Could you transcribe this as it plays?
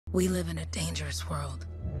We live in a dangerous world.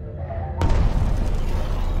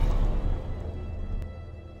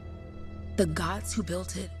 The gods who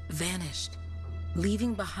built it vanished,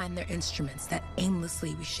 leaving behind their instruments that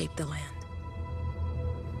aimlessly reshaped the land.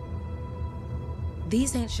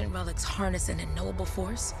 These ancient relics harness an unknowable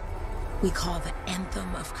force we call the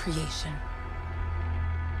Anthem of Creation.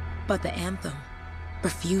 But the Anthem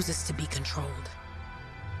refuses to be controlled.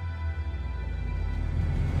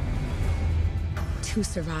 To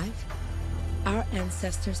survive, our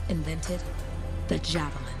ancestors invented the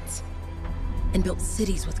javelins and built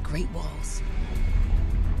cities with great walls.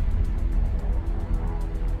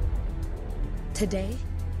 Today,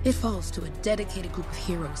 it falls to a dedicated group of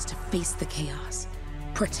heroes to face the chaos,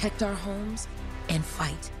 protect our homes, and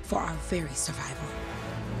fight for our very survival.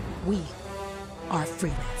 We are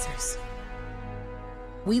freelancers.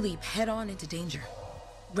 We leap head-on into danger,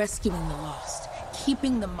 rescuing the lost,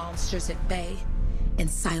 keeping the monsters at bay, and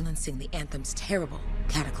silencing the Anthem's terrible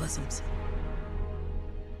cataclysms.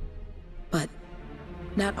 But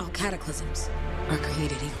not all cataclysms are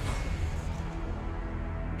created equal.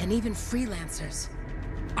 And even freelancers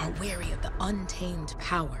are wary of the untamed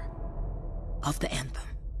power of the Anthem.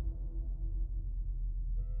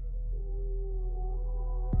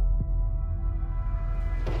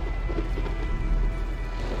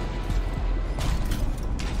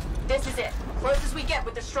 This is it. Close as we get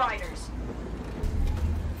with the Striders.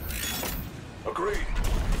 Agreed.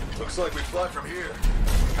 Looks like we fly from here.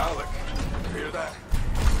 Alec, you hear that?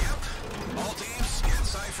 Yep. All teams, get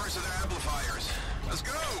ciphers to their amplifiers. Let's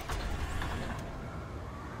go!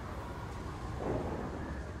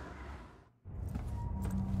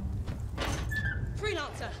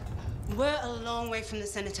 Freelancer! We're a long way from the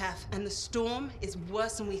cenotaph, and the storm is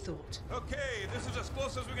worse than we thought. Okay, this is as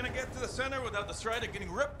close as we're gonna get to the center without the Strider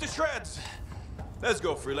getting ripped to shreds. Let's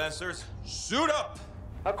go, freelancers. Suit up!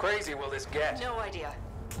 How crazy will this get? No idea.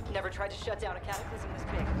 Never tried to shut down a cataclysm this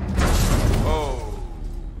big. Oh,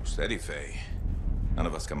 steady, Faye. None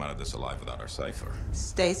of us come out of this alive without our cipher.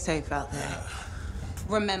 Stay safe out there.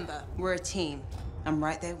 Remember, we're a team. I'm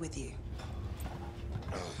right there with you.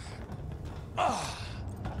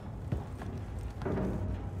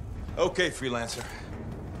 Okay, freelancer.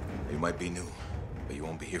 You might be new, but you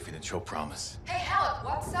won't be here if you didn't show promise. Hey, Halleck,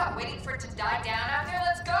 what's up? Waiting for it to die down out there?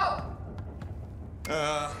 Let's go!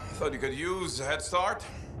 Thought you could use a head start.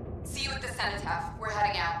 See you at the cenotaph. We're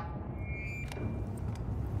heading out.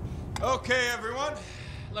 Okay, everyone.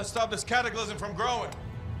 Let's stop this cataclysm from growing,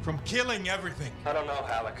 from killing everything. I don't know,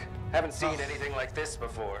 Halleck. Haven't seen anything like this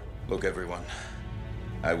before. Look, everyone.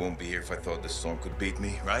 I won't be here if I thought this storm could beat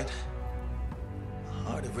me, right?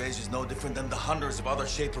 Heart of Rage is no different than the hundreds of other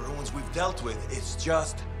Shaper ruins we've dealt with. It's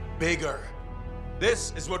just bigger.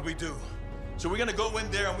 This is what we do. So we're gonna go in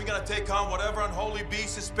there and we're gonna take on whatever unholy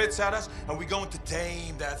beast it spits at us, and we're going to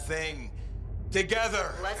tame that thing.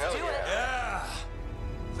 Together. Let's do it. Yeah.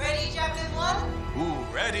 Ready, Javelin 1?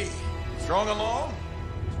 Ooh, ready. Strong along,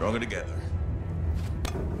 stronger together.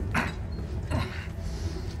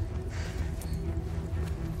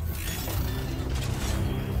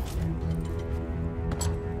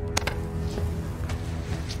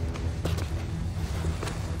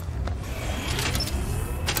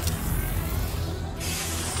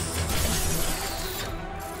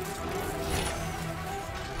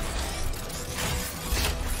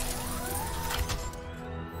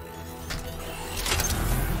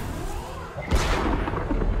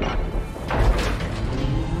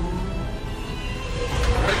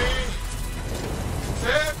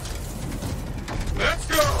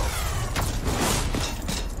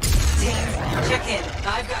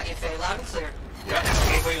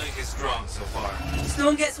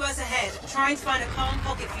 Trying to find a calm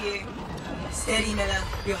pocket for you. Steady, Miller.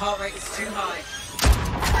 Your heart rate is too high.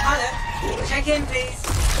 Hello. Check in, please.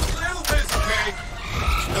 A little busy, Kay.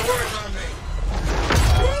 No worries on me.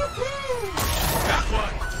 Woo-hoo! Got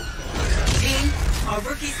one. Team, our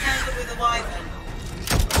rookies handle with the Wyvern.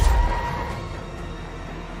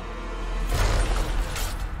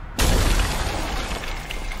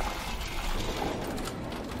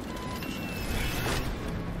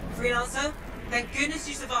 Freelancer? Thank goodness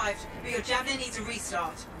you survived, but your Javelin needs a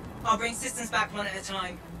restart. I'll bring systems back one at a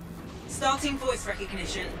time. Starting voice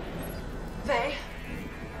recognition. Faye?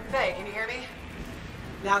 Faye, can you hear me?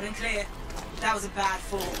 Loud and clear. That was a bad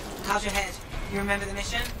fall. How's your head? You remember the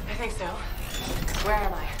mission? I think so. Where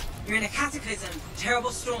am I? You're in a cataclysm,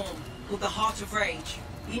 terrible storm, called the Heart of Rage.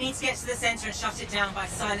 You need to get to the center and shut it down by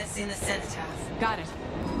silencing the cenotaph. Got it.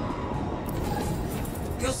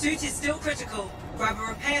 Your suit is still critical. Grab a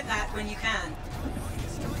repair pack when you can.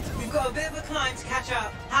 We We've got a bit of a climb to catch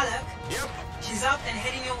up. Halleck? Yep. She's up and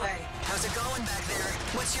heading your way. How's it going back there?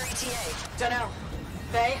 What's your ETA? Dunno.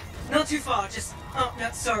 Faye? Not too far, just... Oh, no,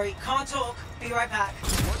 sorry. Can't talk. Be right back.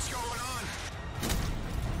 What's going on?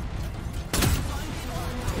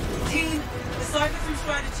 Team, the Cypher from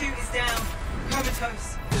Strider 2 is down.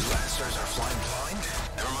 Comatose. His lancers are flying blind?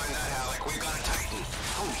 Never mind that, Alec. We've got a Titan.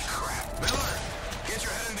 Holy crap. Miller, get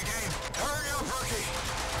your head in the game. Hurry up, rookie.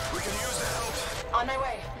 We can use the help. On my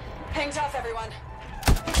way. Hang tough, everyone.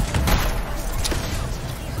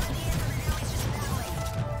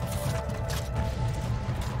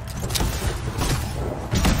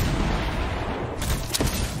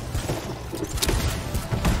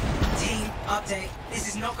 Team, update. This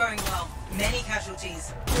is not going well. Many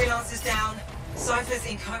casualties. Freelancers down. Cyphers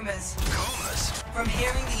in comas. Comas? From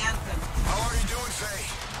hearing the anthem. How are you doing, Faye?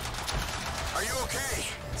 Are you okay?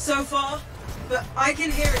 So far, but I can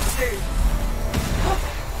hear it too.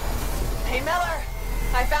 Hey, Miller.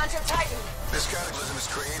 I found your Titan. This cataclysm is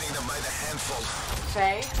creating them by the handful.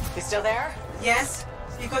 Faye, you still there? Yes?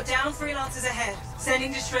 You've got down freelancers ahead,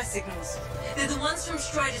 sending distress signals. They're the ones from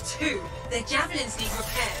Strider 2. Their javelins need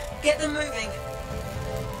repair. Get them moving.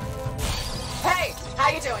 Hey, how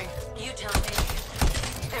you doing? You tell me.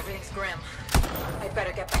 Everything's grim. I'd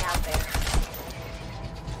better get back out there.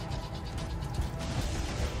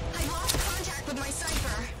 I lost contact with my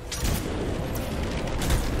Cypher.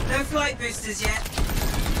 No flight boosters yet.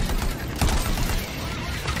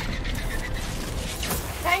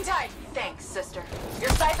 Hang tight. Thanks, sister. Your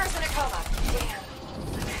Cypher's in a coma. Damn.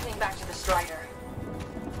 I'm heading back to the Strider.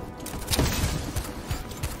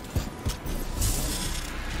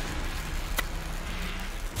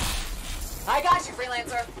 I got you,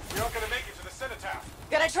 freelancer. You're not gonna make it to the cenotaph.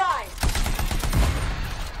 Gonna try.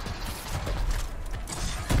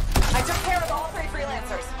 I took care of all 3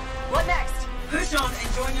 freelancers. What next? Push on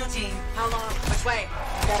and join your team. How long? Which way?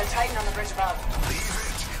 Got a Titan on the bridge above. Leave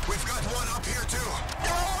it. We've got one up here, too.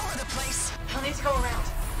 They're all over the place. I'll need to go around.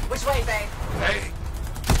 Which way, Faye? Hey,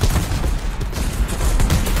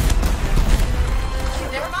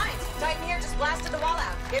 Never mind. Titan here just blasted the wall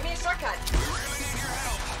out. Give me a shortcut. We really need your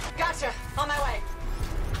help. Gotcha. On my way.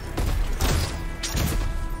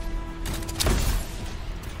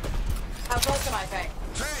 How close am I, Faye?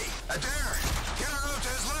 Faye, Adair, get her out to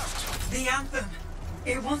his left. The anthem.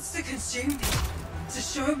 It wants to consume me. To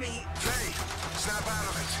show me... Faye, snap out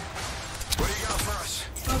of it. What do you got for us?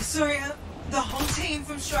 Oh, sorry. The whole team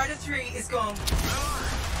from Strider 3 is gone.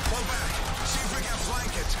 Miller, pull back. See if we can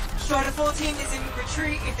flank it. Strider 14 is in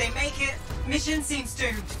retreat. If they make it, mission seems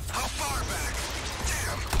doomed. How far back?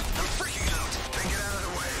 Damn, I'm freaking out. Then get out of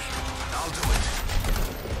the way. I'll do it.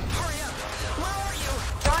 Hurry up. Where are you?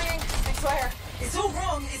 Trying. I swear. It's all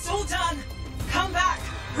wrong. It's all done. Come back.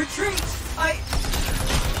 Retreat. I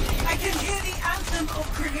can hear the anthem of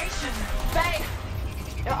creation. Faye!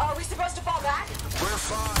 Are we supposed to fall back? We're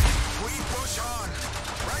fine. We push on.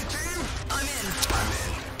 Right, team? I'm in. I'm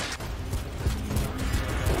in.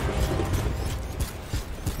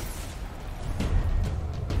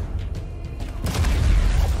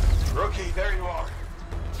 rookie, there you are.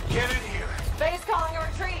 Get in here. Faye's calling a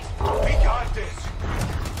retreat. We got this.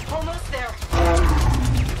 Almost there.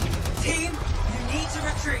 Team, you need to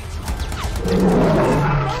retreat.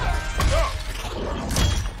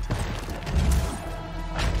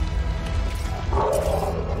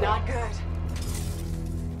 Not good.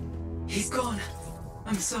 He's gone.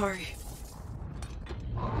 I'm sorry.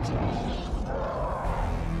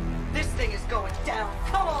 This thing is going down.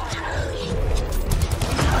 Come on!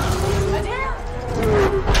 Adair!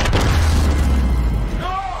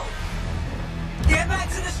 No! Get back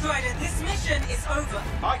to the Strider. This mission is over.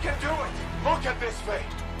 I can do it. Look at this, Faye.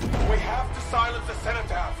 We have to silence the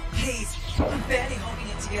cenotaph. Please, I'm barely holding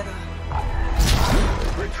it together.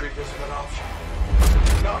 Retreat isn't an option.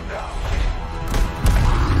 Not now.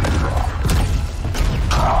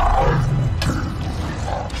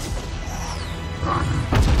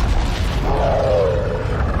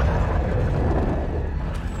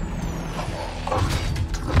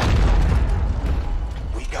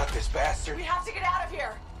 We got this, bastard. We have to get out of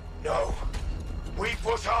here. No. We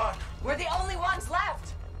push on. We're the only ones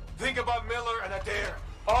left. Think about Miller and Adair.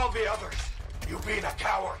 All the others. You being a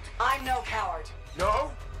coward. I'm no coward.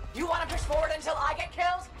 No? You want to push forward until I get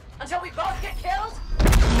killed? Until we both get killed?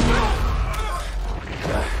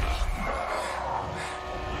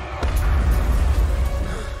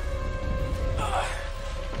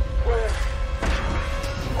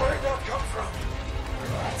 Where'd that come from?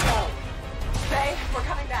 Faye, we're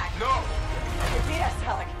coming back. No! You beat us,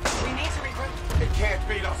 Alec. We need to regroup. It can't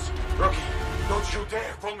beat us. Rookie, don't you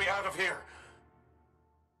dare pull me out of here.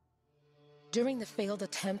 During the failed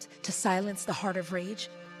attempt to silence the Heart of Rage,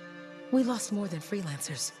 we lost more than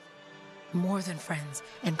freelancers, more than friends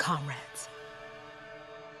and comrades.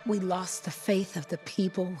 We lost the faith of the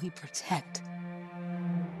people we protect.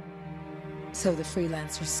 So the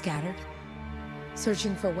freelancers scattered,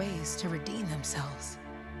 searching for ways to redeem themselves.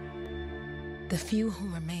 The few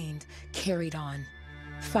who remained carried on,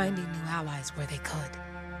 finding new allies where they could.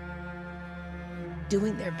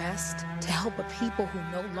 Doing their best to help a people who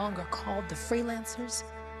no longer called the freelancers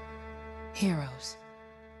heroes.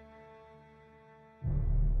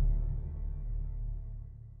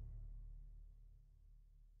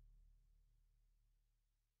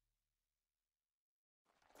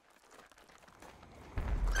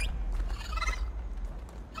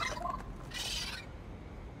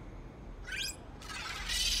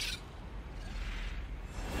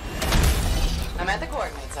 I'm at the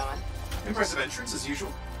coordinates, Owen. Impressive entrance, as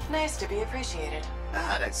usual. Nice to be appreciated.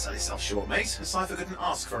 Don't sell yourself short, mate. A cipher couldn't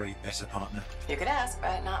ask for a better partner. You could ask,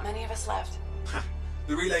 but not many of us left.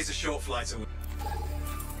 The relay's a short flight away.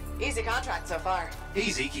 Easy contract so far.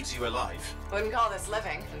 Easy keeps you alive. Wouldn't call this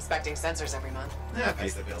living, inspecting sensors every month. Yeah,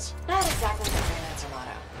 pays the bills. Not exactly the freelancer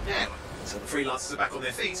motto. Yeah, until the freelancers are back on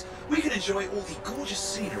their feet, we can enjoy all the gorgeous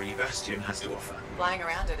scenery Bastion has to offer. Flying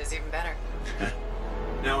around it is even better.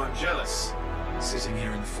 Now I'm jealous, sitting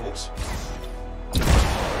here in the fort.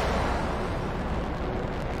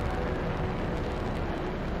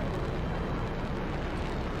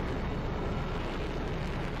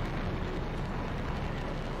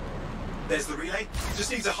 There's the relay. Just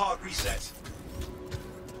needs a hard reset.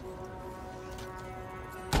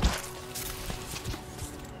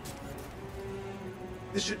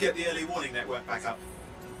 This should get the early warning network back up.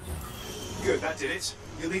 Good, that did it.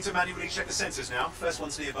 You'll need to manually check the sensors now. First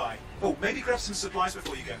one's nearby. Oh, maybe grab some supplies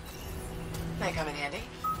before you go. May come in handy.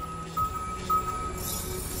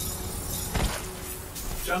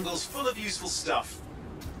 Jungle's full of useful stuff.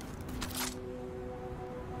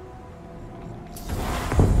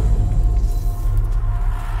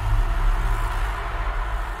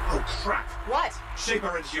 Oh, crap. What? Shaper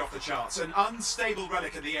energy off the charts. An unstable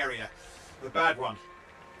relic in the area. The bad one.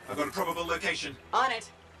 I've got a probable location. On it.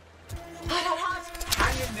 Hot, hot, hot!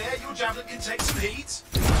 Hang in there, your javelin can take some heat.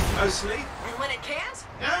 Mostly. And when it can't?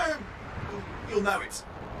 You'll know it.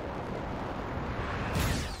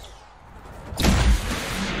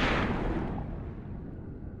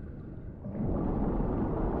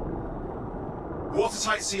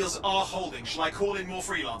 Watertight seals are holding. Shall I call in more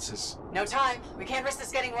freelancers? No time. We can't risk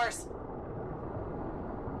this getting worse.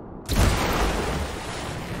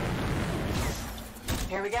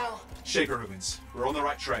 Here we go. Shaper ruins. We're on the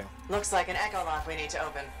right trail. Looks like an echo lock we need to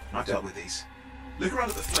open. I've dealt with these. Look around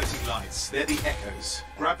at the floating lights. They're the echoes.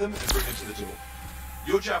 Grab them and bring them to the door.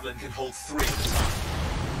 Your javelin can hold 3 at a time.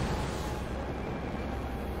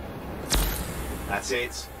 That's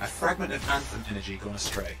it. A fragment of Anthem energy gone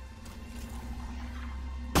astray.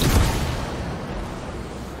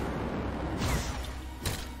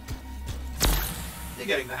 You're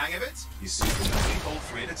getting the hang of it. You see them only hold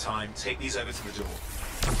 3 at a time. Take these over to the door.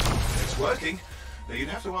 It's working, though you'd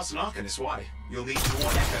have to ask an Arcanist why. You'll need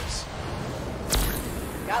more echoes.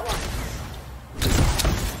 Got one.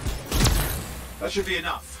 That should be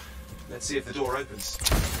enough. Let's see if the door opens.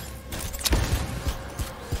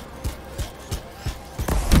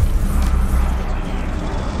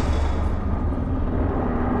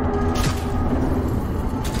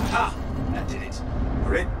 Ha! That did it.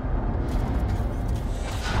 We're in.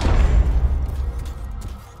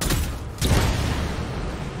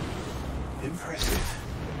 Impressive.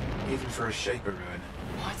 Even for a Shaper ruin.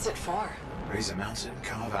 What's it for? Raise a mountain,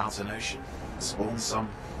 carve out an ocean, spawn some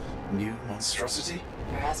new monstrosity?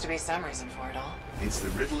 There has to be some reason for it all. It's the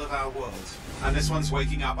riddle of our world. And this one's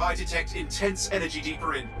waking up. I detect intense energy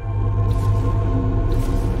deeper in.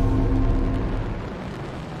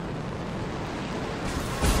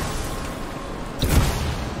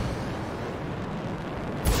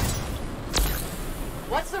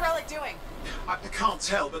 What's the relic doing? I can't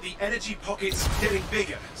tell, but the energy pocket's getting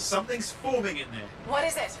bigger. Something's forming in there. What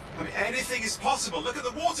is it? I mean, anything is possible. Look at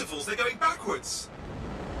the waterfalls. They're going backwards.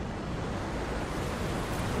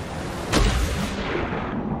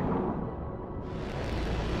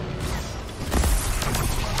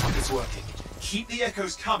 It's working. Keep the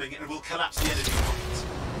echoes coming and we'll collapse the energy pocket.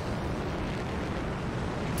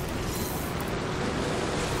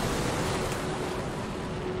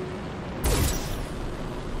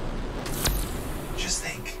 Just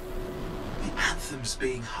think. The Anthem's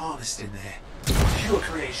being harnessed in there. Pure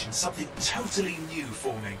creation, something totally new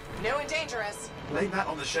forming. New and dangerous. Blame that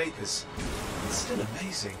on the Shapers. It's still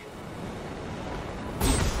amazing.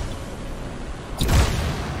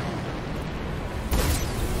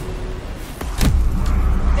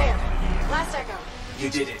 You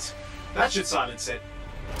did it. That should silence it.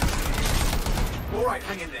 All right,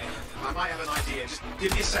 hang in there. I might have an idea. Just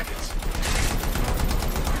give me a second.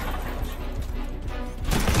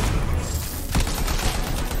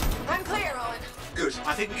 I'm clear, Owen. Good.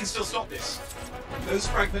 I think we can still stop this. Those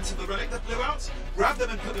fragments of the relic that blew out, grab them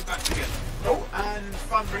and put them back together. Oh, and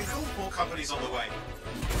fun wrinkle, more companies on the way.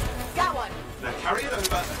 Got one. Now carry it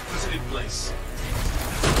over and put it in place.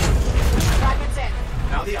 Fragments in.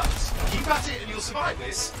 Now the others. Keep at it and you'll survive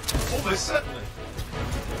this. Almost certainly.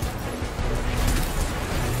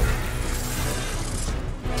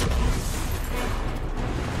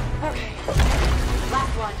 Okay.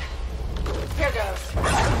 Last one. Here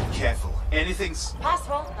goes. Careful. Anything's...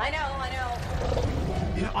 Possible. I know.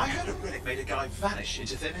 You know, I heard a relic made a guy vanish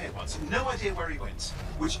into thin air once. No idea where he went.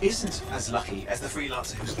 Which isn't as lucky as the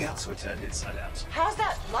freelancer whose guts were turned inside out. How's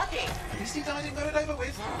that lucky? At least he died and got it over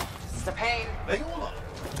with. This is a pain. They all are.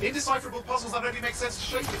 Indecipherable puzzles that only make sense to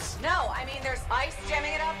shapers. No, I mean there's ice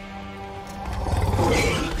jamming it up.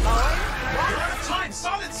 You're Owen? out of time.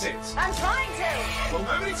 Silence it. I'm trying to. Well,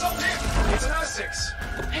 nobody told him. It's an Essex.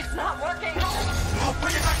 It's not working. Oh,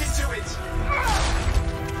 put it back into it.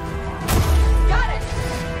 Got it.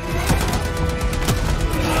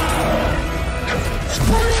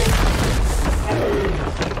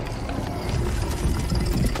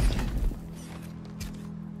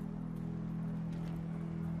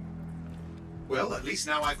 Well, at least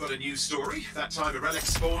now I've got a new story. That time a relic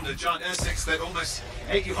spawned a giant Essex that almost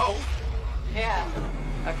ate you whole. Yeah,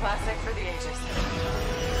 a classic for the ages.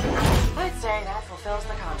 I'd say that fulfills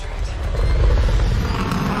the contract.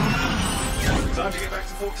 Time to get back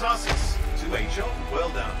to Fort Tarsus. To a job well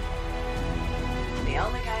done. The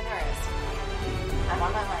only kind there is. I'm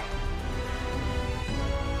on my way.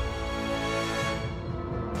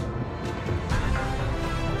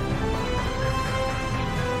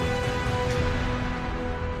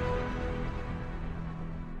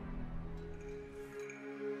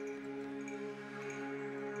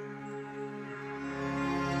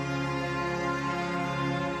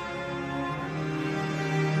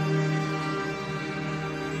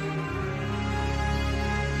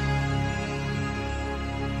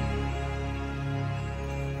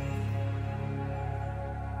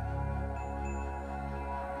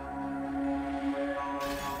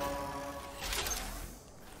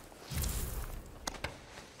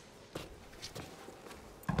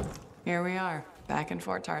 Here we are, back in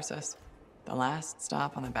Fort Tarsus. The last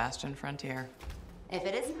stop on the Bastion frontier. If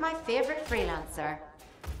it isn't my favorite freelancer.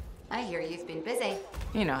 I hear you've been busy.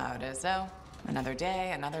 You know how it is, though. Another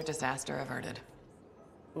day, another disaster averted.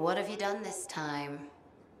 What have you done this time?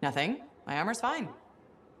 Nothing. My armor's fine.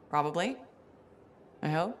 Probably. I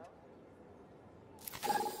hope.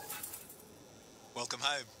 Welcome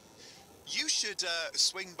home. You should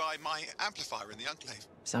swing by my amplifier in the Enclave.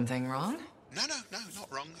 Something wrong? No,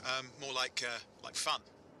 not wrong. More like fun.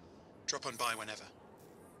 Drop on by whenever.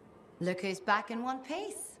 Look who's back in one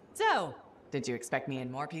piece. So, did you expect me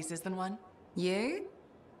in more pieces than one? You?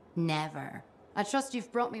 Never. I trust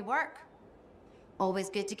you've brought me work. Always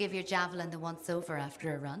good to give your javelin the once-over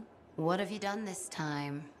after a run. What have you done this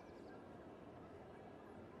time?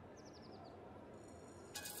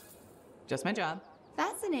 Just my job.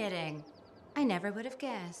 Fascinating. I never would have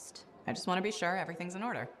guessed. I just want to be sure everything's in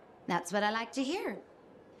order. That's what I like to hear.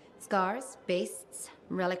 Scars, beasts,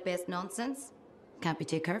 relic-based nonsense. Can't be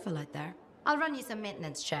too careful out there. I'll run you some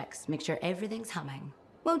maintenance checks, make sure everything's humming.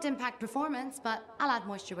 Won't impact performance, but I'll add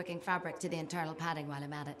moisture-wicking fabric to the internal padding while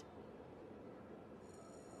I'm at it.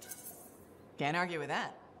 Can't argue with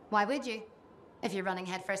that. Why would you? If you're running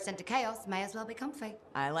headfirst into chaos, may as well be comfy.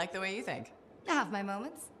 I like the way you think. I have my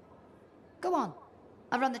moments. Go on.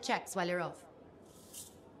 I'll run the checks while you're off.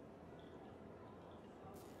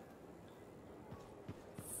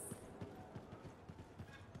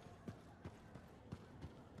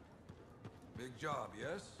 Big job,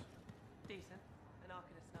 yes? Decent. An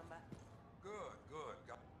Arcanist number. Good.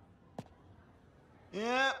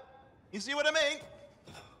 Yeah, you see what I mean?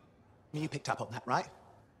 You picked up on that, right?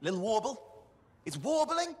 Little warble? It's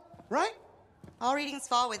warbling, right? All readings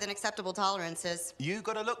fall within acceptable tolerances. You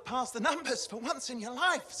gotta look past the numbers for once in your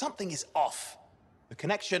life. Something is off. The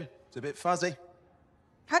connection is a bit fuzzy.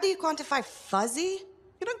 How do you quantify fuzzy?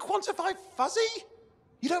 You don't quantify fuzzy.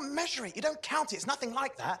 You don't measure it. You don't count it. It's nothing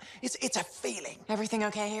like that. It's a feeling. Everything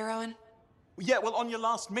okay here, Owen? Yeah, well, on your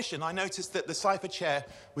last mission, I noticed that the cipher chair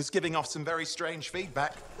was giving off some very strange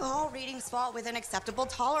feedback. All readings fall within acceptable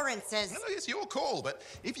tolerances. No, it's your call, but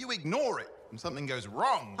if you ignore it and something goes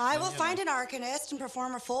wrong... I will find an Arcanist and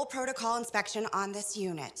perform a full protocol inspection on this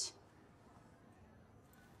unit.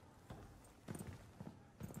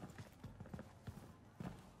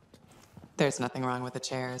 There's nothing wrong with the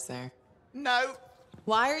chair, is there? No.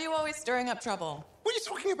 Why are you always stirring up trouble? What are you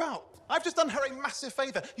talking about? I've just done her a massive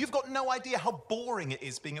favor. You've got no idea how boring it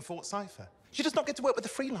is being a Fort Cypher. She does not get to work with a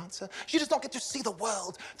freelancer. She does not get to see the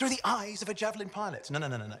world through the eyes of a Javelin pilot. No.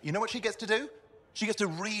 You know what she gets to do? She gets to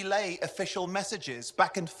relay official messages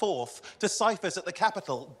back and forth to ciphers at the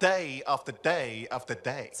Capitol day after day after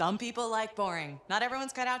day. Some people like boring. Not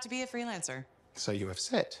everyone's cut out to be a freelancer. So you have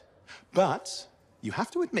said. But you have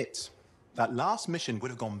to admit, that last mission would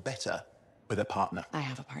have gone better with a partner. I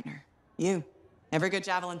have a partner. You. Every good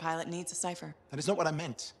Javelin pilot needs a cipher. That is not what I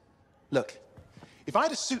meant. Look, if I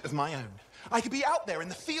had a suit of my own, I could be out there in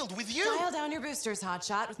the field with you. Dial down your boosters,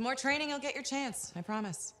 hotshot. With more training, you'll get your chance. I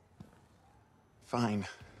promise. Fine.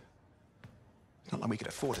 It's not like we could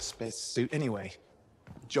afford a spare suit anyway.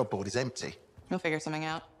 The job board is empty. We'll figure something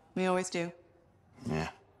out. We always do. Yeah.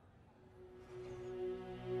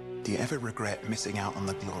 Do you ever regret missing out on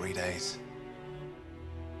the glory days?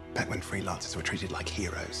 Back when freelancers were treated like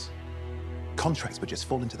heroes. Contracts would just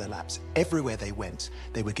fall into their laps. Everywhere they went,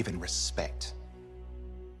 they were given respect.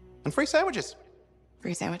 And free sandwiches.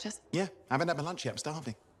 Free sandwiches? Yeah, I haven't had my lunch yet. I'm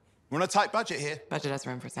starving. We're on a tight budget here. Budget has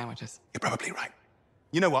room for sandwiches. You're probably right.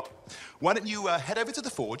 You know what? Why don't you head over to the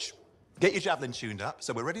forge, get your Javelin tuned up,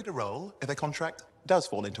 so we're ready to roll if a contract does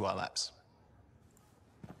fall into our laps.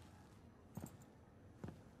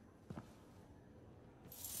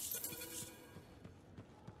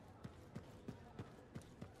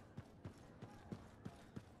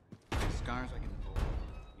 Scars I can pull.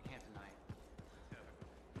 You can't deny it.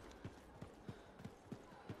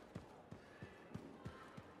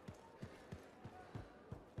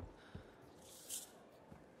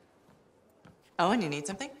 Oh, and you need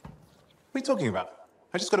something? What are you talking about?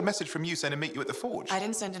 I just got a message from you saying to meet you at the forge. I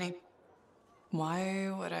didn't send any.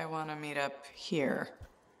 Why would I want to meet up here?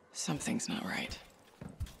 Something's not right.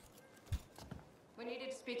 We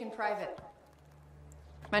needed to speak in private.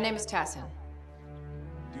 My name is Tassin.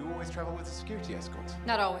 Do you always travel with a security escort?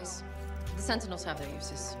 Not always. The Sentinels have their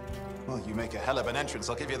uses. Well, you make a hell of an entrance,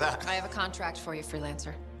 I'll give you that. I have a contract for you,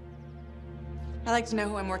 freelancer. I like to know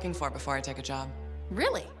who I'm working for before I take a job.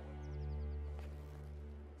 Really?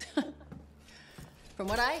 From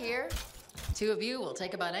what I hear, the two of you will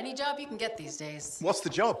take about any job you can get these days. What's the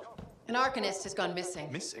job? An Arcanist has gone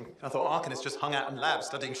missing. Missing? I thought Arcanists just hung out in labs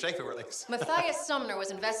studying Schaefer relics. Matthias Sumner was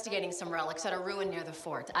investigating some relics at a ruin near the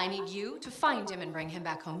fort. I need you to find him and bring him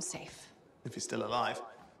back home safe. If he's still alive.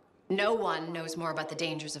 No one knows more about the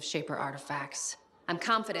dangers of Shaper artifacts. I'm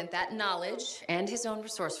confident that knowledge and his own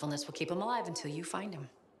resourcefulness will keep him alive until you find him.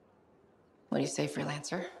 What do you say,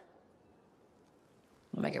 freelancer?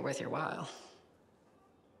 We'll make it worth your while.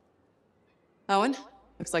 Owen,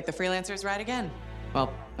 looks like the freelancer's right again.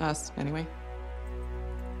 Well, us, anyway.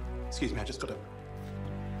 Excuse me, I just got a...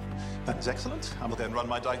 That is excellent. I will go and run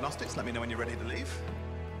my diagnostics. Let me know when you're ready to leave.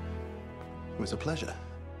 It was a pleasure.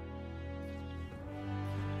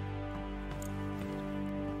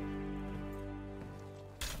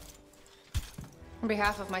 On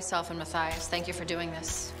behalf of myself and Matthias, thank you for doing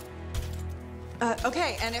this.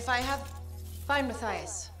 Okay, and if I have... Find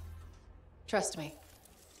Matthias. Trust me,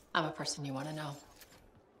 I'm a person you want to know.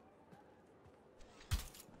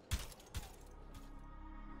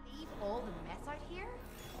 Leave all the mess out here?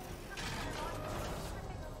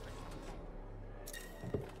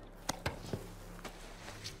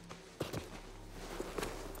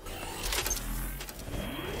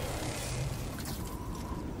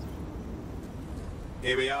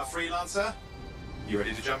 Here we are, freelancer. You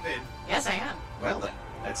ready to jump in? Yes, I am. Well then,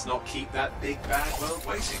 let's not keep that big bad world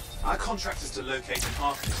waiting. Our contract is to locate an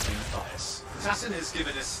Arcanist named Matthias. Tassin has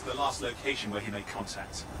given us the last location where he made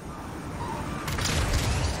contact.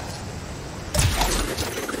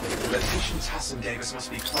 The location Tassin gave us must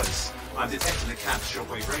be close. I'm detecting the camp's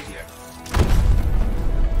shortwave radio.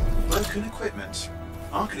 Broken equipment.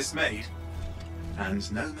 Arcanist made.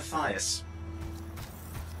 And no Matthias.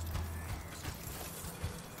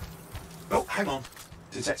 Oh, hang on.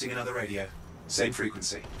 Detecting another radio. Same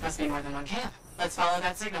frequency. Must be more than one camp. Let's follow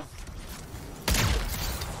that signal.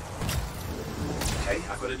 Okay,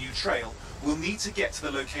 I've got a new trail. We'll need to get to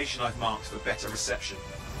the location I've marked for better reception.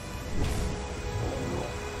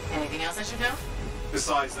 Anything else I should know?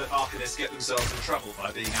 Besides that Arcanists get themselves in trouble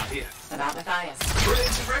by being out here. About Matthias.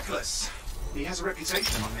 Brilliant and reckless. He has a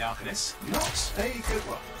reputation among the Arcanists. Not a good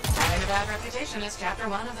one. Having a bad reputation is chapter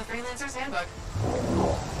 1 of the Freelancer's Handbook.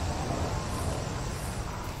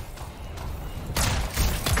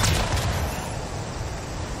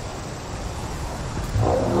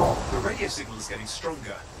 The radio signal is getting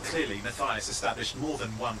stronger. Clearly, Matthias established more than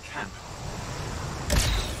one camp.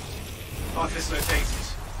 Arcanist located.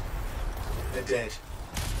 They're dead.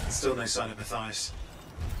 Still no sign of Matthias.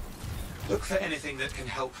 Look for anything that can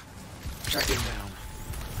help track him down.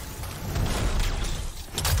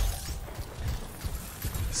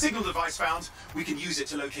 Signal device found. We can use it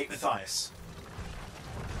to locate Matthias.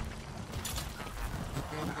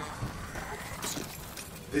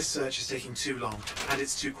 This search is taking too long, and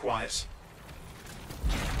it's too quiet.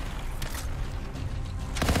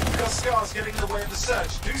 We've got scars getting in the way of the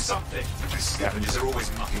search. Do something. These scavengers are always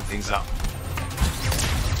mucking things up.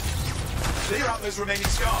 Clear out those remaining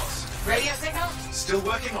scars. Radio signal? Still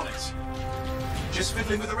working on it. Just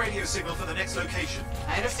fiddling with the radio signal for the next location.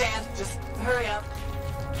 I understand. Just hurry up.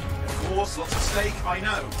 Of course, lots of steak, I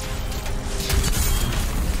know.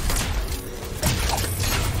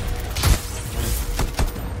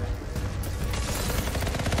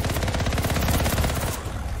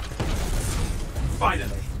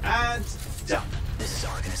 Finally. And done. This is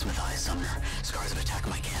Arcanist Matthias Sumner. Scars have attacked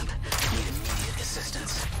my camp. Need immediate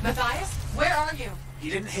assistance. Matthias? Where are you? He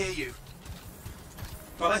didn't hear you.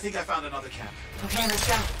 But I think I found another camp. Okay, let's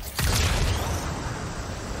go.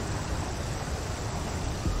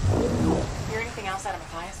 Hear anything else out of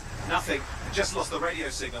Matthias? Nothing. I just lost the radio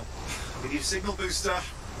signal. We need a signal booster.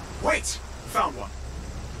 Wait! Found one.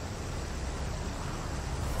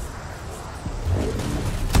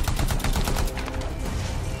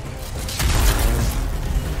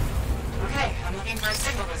 Okay, I'm looking for a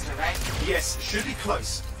signal booster, right? Yes, should be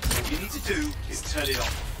close. What you need to do is turn it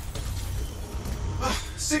on.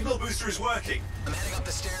 Signal booster is working. I'm heading up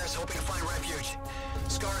the stairs, hoping to find refuge.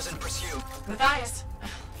 Scars in pursuit. Matthias!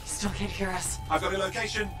 He still can't hear us. I've got a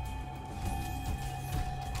location.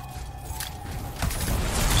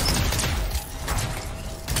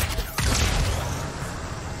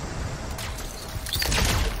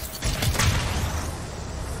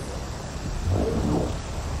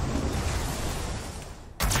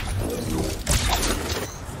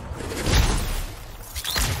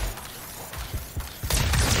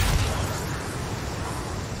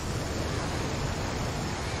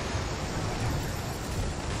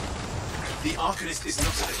 The Arcanist is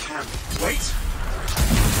not at the camp. Wait!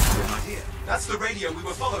 Good idea. That's the radio we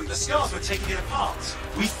were following. The scars were taking it apart.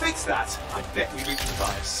 We fixed that. I bet we reached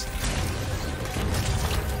Matthias.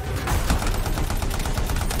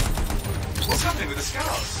 What's happening with the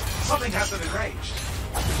scars? Something has them enraged.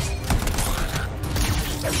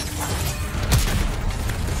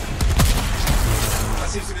 That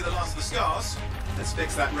seems to be the last of the scars. Let's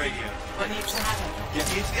fix that radio. What needs to happen? Get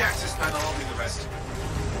me into the access panel, I'll do the rest.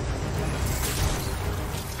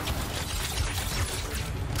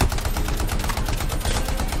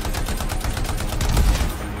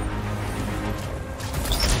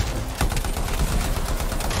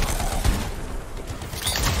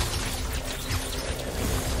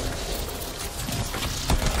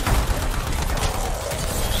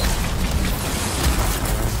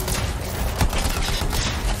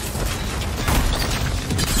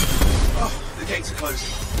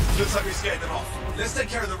 Looks like we scared them off. Let's take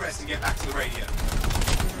care of the rest and get back to the radio.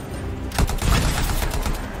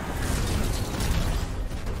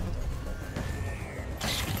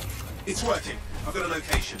 It's working. I've got a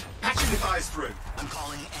location. Patching the guys through. I'm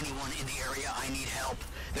calling anyone in the area. I need help.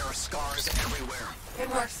 There are scars everywhere. It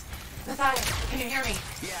works. Matthias, can you hear me?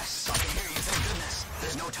 Yes, I can hear you. Thank goodness.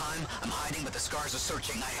 There's no time. I'm hiding, but the scars are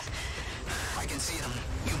searching. I can see them.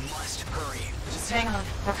 You must hurry. Just hang on.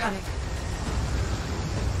 We're coming.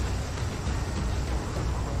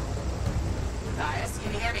 Matthias,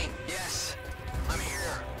 can you hear me? Yes, I'm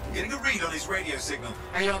here. I'm getting a read on his radio signal.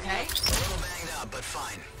 Are you okay? A little banged up, but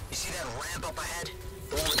fine. You see that ramp up ahead?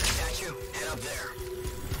 The one with the statue? Head up there.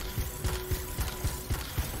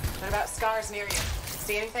 What about scars near you?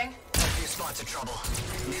 See anything? A few spots of trouble.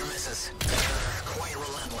 Near misses. Quite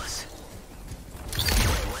relentless.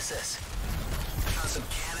 Wait, what's this? I found some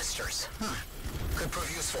canisters. Could prove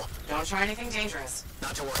useful. Don't try anything dangerous.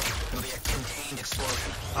 Not to worry. It'll be a contained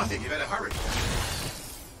explosion. I think you better hurry.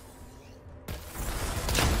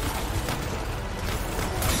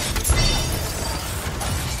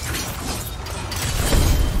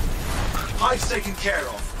 Hive's taken care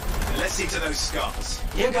of. Let's see to those scars.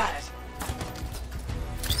 You got it.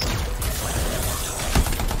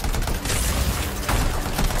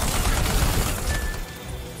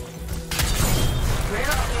 Where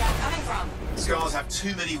are they coming from? Scars have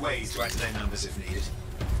too many ways to add to their numbers if needed.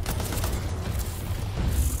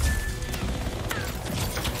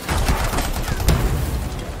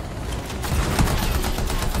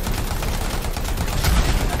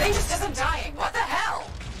 The thing just isn't dying. What the hell?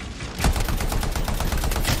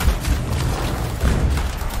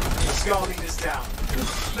 The Scar leader's down.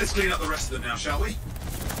 Let's clean up the rest of them now, shall we?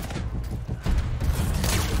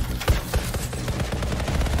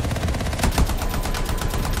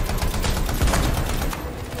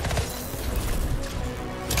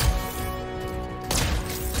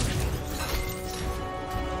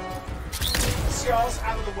 Scars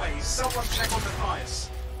out of the way. Someone check on the fires.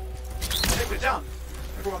 I think we're done.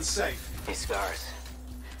 Everyone's safe. These Scars.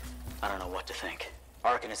 I don't know what to think.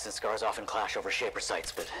 Arcanists and Scars often clash over Shaper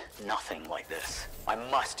sites, but nothing like this. I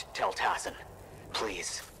must tell Tassin.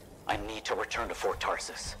 Please. I need to return to Fort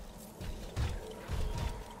Tarsus.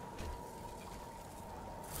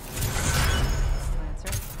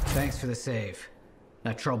 Thanks for the save.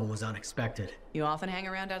 That trouble was unexpected. You often hang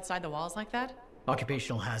around outside the walls like that?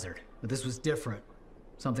 Occupational hazard. But this was different.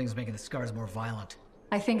 Something's making the Scars more violent.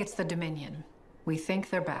 I think it's the Dominion. We think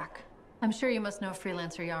they're back. I'm sure you must know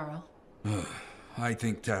Freelancer Yarrow. I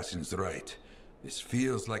think Tassin's right. This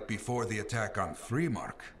feels like before the attack on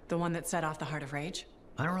Freemark. The one that set off the Heart of Rage?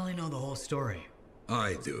 I don't really know the whole story.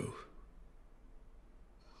 I do.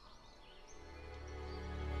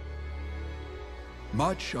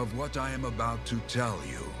 Much of what I am about to tell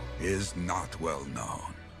you is not well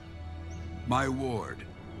known. My ward,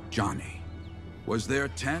 Johnny, was there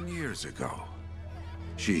 10 years ago.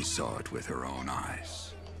 She saw it with her own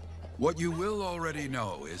eyes. What you will already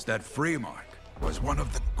know is that Freemark was one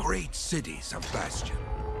of the great cities of Bastion.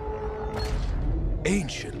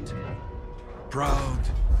 Ancient, proud,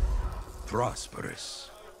 prosperous.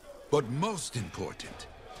 But most important,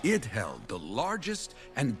 it held the largest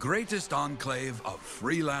and greatest enclave of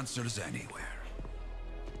freelancers anywhere.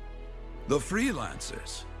 The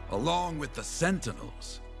freelancers, along with the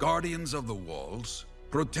Sentinels, guardians of the walls,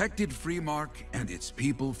 protected Freemark and its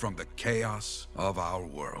people from the chaos of our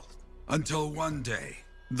world. Until one day,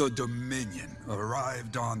 the Dominion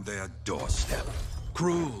arrived on their doorstep.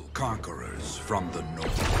 Cruel conquerors from the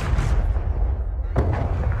north.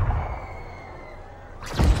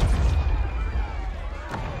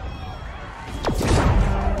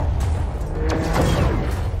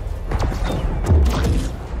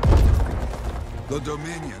 The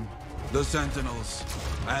Dominion, the Sentinels,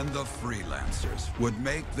 and the Freelancers would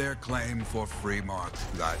make their claim for Freemark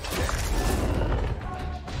that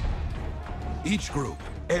day. Each group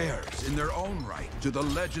heirs in their own right to the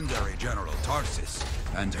legendary General Tarsus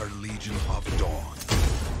and her Legion of Dawn.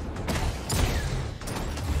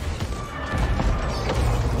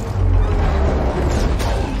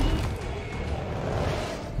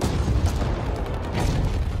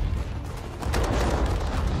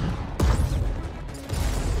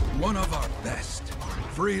 One of our best,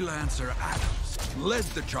 Freelancer Adams, led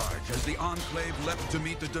the charge as the Enclave leapt to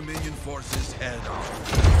meet the Dominion forces head-on.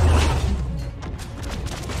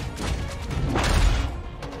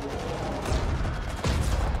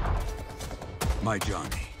 My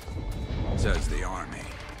Johnny says the army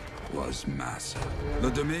was massive. The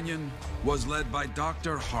Dominion was led by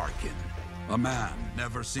Dr. Harkin, a man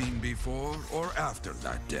never seen before or after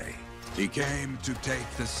that day. He came to take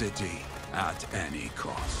the city at any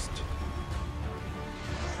cost.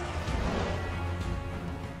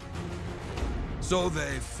 So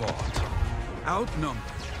they fought. Outnumbered,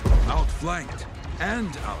 outflanked, and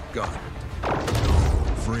outgunned.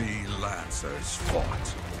 Freelancers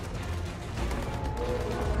fought.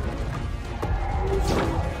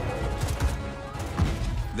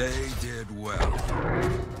 They did well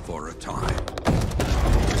for a time.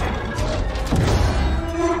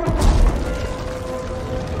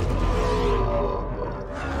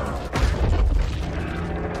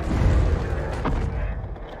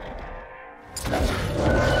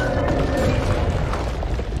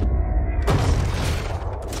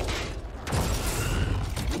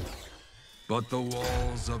 But the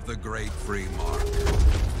walls of the Great Freemark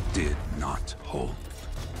did not hold.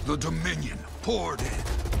 The Dominion poured in.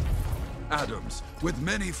 Adams, with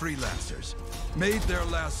many Freelancers, made their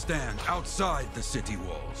last stand outside the city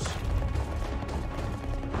walls.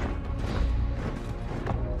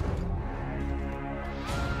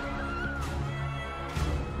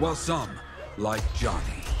 While some, like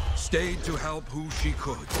Johnny, stayed to help who she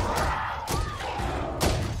could.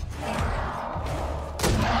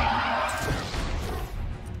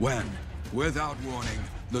 When, without warning,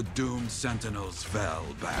 the doomed Sentinels fell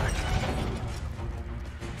back.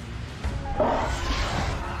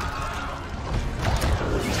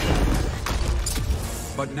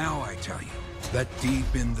 But now I tell you that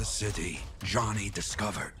deep in the city, Johnny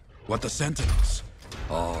discovered what the Sentinels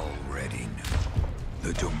already knew.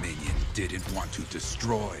 The Dominion didn't want to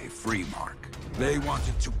destroy Freemark. They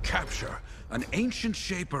wanted to capture an ancient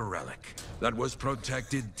Shaper relic that was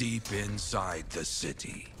protected deep inside the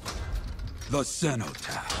city. The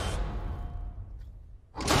Cenotaph.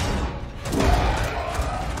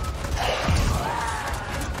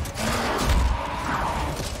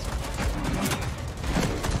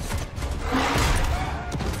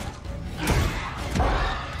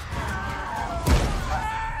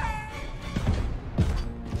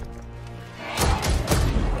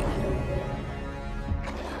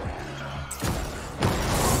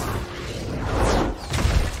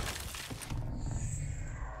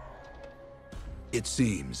 It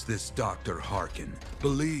seems this Dr. Harkin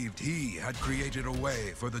believed he had created a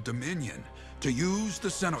way for the Dominion to use the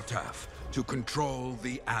cenotaph to control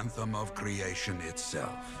the Anthem of creation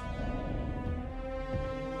itself.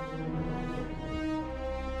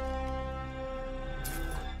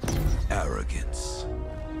 Arrogance.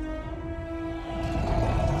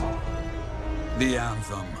 The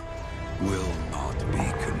Anthem will not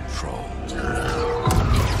be controlled.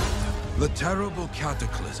 The terrible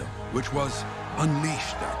cataclysm, which was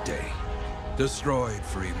unleashed that day, destroyed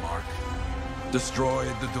Freemark,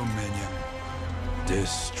 destroyed the Dominion,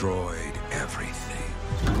 destroyed everything.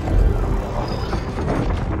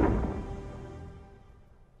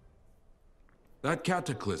 That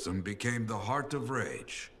cataclysm became the heart of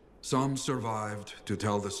Rage. Some survived to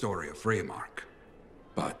tell the story of Freemark,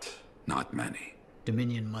 but not many.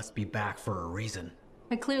 Dominion must be back for a reason.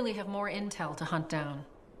 I clearly have more intel to hunt down.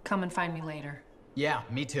 Come and find me later. Yeah,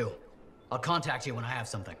 me too. I'll contact you when I have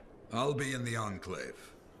something. I'll be in the Enclave.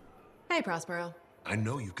 Hey, Prospero. I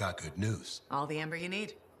know you got good news. All the amber you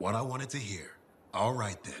need. What I wanted to hear. All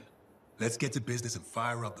right then. Let's get to business and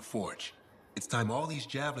fire up the forge. It's time all these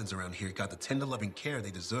javelins around here got the tender loving care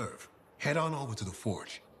they deserve. Head on over to the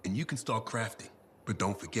forge, and you can start crafting. But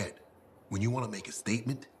don't forget, when you want to make a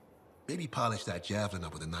statement, maybe polish that javelin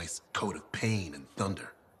up with a nice coat of pain and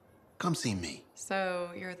thunder. Come see me. So,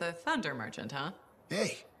 you're the Thunder Merchant, huh?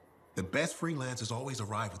 Hey, the best freelancers always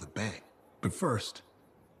arrive with a bang. But first,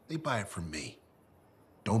 they buy it from me.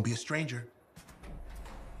 Don't be a stranger.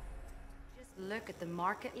 Just look at the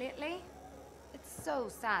market lately. It's so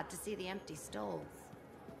sad to see the empty stalls.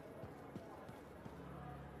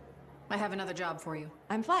 I have another job for you.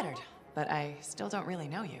 I'm flattered, but I still don't really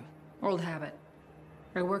know you. Old habit.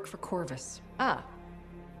 I work for Corvus. Ah,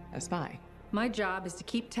 a spy. My job is to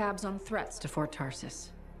keep tabs on threats to Fort Tarsis.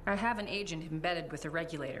 I have an agent embedded with the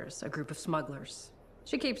Regulators, a group of smugglers.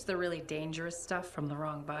 She keeps the really dangerous stuff from the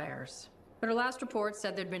wrong buyers. But her last report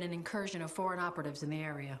said there'd been an incursion of foreign operatives in the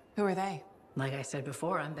area. Who are they? Like I said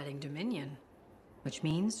before, I'm betting Dominion. Which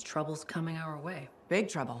means trouble's coming our way. Big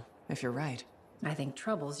trouble, if you're right. I think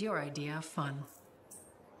trouble's your idea of fun.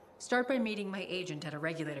 Start by meeting my agent at a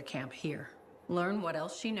Regulator camp here. Learn what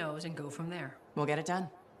else she knows and go from there. We'll get it done.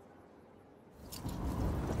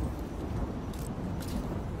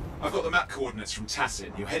 I've got the map coordinates from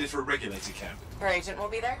Tassin. You're headed for a Regulator camp. Her agent will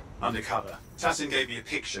be there? Undercover. Tassin gave me a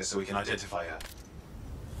picture so we can identify her.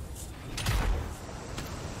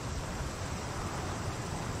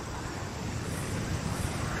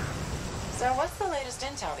 So what's the latest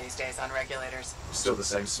intel these days on Regulators? Still the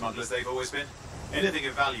same smugglers they've always been. Anything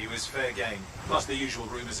of value is fair game. Plus the usual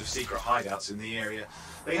rumors of secret hideouts in the area.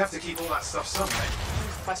 They have to keep all that stuff somewhere.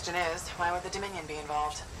 Question is, why would the Dominion be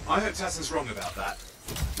involved? I hope Tassin's wrong about that.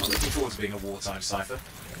 I'm looking forward to being a wartime cipher.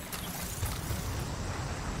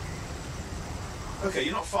 Okay,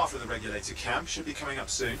 you're not far from the Regulator camp. Should be coming up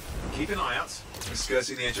soon. Keep an eye out. We're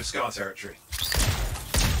skirting the edge of Scar territory.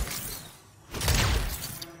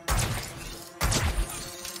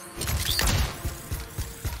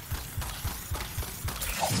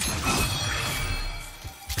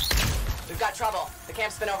 We've got trouble. The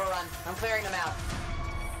camp's been overrun. I'm clearing them out.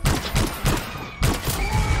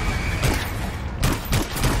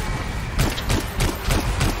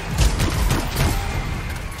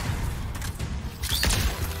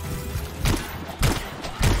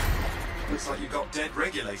 Looks like you've got dead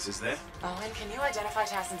Regulators there. Owen, can you identify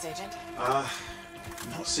Tassin's agent? I'm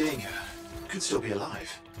not seeing her. Could still be alive.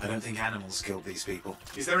 I don't think animals killed these people.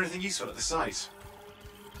 Is there anything useful at the site?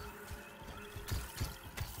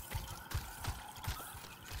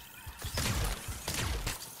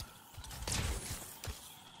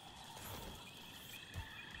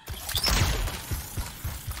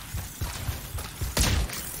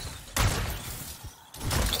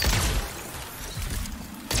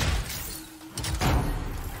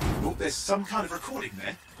 There's some kind of recording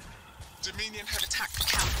there. Dominion have attacked the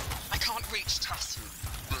camp. I can't reach Tassin.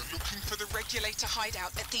 We're looking for the Regulator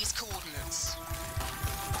hideout at these coordinates.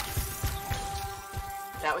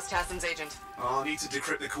 That was Tassin's agent. I'll need to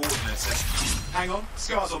decrypt the coordinates then. Hang on,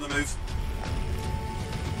 Scar's on the move.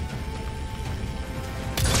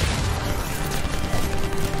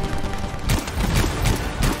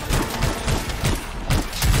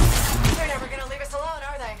 They're never gonna leave us alone,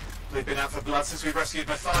 are they? They've been out for blood since we rescued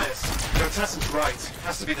Matthias. No, Tassin's right.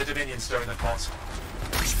 Has to be the Dominion stirring the pot.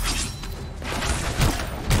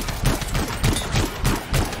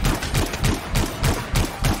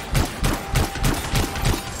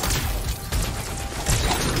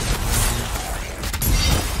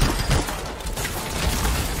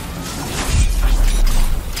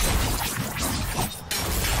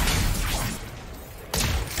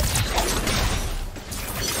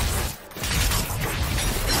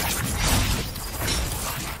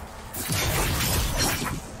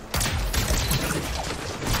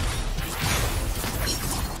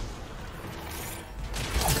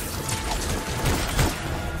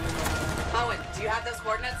 have those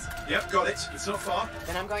coordinates? Yep, got it. It's not far.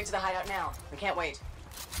 Then I'm going to the hideout now. We can't wait.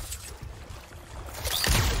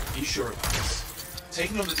 You sure about this?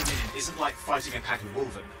 Taking on the Dominion isn't like fighting a pack of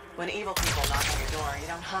wolven. When evil people knock on your door, you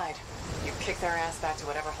don't hide. You kick their ass back to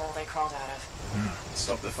whatever hole they crawled out of.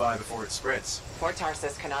 Stop the fire before it spreads. Fort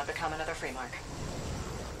Tarsus cannot become another Freemark.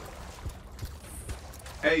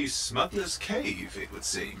 A smuggler's cave, it would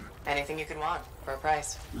seem. Anything you can want, for a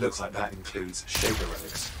price. Looks like that includes Shaper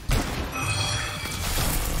relics.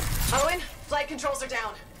 Owen, flight controls are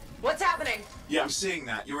down. What's happening? Yeah, I'm seeing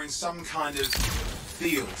that. You're in some kind of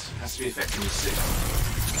field. Has to be effectively seen.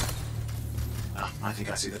 I think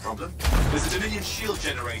I see the problem. There's a Dominion shield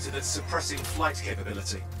generator that's suppressing flight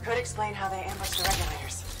capability. Could explain how they ambushed the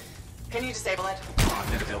regulators. Can you disable it?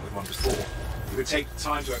 I've never dealt with one before. It would take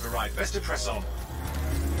time to override. Best to press on.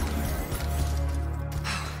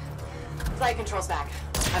 Flight controls back.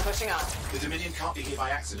 I'm pushing on. The Dominion can't be here by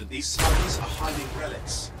accident. These smugglers are hiding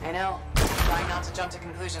relics. I know. Trying not to jump to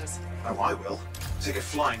conclusions. Oh, I will. Take a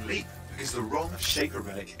flying leap, because the wrong Shaper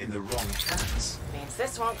relic in the wrong hands. Means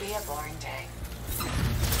this won't be a boring day.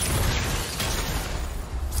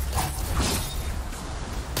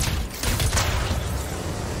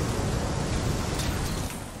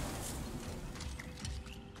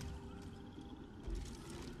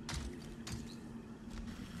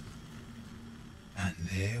 And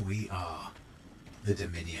there we are. The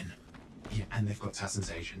Dominion. Yeah, and they've got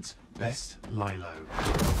Tassin's agents. Best lie low.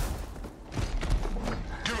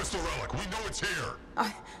 Give us the relic. We know it's here.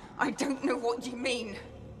 I don't know what you mean.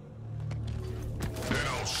 Then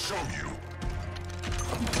I'll show you.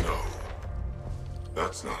 No.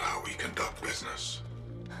 That's not how we conduct business.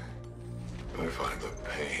 I find that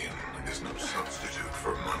pain is no substitute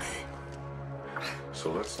for money.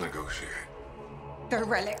 So let's negotiate. The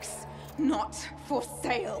relics, not for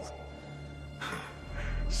sale.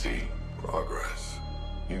 See, progress.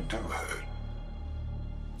 You do have it.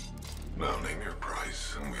 Now name your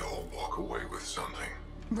price and we all walk away with something.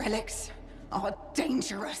 Relics are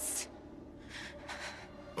dangerous.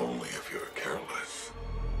 Only if you're careless.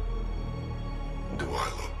 Do I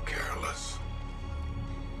look careless?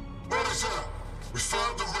 Officer, we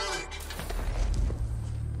found the relic.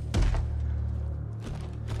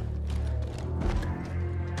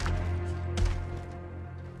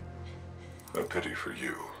 A pity for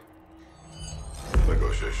you.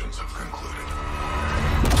 Negotiations have concluded.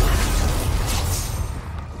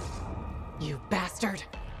 You bastard.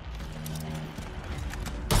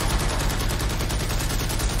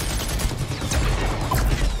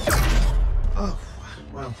 Oh,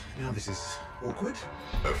 well, now this is awkward.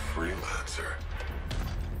 A freelancer?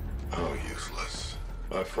 How useless.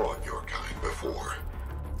 I fought your kind before,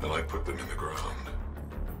 and I put them in the ground.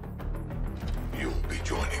 You'll be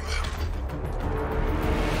joining them.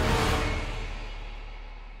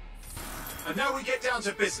 And now we get down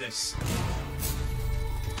to business.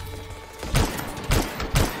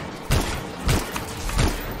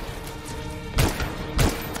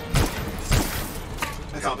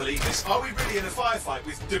 I can't believe this. Are we really in a firefight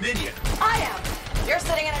with Dominion? I am! You're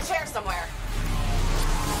sitting in a chair somewhere.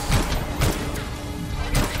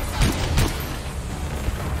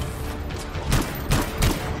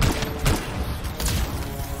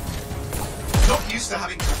 Not used to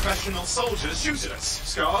having professional soldiers shoot at us.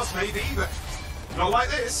 Scars, maybe, but not like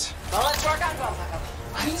this. Well, let's work on both of them.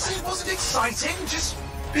 I didn't say it wasn't exciting. Just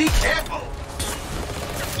be careful.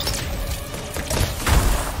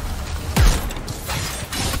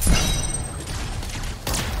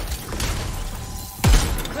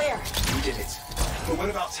 Clear. You did it. But what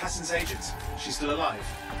about Tassin's agent? She's still alive.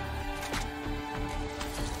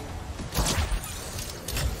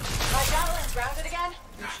 My javelin's grounded again?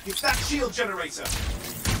 It's that shield generator.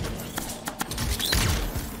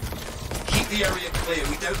 Keep the area clear.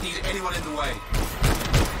 We don't need anyone in the way.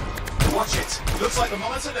 Watch it. Looks like the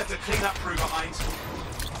monitor left a cleanup crew behind.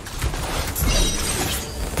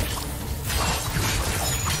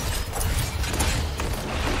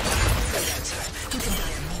 You can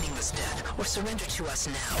die a meaningless death, or surrender to us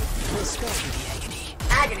now. We'll spare you the agony.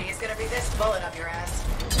 Agony is gonna be this bullet up your ass.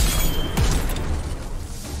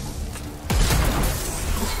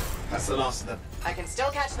 That's the last of them. I can still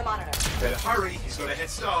catch the monitor. Better hurry. He's got a head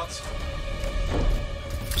start.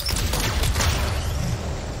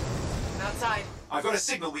 Outside. I've got a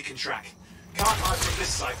signal we can track. Can't hide from this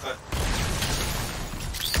cipher.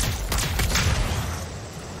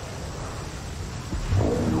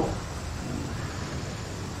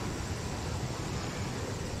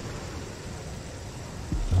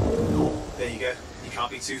 There you go. You can't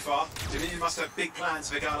be too far. Dominion must have big plans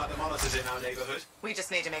for a guy like the monitors in our neighborhood. We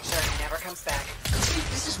just need to make sure he never comes back. See,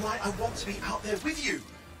 this is why I want to be out there with you.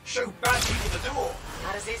 Show bad people the door.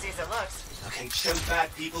 Not as easy as it looks. Okay, show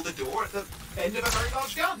bad people the door at the end of a very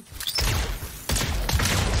large gun.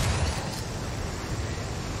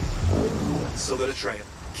 Still got a trail.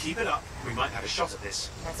 Keep it up. We might have a shot at this.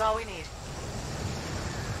 That's all we need.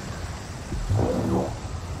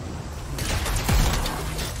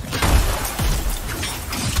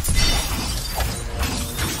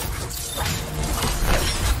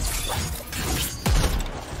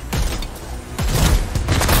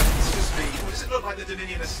 Look like the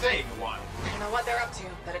Dominion are staying a while. I don't know what they're up to,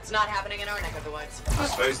 but it's not happening in our neck of the woods. I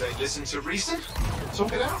suppose they'd listen to reason.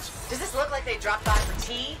 Talk it out. Does this look like they dropped by for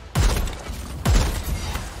tea?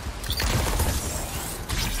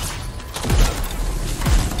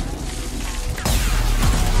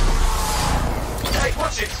 Hey,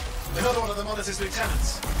 watch it! Another one of the monitor's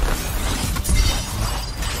lieutenants.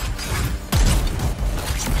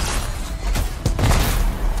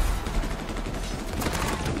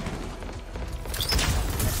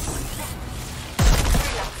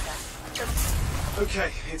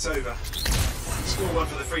 Okay, it's over. Score one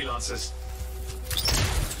for the freelancers.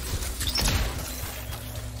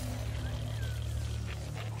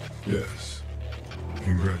 Yes.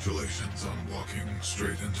 Congratulations on walking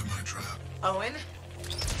straight into my trap. Owen?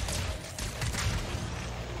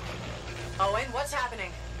 Owen, what's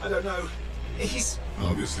happening? I don't know. He's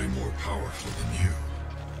obviously more powerful than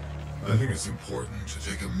you. I think it's important to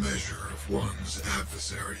take a measure of one's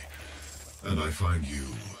adversary, and I find you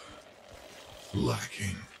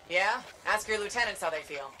lacking. Yeah? Ask your lieutenants how they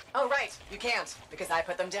feel. Oh, right. You can't, because I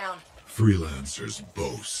put them down. Freelancers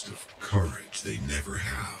boast of courage they never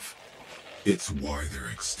have. It's why they're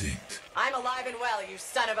extinct. I'm alive and well, you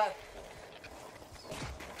son of a...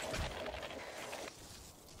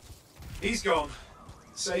 He's gone.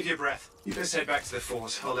 Save your breath. You best head back to the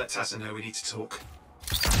fort. I'll let Tassa know we need to talk.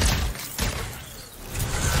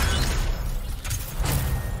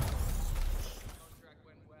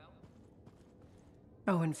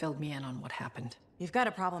 Owen filled me in on what happened. You've got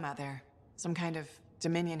a problem out there. Some kind of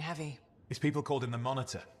Dominion heavy. His people called him the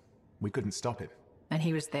Monitor. We couldn't stop him. And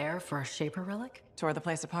he was there for a Shaper relic? Tore the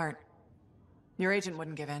place apart. Your agent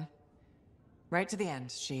wouldn't give in. Right to the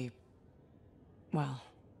end, she... Well...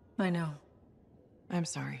 I know. I'm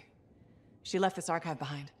sorry. She left this archive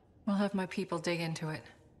behind. We'll have my people dig into it.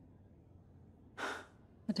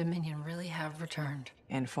 The Dominion really have returned.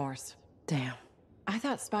 In force. Damn. I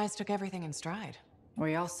thought spies took everything in stride.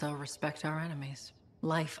 We also respect our enemies.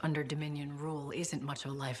 Life under Dominion rule isn't much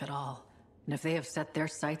of a life at all. And if they have set their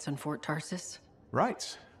sights on Fort Tarsis...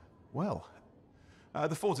 Right. Well,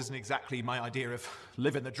 the fort isn't exactly my idea of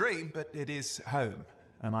living the dream, but it is home,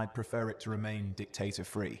 and I'd prefer it to remain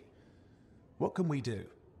dictator-free. What can we do?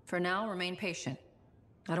 For now, remain patient.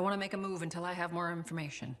 I don't want to make a move until I have more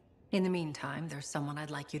information. In the meantime, there's someone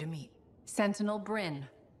I'd like you to meet. Sentinel Bryn.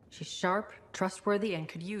 She's sharp, trustworthy, and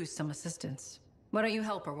could use some assistance. Why don't you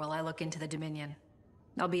help her while I look into the Dominion?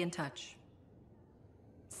 I'll be in touch.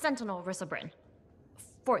 Sentinel Rissa Bryn.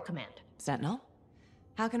 Fort Command. Sentinel?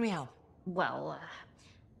 How can we help? Well,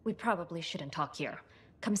 we probably shouldn't talk here.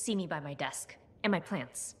 Come see me by my desk. And my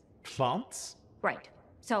plants. Plants? Right.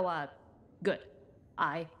 So, good.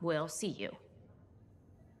 I will see you.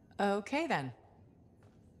 Okay, then.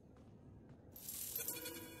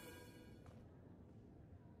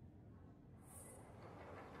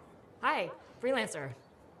 Hi, Freelancer.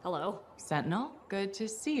 Hello. Sentinel, good to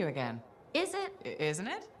see you again. Is it? Isn't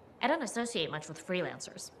it? I don't associate much with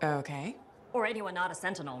freelancers. Okay. Or anyone not a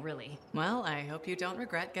Sentinel, really. Well, I hope you don't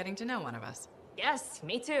regret getting to know one of us. Yes,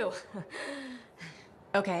 me too.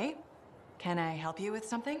 Okay. Can I help you with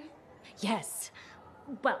something? Yes.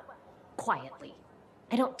 Well, quietly.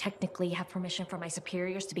 I don't technically have permission from my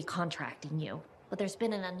superiors to be contracting you, but there's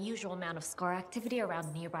been an unusual amount of Scar activity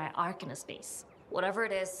around nearby Arcanist base. Whatever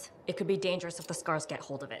it is, it could be dangerous if the Scars get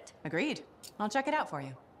hold of it. Agreed. I'll check it out for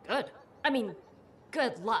you. Good. I mean,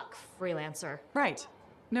 good luck, Freelancer. Right.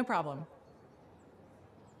 No problem.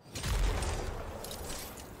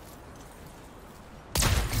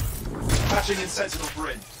 Patching in Sentinel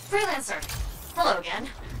Bryn. Freelancer! Hello again.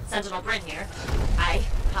 Sentinel Bryn here. Hi.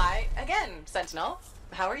 Hi again, Sentinel.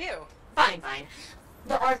 How are you? Fine, fine.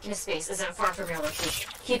 The Arcanist base isn't far from your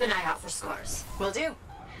location. Keep an eye out for Scars. Will do.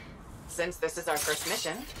 Since this is our first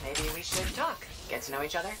mission, maybe we should talk. Get to know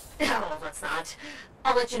each other? No, let's not.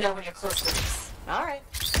 I'll let you know when you're close to this. All right.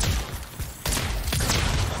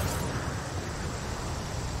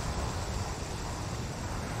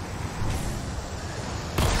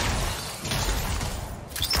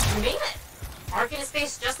 You name it. Arcanist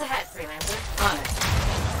base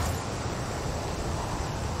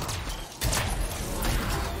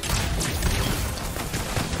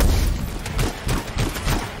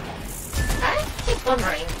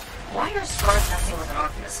wondering, why are scars messing with an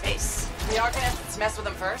Arcanist face? The Arcanists mess with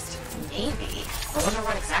them first? Maybe. I wonder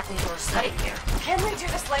what exactly you were studying here. Can we do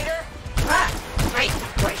this later? Ah, great.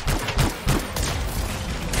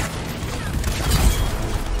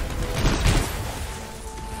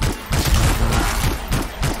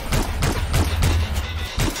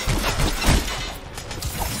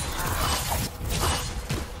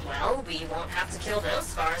 Well, we won't have to kill those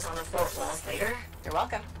scars on the fort walls later. You're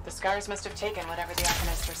welcome. The scars must have taken whatever the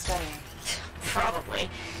Arcanists are studying.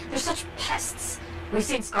 Probably. They're such pests. We've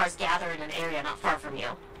seen scars gather in an area not far from you.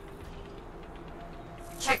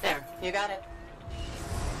 Check there. You got it.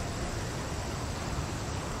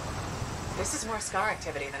 This is more scar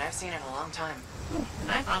activity than I've seen in a long time.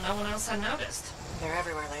 And I thought no one else had noticed. They're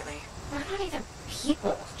everywhere lately. They're not even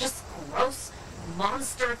people. Just gross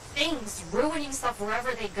monster things ruining stuff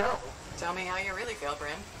wherever they go. Tell me how you really feel,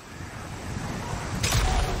 Bryn.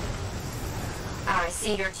 I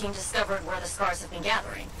see your team discovered where the scars have been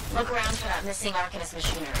gathering. Look around for that missing Arcanist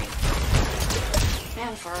machinery.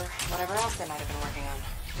 And for whatever else they might have been working on.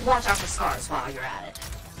 Watch out for scars while you're at it.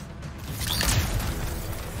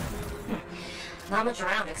 Not much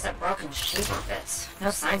around except broken shaper bits. No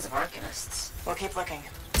signs of Arcanists. We'll keep looking.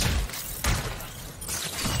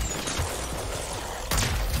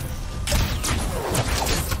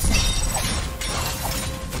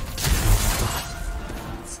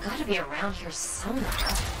 It's gotta be around here somewhere.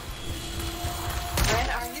 Bryn,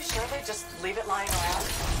 are you sure they just leave it lying around?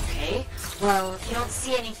 Okay. Well, if you don't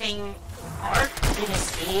see anything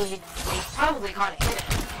Arcanist-y, they probably caught it hidden.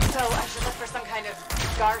 So I should look for some kind of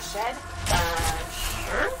scar shed?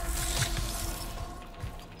 Sure.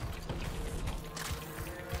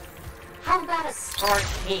 How about a scar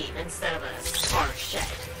cave instead of a scar shed?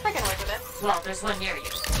 I can work with it. Well, there's one near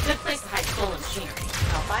you. Good place to hide stolen machinery.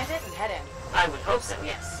 I'll find it and head in. I would hope so,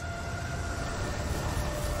 yes.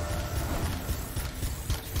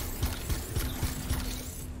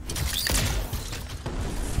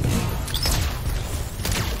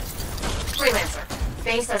 Freelancer.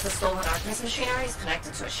 Faye says the stolen Arcanist machinery is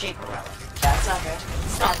connected to a Shaper relic. That's not good.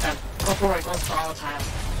 Stop them before it goes volatile.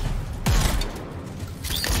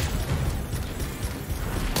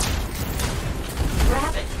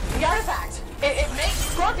 Grab it. The artifact! It makes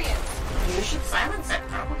scorpions! You should silence it,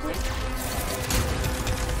 probably.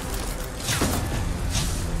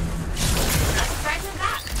 That's a fragment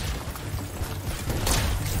back.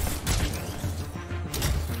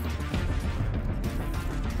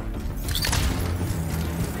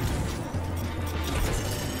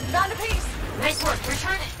 Found a piece! Nice work,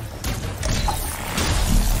 return it.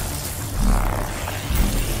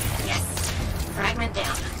 Yes. Fragment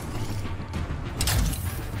down.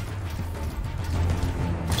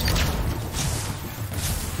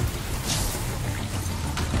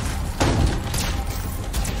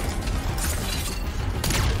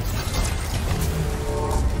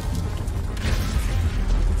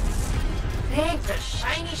 The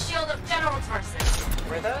shiny shield of General Tarsus.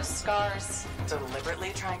 Were those scars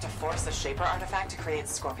deliberately trying to force a Shaper artifact to create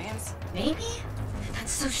scorpions? Maybe?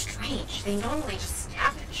 That's so strange. They normally just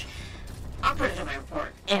scavenge. I'll put it in my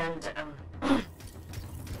report. And,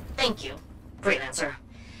 thank you, Freelancer.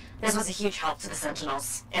 This was a huge help to the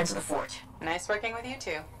Sentinels and to the fort. Nice working with you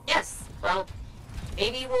too. Yes. Well,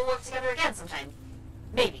 maybe we'll work together again sometime.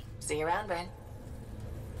 Maybe. See you around, Bryn.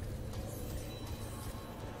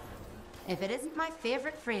 If it isn't my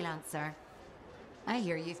favorite freelancer. I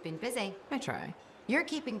hear you've been busy. I try. You're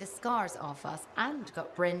keeping the scars off us and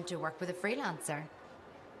got Bryn to work with a freelancer.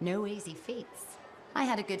 No easy feats. I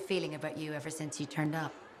had a good feeling about you ever since you turned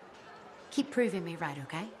up. Keep proving me right,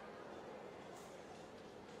 okay?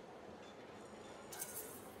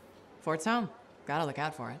 Fort's home. Gotta look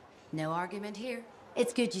out for it. No argument here.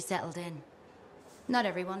 It's good you settled in. Not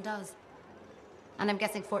everyone does. And I'm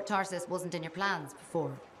guessing Fort Tarsus wasn't in your plans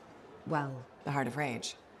before. Well, the Heart of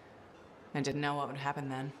Rage. I didn't know what would happen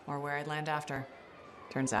then, or where I'd land after.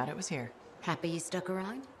 Turns out it was here. Happy you stuck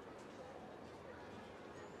around?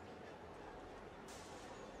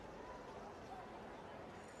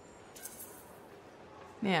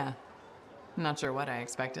 Yeah. I'm not sure what I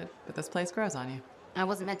expected, but this place grows on you. I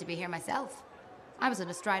wasn't meant to be here myself. I was on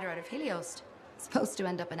a strider out of Helios. Supposed to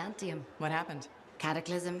end up in Anthem. What happened?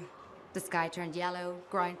 Cataclysm. The sky turned yellow,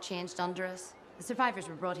 ground changed under us. The survivors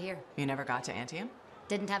were brought here. You never got to Anthem?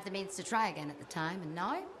 Didn't have the means to try again at the time, and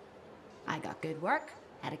now? I got good work,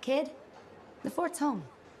 had a kid. The fort's home.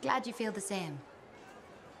 Glad you feel the same.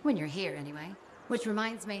 When you're here, anyway. Which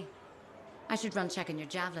reminds me, I should run checking your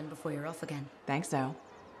javelin before you're off again. Thanks, though.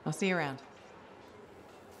 I'll see you around.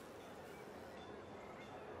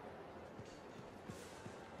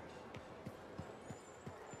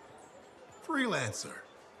 Freelancer.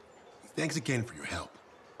 Thanks again for your help.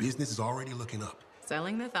 Business is already looking up.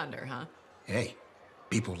 Selling the thunder, huh? Hey,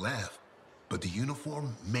 people laugh, but the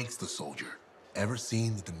uniform makes the soldier. Ever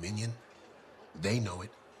seen the Dominion? They know it.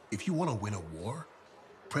 If you want to win a war,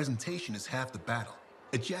 presentation is half the battle.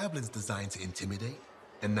 A javelin's designed to intimidate,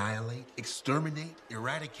 annihilate, exterminate,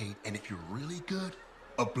 eradicate, and if you're really good,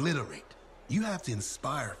 obliterate. You have to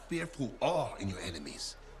inspire fearful awe in your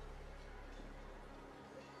enemies.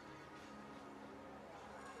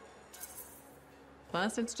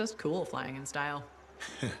 Plus, it's just cool flying in style.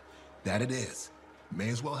 That it is. May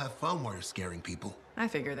as well have fun while you're scaring people. I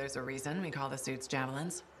figure there's a reason we call the suits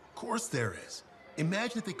javelins. Of course there is.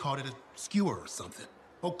 Imagine if they called it a skewer or something.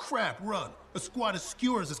 Oh crap, run! A squad of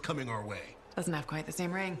skewers is coming our way. Doesn't have quite the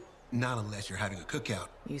same ring. Not unless you're having a cookout.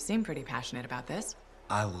 You seem pretty passionate about this.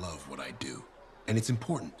 I love what I do. And it's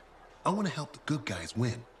important. I want to help the good guys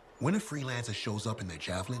win. When a freelancer shows up in their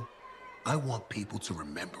javelin, I want people to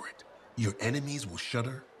remember it. Your enemies will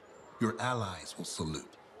shudder. Your allies will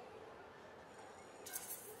salute.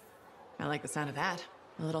 I like the sound of that.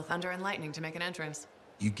 A little thunder and lightning to make an entrance.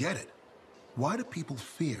 You get it. Why do people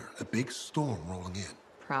fear a big storm rolling in?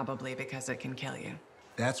 Probably because it can kill you.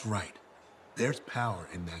 That's right. There's power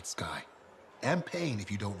in that sky. And pain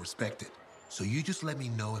if you don't respect it. So you just let me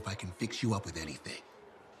know if I can fix you up with anything.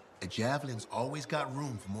 A javelin's always got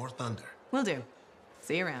room for more thunder. Will do.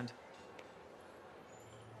 See you around.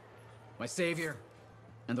 My savior.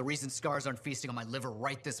 And the reason scars aren't feasting on my liver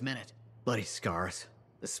right this minute. Bloody scars.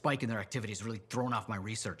 The spike in their activity has really thrown off my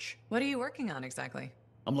research. What are you working on exactly?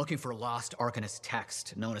 I'm looking for a lost Arcanist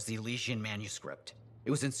text known as the Elysian Manuscript.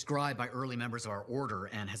 It was inscribed by early members of our order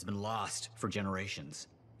and has been lost for generations.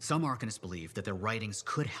 Some Arcanists believe that their writings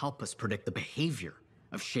could help us predict the behavior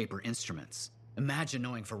of Shaper instruments. Imagine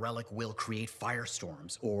knowing if a relic will create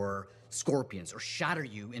firestorms, or scorpions, or shatter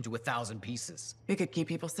you into 1,000 pieces. It could keep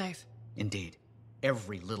people safe. Indeed.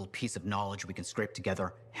 Every little piece of knowledge we can scrape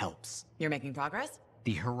together helps. You're making progress?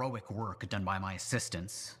 The heroic work done by my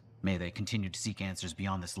assistants, may they continue to seek answers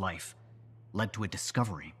beyond this life, led to a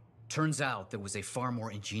discovery. Turns out there was a far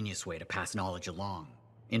more ingenious way to pass knowledge along.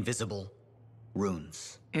 Invisible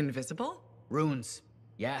runes. Invisible? Runes,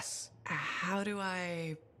 yes. How do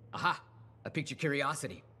I... Aha! I piqued your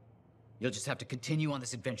curiosity. You'll just have to continue on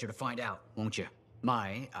this adventure to find out, won't you?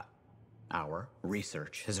 Our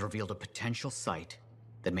research has revealed a potential site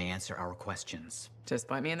that may answer our questions. Just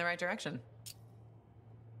point me in the right direction.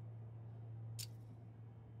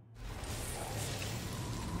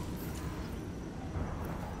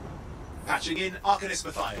 Patching in Arcanist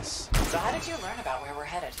Matthias. So how did you learn about where we're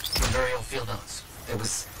headed? From very old field notes. There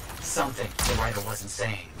was something the writer wasn't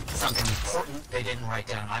saying. Something important they didn't write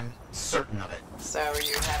down. I'm certain of it. So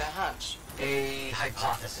you had a hunch? A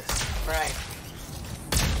hypothesis. Right.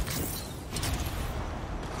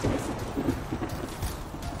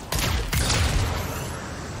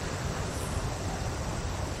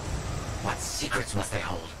 What secrets must they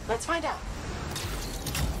hold? Let's find out.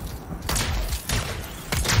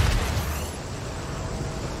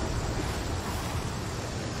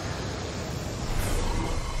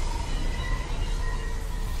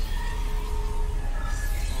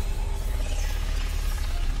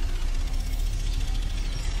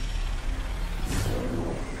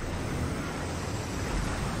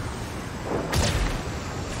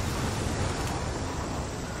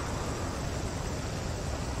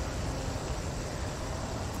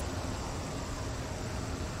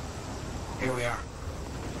 Here we are.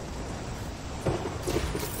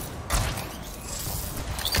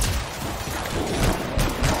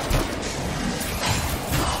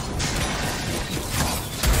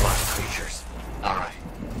 Lots of creatures. All right.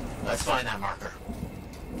 Let's find that marker.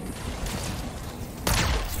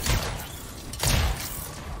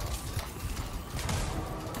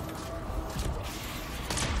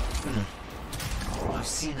 I've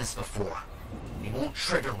seen this before. It won't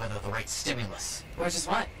trigger whether the right stimulus. Which is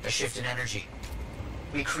what? A shift in energy.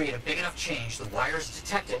 We create a big enough change, the wires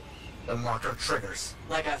detect it, the marker triggers.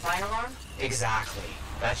 Like a fire alarm? Exactly.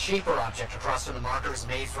 That shaper object across from the marker is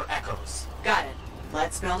made for echoes. Got it.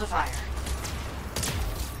 Let's build a fire.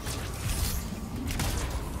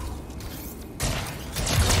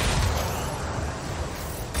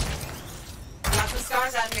 Got some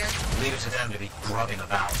scars out here. Leave it to them to be grubbing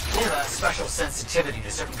about. They have a special sensitivity to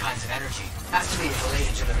certain kinds of energy. Has to be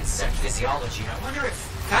related to their insect physiology. I wonder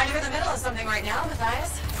if... Kind of in the middle of something right now,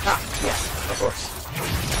 Matthias. Ah, yes, of course.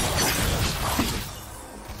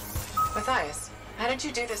 Matthias, how did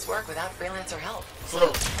you do this work without freelancer help?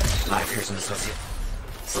 Slowly. My fearsome associate.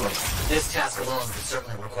 Absolutely. This task alone would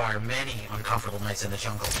certainly require many uncomfortable nights in the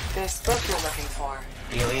jungle. This book you're looking for.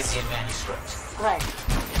 The Elysian manuscript. Right.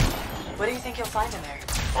 What do you think you'll find in there?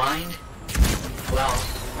 Find? Well,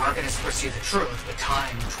 Arcanists pursue the truth, but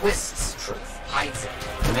time twists truth, hides it.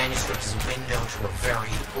 The manuscript is a window to a very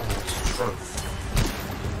old truth.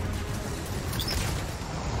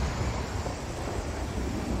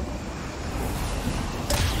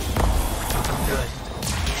 Good.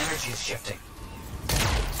 The energy is shifting.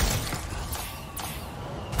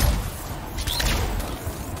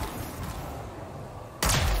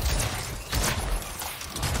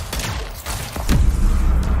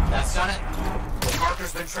 That's done it. The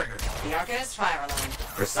marker's been triggered. The Arcanist fire alarm.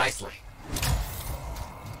 Precisely.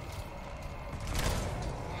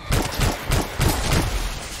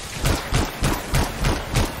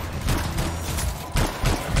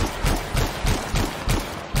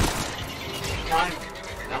 Got it.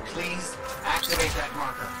 Now please activate that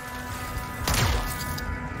marker.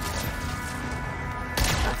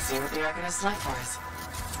 Let's see what the Arcanist's like for us.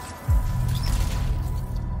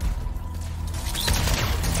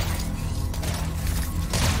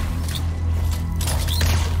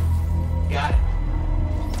 Got it.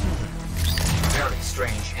 Very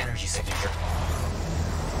strange energy signature.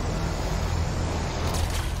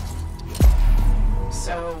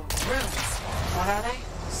 So, runes. What are they?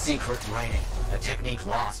 Secret writing. A technique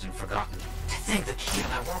lost and forgotten. To think the key to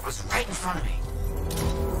my work was right in front of me.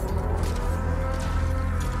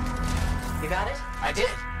 You got it? I did.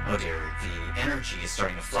 Oh dear, the energy is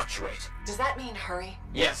starting to fluctuate. Does that mean hurry?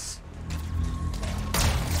 Yes.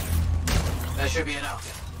 That should be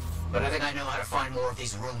enough. But I think I know how to find more of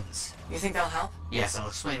these runes. You think they'll help? Yes, I'll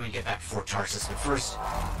explain when we get back to Fort Tarsus, but first...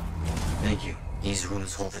 Thank you. These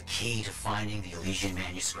runes hold the key to finding the Elysian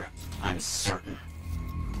manuscript. I'm certain.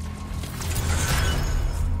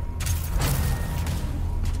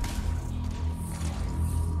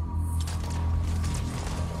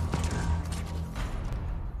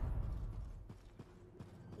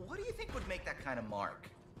 What do you think would make that kind of mark?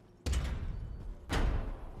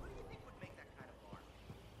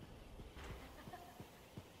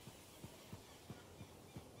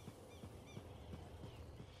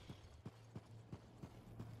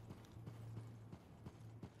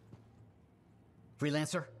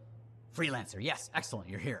 Freelancer? Freelancer, yes, excellent,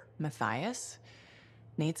 you're here. Matthias?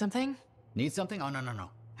 Need something? Need something? Oh,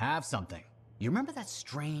 no. Have something. You remember that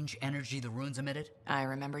strange energy the runes emitted? I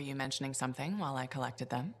remember you mentioning something while I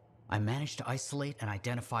collected them. I managed to isolate and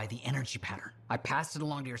identify the energy pattern. I passed it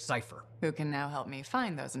along to your cipher. Who can now help me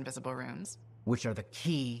find those invisible runes? Which are the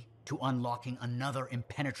key to unlocking another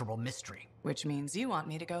impenetrable mystery. Which means you want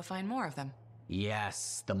me to go find more of them.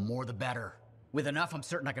 Yes, the more the better. With enough, I'm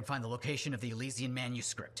certain I can find the location of the Elysian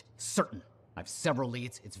manuscript. Certain. I have several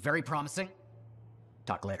leads. It's very promising.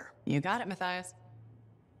 Talk later. You got it, Matthias.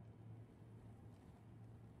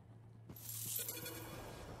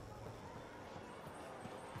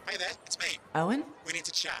 Hey there, it's me. Owen? We need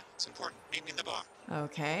to chat. It's important. Meet me in the bar.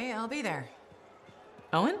 Okay, I'll be there.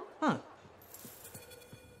 Owen? Huh.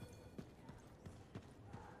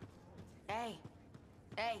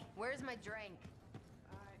 Hey, where's my drink?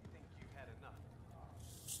 I think you had enough.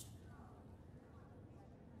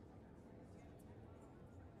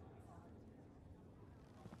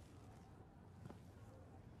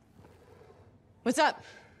 What's up?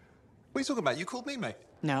 What are you talking about? You called me, mate.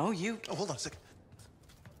 No, you... Oh, hold on a second.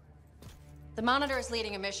 The Monitor is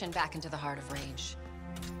leading a mission back into the Heart of Rage.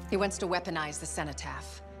 He wants to weaponize the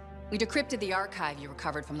Cenotaph. We decrypted the archive you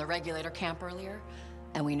recovered from the Regulator camp earlier,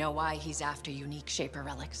 and we know why he's after unique Shaper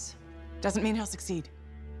relics. Doesn't mean he'll succeed.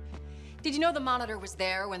 Did you know the Monitor was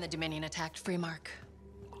there when the Dominion attacked Freemark?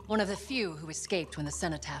 One of the few who escaped when the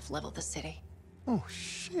Cenotaph leveled the city. Oh,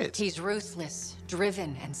 shit. He's ruthless,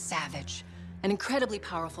 driven, and savage. An incredibly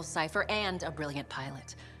powerful cipher and a brilliant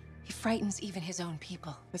pilot. He frightens even his own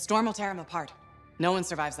people. The storm will tear him apart. No one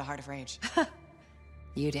survives the Heart of Rage.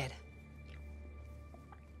 You did.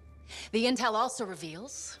 The intel also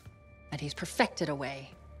reveals that he's perfected a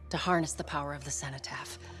way to harness the power of the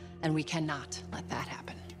Cenotaph, and we cannot let that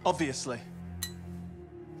happen. Obviously.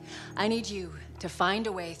 I need you to find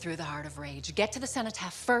a way through the Heart of Rage, get to the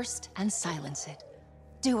Cenotaph first, and silence it.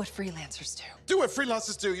 Do what freelancers do. Do what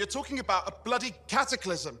freelancers do? You're talking about a bloody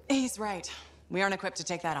cataclysm. He's right. We aren't equipped to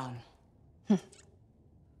take that on.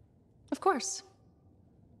 Of course.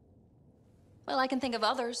 Well, I can think of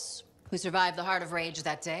others who survived the Heart of Rage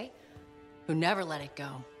that day, who never let it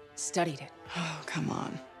go, studied it. Oh, come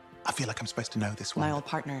on. I feel like I'm supposed to know this one. My old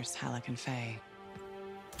partners, Halleck and Faye.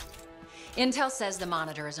 Intel says the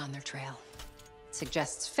Monitor is on their trail. It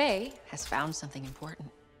suggests Faye has found something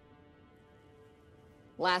important.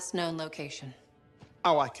 Last known location.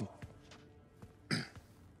 Oh, I can...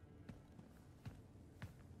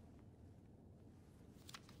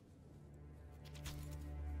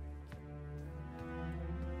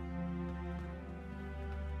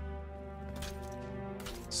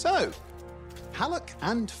 So, Halleck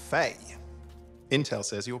and Faye. Intel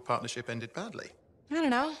says your partnership ended badly. I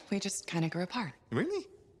don't know. We just kind of grew apart. Really?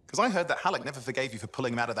 Because I heard that Halleck never forgave you for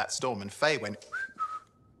pulling him out of that storm, and Faye went...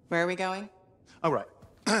 Where are we going? Oh, right.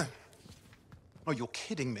 Oh, you're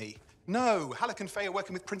kidding me. No, Halleck and Faye are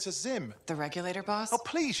working with Princess Zim. The regulator boss? Oh,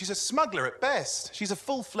 please, she's a smuggler at best. She's a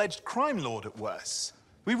full-fledged crime lord at worst.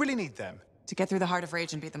 We really need them. To get through the Heart of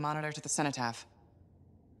Rage and beat the Monitor to the Cenotaph.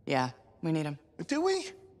 Yeah, we need him. Do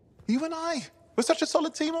we? You and I? We're such a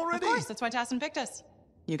solid team already. Of course, that's why Tassin picked us.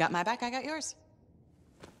 You got my back, I got yours.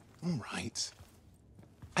 All right.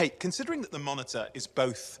 Hey, considering that the Monitor is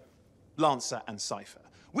both Lancer and Cypher,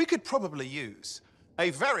 we could probably use a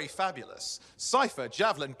very fabulous Cypher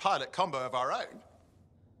Javelin pilot combo of our own.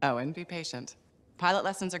 Oh, and be patient. Pilot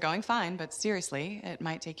lessons are going fine, but seriously, it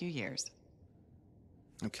might take you years.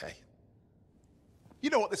 Okay. You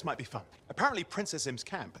know what? This might be fun. Apparently, Princess Zim's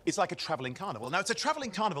camp is like a traveling carnival. Now, it's a traveling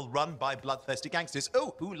carnival run by bloodthirsty gangsters,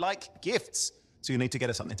 who like gifts. So you need to get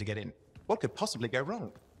us something to get in. What could possibly go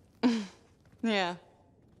wrong? Yeah.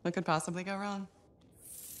 What could possibly go wrong?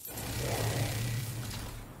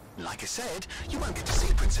 Like I said, you won't get to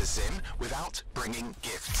see Princess Zim without bringing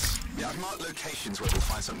gifts. Yeah, I've marked locations where we'll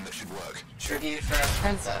find something that should work. Tribute for a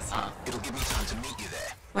princess, huh? It'll give me time to meet you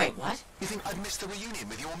there. Wait, what? You think I'd miss the reunion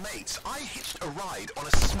with your mates? I hitched a ride on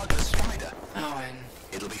a smuggler's strider. Owen.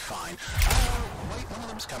 It'll be fine. Wait, one of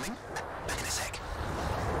them's coming. Back in a sec.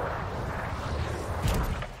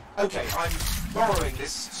 Okay, I'm borrowing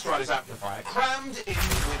this Strider's amplifier, crammed in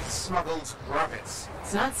with smuggled rabbits.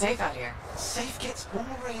 It's not safe out here. Safe gets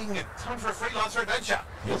boring. Time for a freelancer adventure.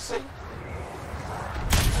 You'll see.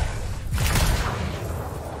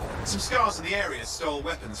 Some scars in the area stole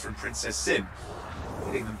weapons from Princess Zim.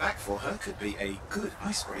 Getting them back for her could be a good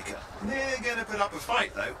icebreaker. They're gonna put up a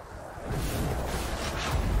fight, though.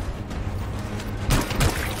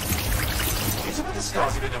 It's about the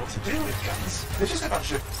scars who don't know what to do with guns. They're just a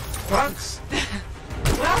bunch of bugs.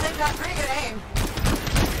 Well, they've got pretty good aim.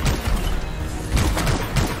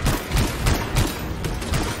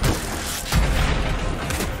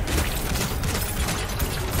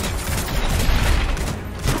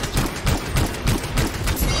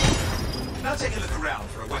 Now take a look around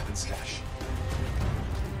for a weapons cache.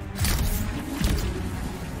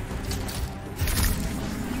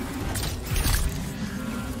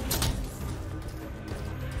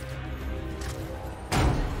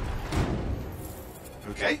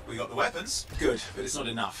 Okay, we got the weapons. Good, but it's not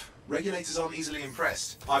enough. Regulators aren't easily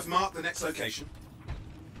impressed. I've marked the next location.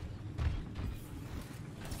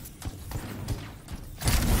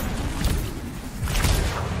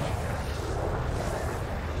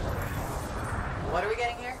 What are we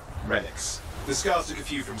getting here? Relics. The scars took a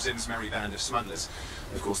few from Zim's merry band of smugglers.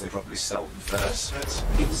 Of course, they probably stole them first, but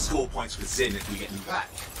people score points with Zim if we get them back.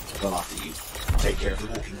 Well, after you take care of the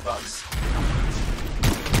walking bugs.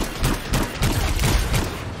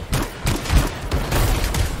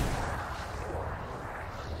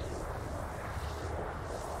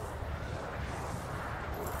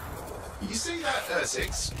 You see that,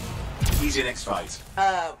 Ursix? He's your next fight.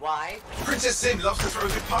 Why? Princess Zim loves to throw a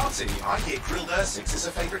good party. I hear grilled Ursix is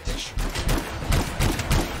her favorite dish.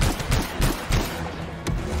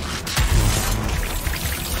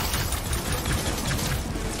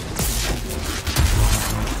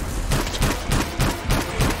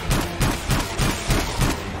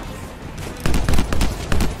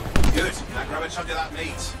 Good. Now grab a chunk of that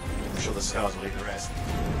meat. I'm sure the scars will eat the rest.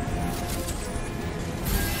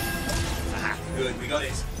 Aha, good, we got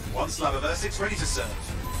it. One slab of Ursix ready to serve.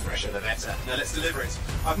 Fresher the better. Now let's deliver it.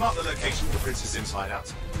 I've marked the location for Princess Zim's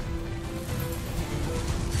hideout.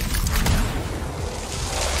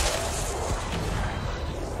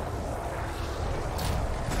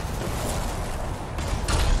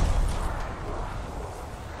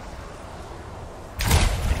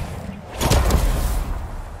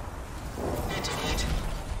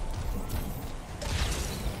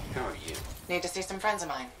 Who are you? Need to see some friends of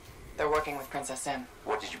mine. They're working with Princess Zim.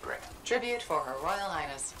 What did you bring? Tribute for Her Royal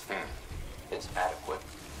Highness. It's adequate.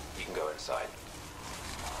 You can go inside.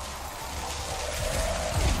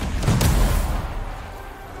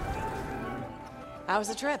 How was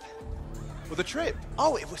the trip? Well, the trip?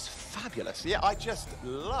 Oh, it was fabulous. Yeah, I just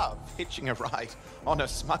love hitching a ride on a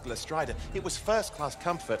smuggler strider. It was first-class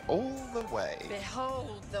comfort all the way.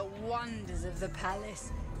 Behold the wonders of the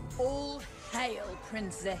palace. All Hail,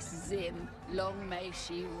 Princess Zim. Long may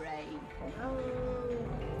she reign.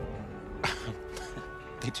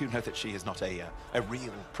 You do know that she is not a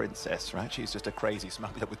real princess, right? She's just a crazy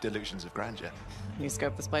smuggler with delusions of grandeur. You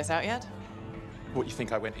scoped this place out yet? What, you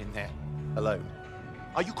think I went in there alone?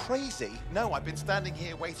 Are you crazy? No, I've been standing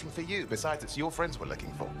here waiting for you. Besides, it's your friends we're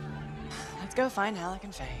looking for. Let's go find Halleck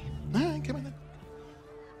and Faye. All right, come on then.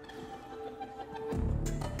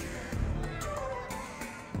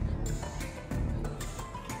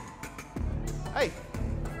 Hey,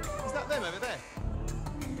 is that them over there?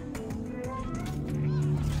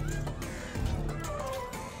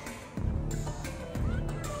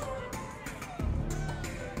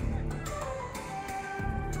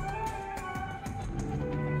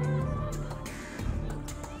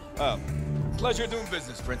 Pleasure doing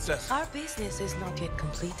business, Princess. Our business is not yet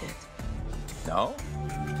completed. No?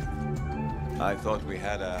 I thought we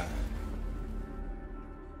had a...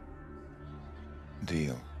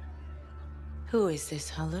 deal. Who is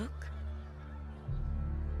this, Haluk?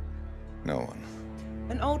 No one.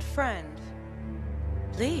 An old friend.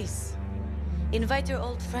 Please, invite your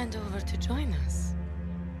old friend over to join us.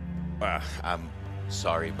 I'm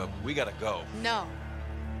sorry, but we gotta go. No.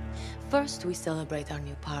 First, we celebrate our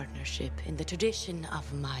new partnership in the tradition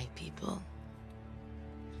of my people.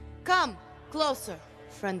 Come, closer,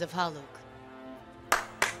 friend of Haluk.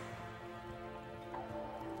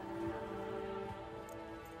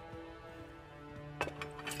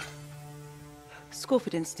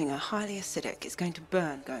 Scorpion stinger, highly acidic. It's going to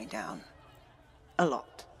burn going down. A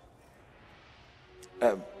lot.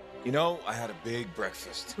 You know, I had a big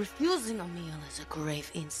breakfast. Refusing a meal is a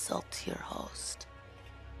grave insult to your host.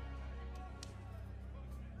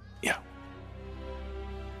 Yeah.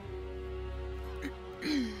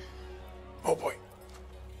 Oh boy.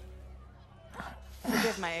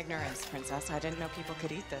 Forgive my ignorance, Princess. I didn't know people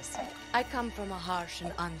could eat this. I come from a harsh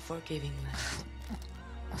and unforgiving land.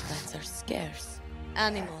 Plants are scarce.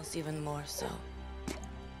 Animals even more so.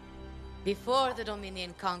 Before the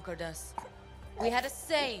Dominion conquered us, we had a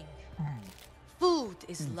saying. Food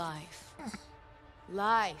is life.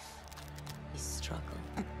 Life is struggle.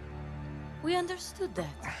 We understood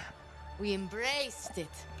that. We embraced it.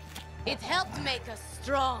 It helped make us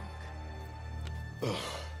strong.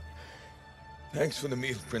 Thanks for the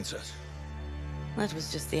meal, Princess. That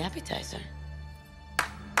was just the appetizer.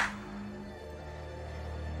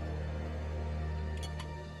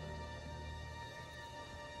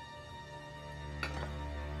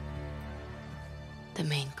 The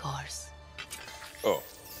main course. Oh.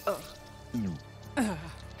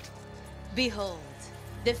 Behold,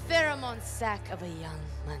 the pheromone sac of a young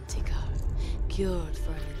manticore, cured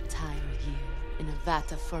for an entire year in a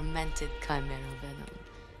vat of fermented chimera venom.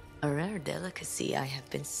 A rare delicacy I have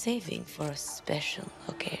been saving for a special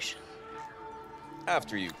occasion.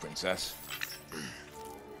 After you, Princess.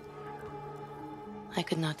 I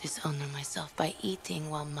could not dishonor myself by eating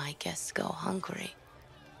while my guests go hungry.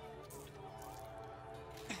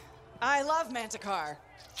 I love Manticore.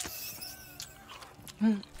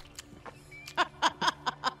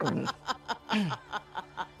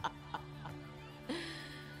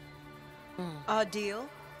 Our deal?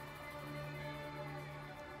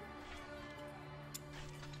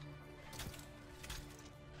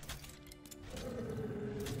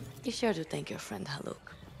 Be sure to thank your friend Haluk.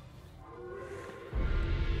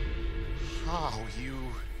 Oh,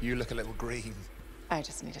 you look a little green. I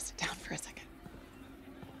just need to sit down for a second.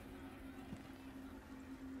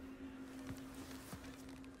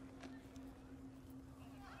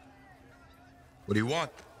 What do you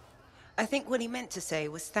want? I think what he meant to say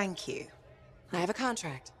was thank you. I have a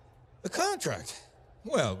contract. A contract?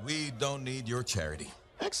 Well, we don't need your charity.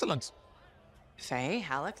 Excellent. Faye,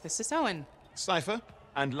 Halleck, this is Owen. Cypher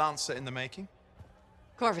and Lancer in the making.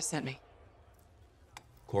 Corvus sent me.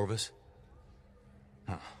 Corvus?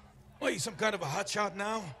 Huh. What, you some kind of a hotshot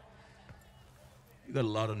now? You got a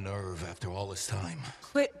lot of nerve after all this time.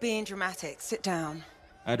 Quit being dramatic. Sit down.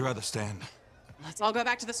 I'd rather stand. Let's all go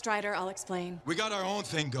back to the Strider. I'll explain. We got our own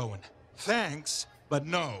thing going. Thanks, but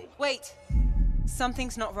no. Wait.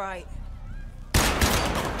 Something's not right.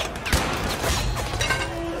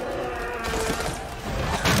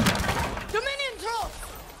 Dominion troops!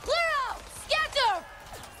 Clear out! Scatter!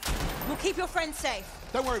 We'll keep your friends safe.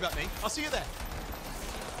 Don't worry about me. I'll see you there.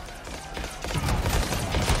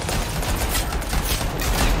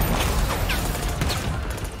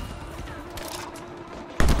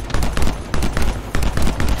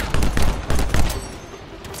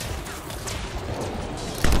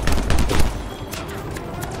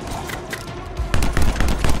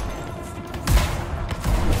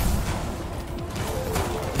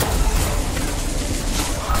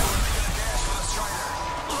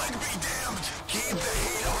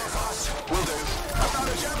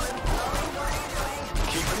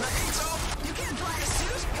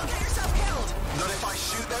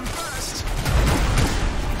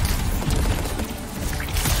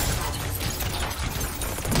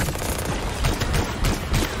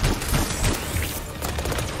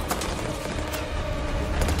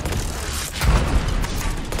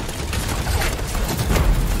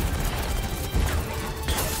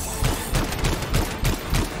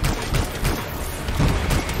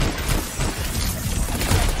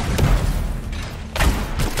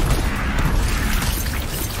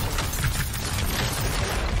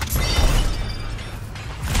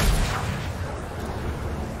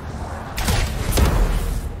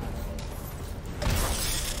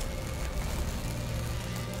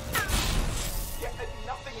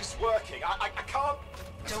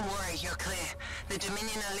 The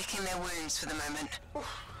Dominion are licking their wounds for the moment.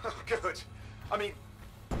 Good. I mean,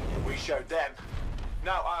 we showed them.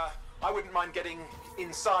 Now, I wouldn't mind getting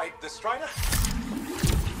inside the Strider.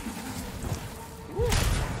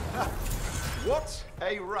 What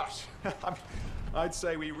a rush. I'd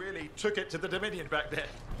say we really took it to the Dominion back there,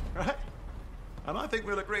 right? And I think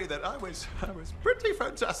we'll agree that I was pretty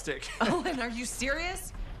fantastic. Oh, and are you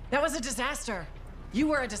serious? That was a disaster. You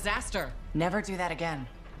were a disaster. Never do that again.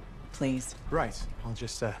 Please. Right. I'll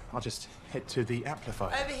just head to the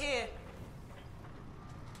amplifier. Over here.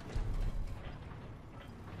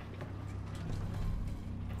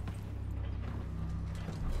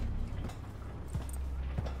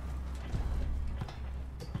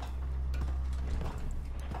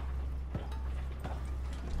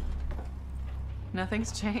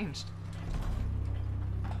 Nothing's changed.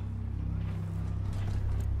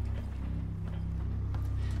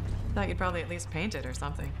 Thought you'd probably at least paint it or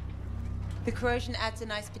something. The corrosion adds a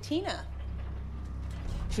nice patina.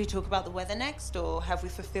 Should we talk about the weather next, or have we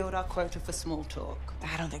fulfilled our quota for small talk?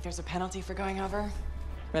 I don't think there's a penalty for going over.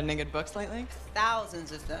 Read any good books lately?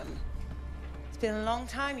 Thousands of them. It's been a long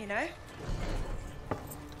time, you know?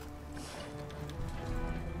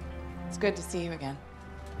 It's good to see you again.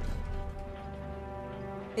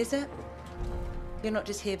 Is it? You're not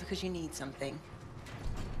just here because you need something.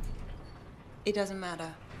 It doesn't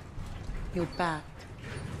matter. You're back.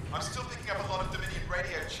 I'm still picking up a lot of Dominion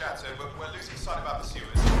radio chatter, but we're losing sight of our pursuers.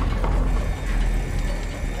 Oh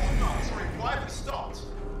no, sorry, why have we stopped?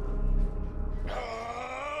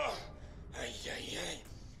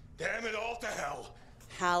 Damn it all to hell.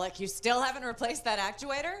 Halleck, you still haven't replaced that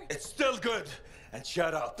actuator? It's still good. And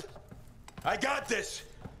shut up. I got this.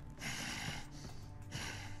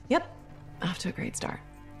 Yep. Off to a great start.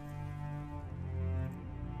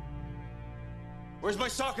 Where's my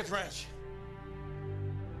socket wrench?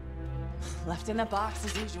 Left in the box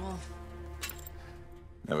as usual.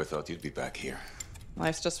 Never thought you'd be back here.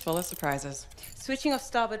 Life's just full of surprises. Switching off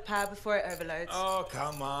starboard power before it overloads. Oh,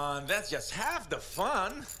 come on. That's just half the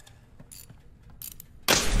fun.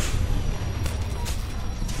 Can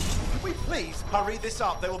we please hurry this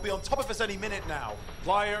up? They will be on top of us any minute now.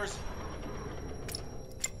 Pliers.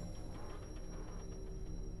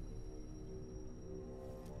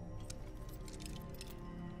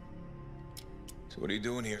 So what are you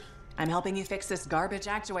doing here? I'm helping you fix this garbage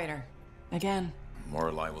actuator. Again. More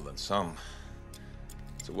reliable than some.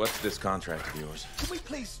 So what's this contract of yours? Can we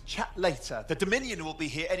please chat later? The Dominion will be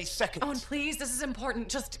here any second. Owen, please, this is important.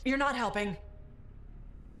 Just, you're not helping.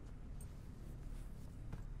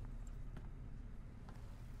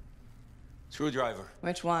 Screwdriver.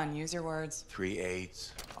 Which one? Use your words.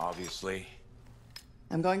 3/8, obviously.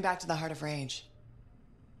 I'm going back to the Heart of Rage.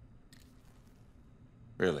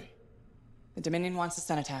 Really? The Dominion wants a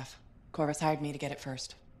cenotaph. Corvus hired me to get it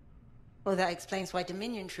first. Well, that explains why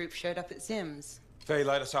Dominion troops showed up at Zim's. Faye,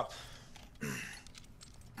 light us up.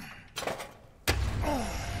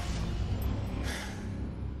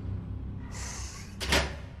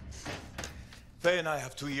 Faye and I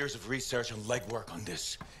have 2 years of research and legwork on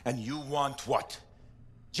this. And you want what?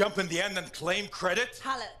 Jump in the end and claim credit?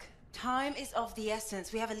 Halleck, time is of the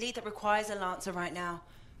essence. We have a lead that requires a Lancer right now.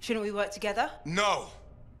 Shouldn't we work together? No!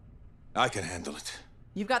 I can handle it.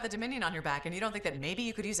 You've got the Dominion on your back, and you don't think that maybe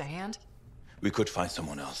you could use a hand? We could find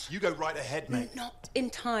someone else. You go right ahead, mate. Not in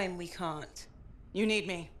time, we can't. You need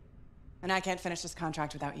me. And I can't finish this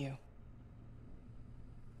contract without you.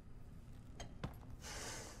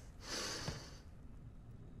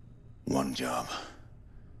 One job.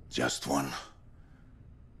 Just one.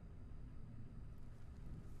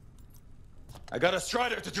 I got a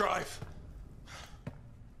Strider to drive.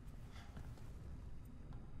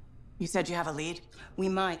 You said you have a lead? We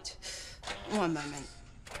might. One moment.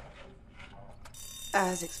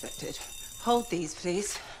 As expected. Hold these,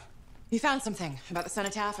 please. You found something about the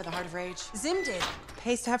Cenotaph or the Heart of Rage? Zim did.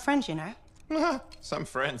 Pays to have friends, you know. Some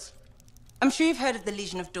friends. I'm sure you've heard of the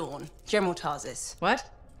Legion of Dawn, General Tarsis. What?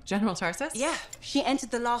 General Tarsis? Yeah. She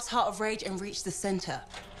entered the last Heart of Rage and reached the center,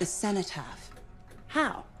 the Cenotaph.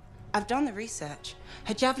 How? I've done the research.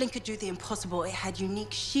 Her javelin could do the impossible. It had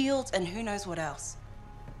unique shields and who knows what else.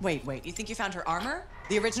 Wait. You think you found her armor?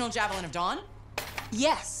 The original Javelin of Dawn?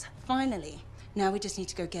 Yes, finally. Now we just need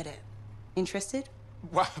to go get it. Interested?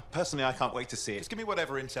 Well, personally, I can't wait to see it. Just give me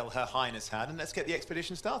whatever intel Her Highness had, and let's get the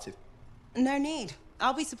expedition started. No need.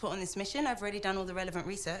 I'll be supporting this mission. I've already done all the relevant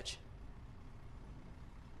research.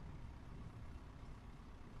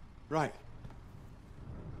 Right.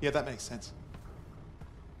 Yeah, that makes sense.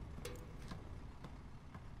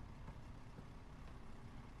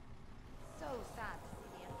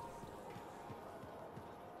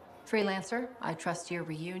 Freelancer, I trust your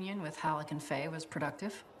reunion with Halleck and Faye was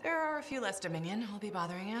productive. There are a few less Dominion who'll be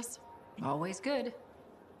bothering us. Always good.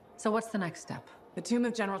 So what's the next step? The tomb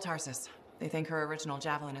of General Tarsus. They think her original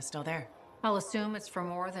javelin is still there. I'll assume it's for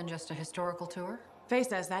more than just a historical tour? Faye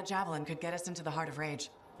says that javelin could get us into the heart of Rage.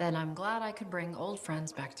 Then I'm glad I could bring old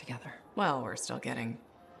friends back together. Well, we're still getting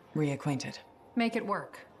reacquainted. Make it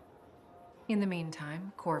work. In the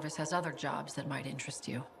meantime, Corvus has other jobs that might interest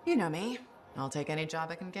you. You know me. I'll take any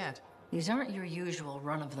job I can get. These aren't your usual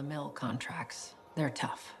run-of-the-mill contracts. They're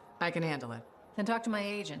tough. I can handle it. Then talk to my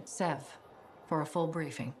agent, Sev, for a full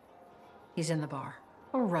briefing. He's in the bar.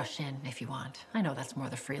 Or rush in if you want. I know that's more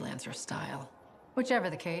the freelancer style. Whichever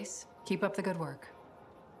the case, keep up the good work.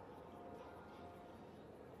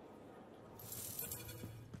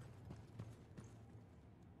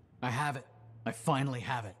 I have it. I finally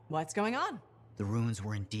have it. What's going on? The runes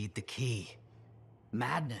were indeed the key.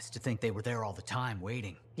 Madness to think they were there all the time,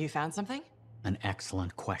 waiting. You found something? An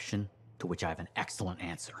excellent question, to which I have an excellent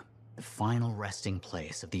answer. The final resting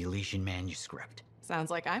place of the Elysian manuscript. Sounds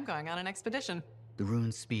like I'm going on an expedition. The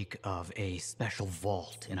runes speak of a special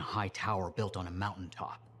vault in a high tower built on a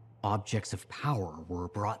mountaintop. Objects of power were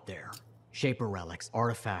brought there. Shaper relics,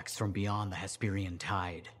 artifacts from beyond the Hesperian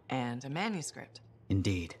tide. And a manuscript.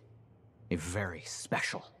 Indeed. A very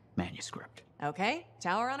special manuscript. Okay,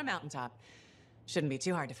 tower on a mountaintop. Shouldn't be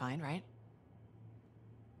too hard to find, right?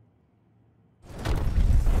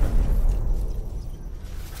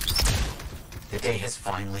 The day has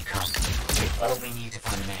finally come. We have all we need to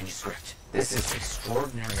find the manuscript. This is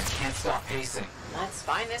extraordinary. I can't stop pacing. Let's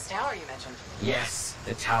find this tower you mentioned. Yes,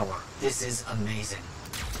 the tower. This is amazing.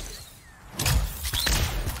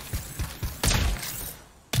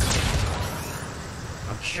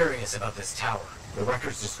 I'm curious about this tower. The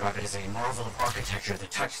records describe it as a marvel of architecture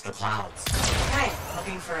that touched the clouds. Okay,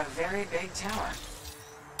 looking for a very big tower.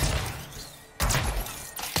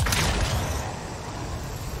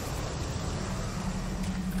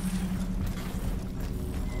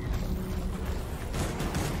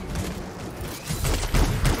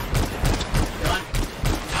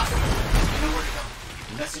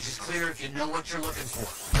 Message is clear if you know what you're looking for.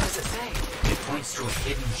 What does it say? It points to a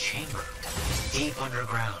hidden chamber, deep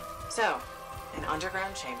underground. So, an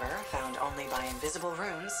underground chamber found only by invisible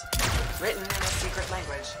runes, written in a secret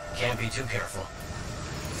language. Can't be too careful.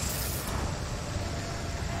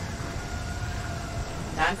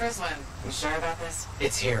 Time for a swim. You sure about this?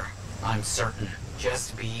 It's here. I'm certain.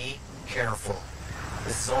 Just be careful.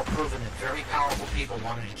 This is all proven that very powerful people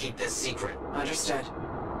wanted to keep this secret. Understood.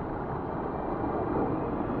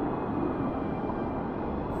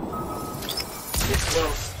 It's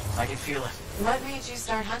close. I can feel it. What made you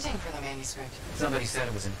start hunting for the manuscript? Somebody said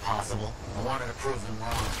it was impossible. I wanted to prove them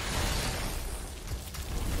wrong.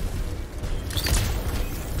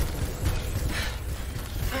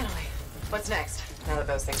 Finally. What's next, now that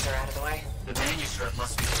those things are out of the way? The manuscript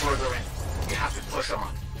must be further in. You have to push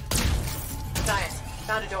on. Science.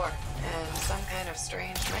 Found a door. And some kind of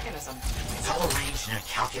strange mechanism. It's all arranged in a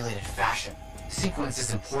calculated fashion. Sequence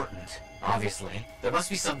is important, obviously. There must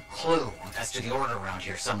be some clue as to the order around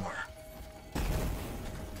here somewhere.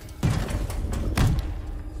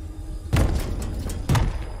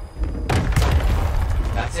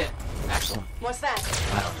 That's it. Excellent. What's that?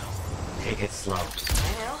 I don't know. Take it slow. I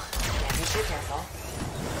know. Can't be too careful.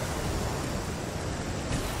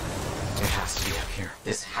 It has to be up here.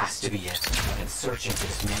 This has to be it. I've been searching for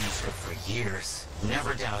this manuscript for years.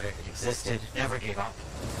 Never doubted it existed. Never gave up.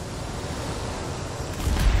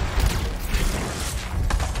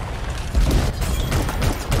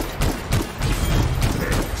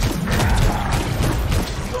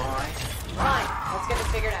 Let's get this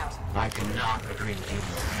figured out. I cannot agree with you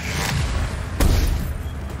more.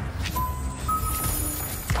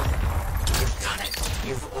 You've done it.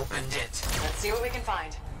 You've opened it. Let's see what we can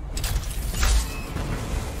find.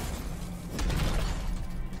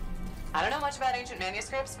 I don't know much about ancient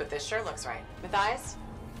manuscripts, but this sure looks right. Matthias,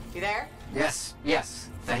 you there? Yes, yes.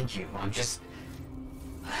 Thank you. I'm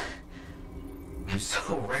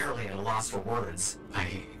so rarely at a loss for words.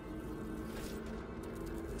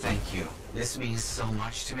 Thank you. This means so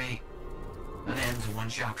much to me. An end to one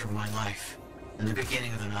chapter of my life, and the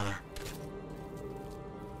beginning of another.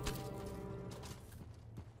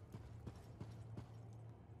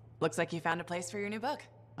 Looks like you found a place for your new book.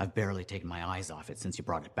 I've barely taken my eyes off it since you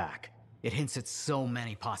brought it back. It hints at so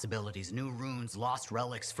many possibilities. New runes, lost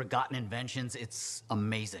relics, forgotten inventions. It's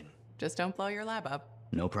amazing. Just don't blow your lab up.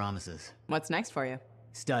 No promises. What's next for you?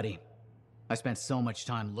 Study. I spent so much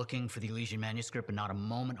time looking for the Elysian manuscript, but not a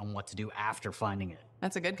moment on what to do after finding it.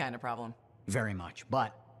 That's a good kind of problem. Very much,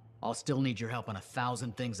 but I'll still need your help on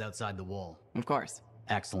 1,000 things outside the wall. Of course.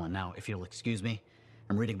 Excellent. Now, if you'll excuse me,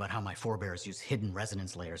 I'm reading about how my forebears use hidden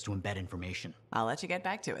resonance layers to embed information. I'll let you get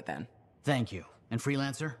back to it then. Thank you. And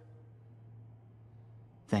Freelancer?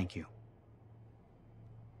 Thank you.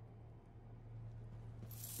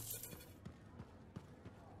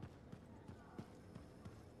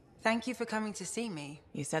 Thank you for coming to see me.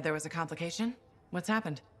 You said there was a complication? What's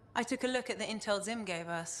happened? I took a look at the intel Zim gave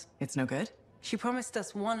us. It's no good? She promised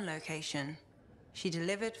us 1 location. She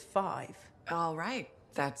delivered 5. All right.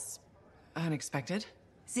 That's unexpected.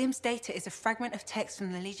 Zim's data is a fragment of text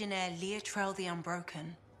from the Legionnaire Leotrel the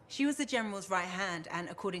Unbroken. She was the General's right hand and,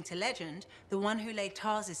 according to legend, the one who laid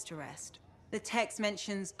Tarsus to rest. The text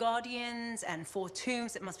mentions guardians and 4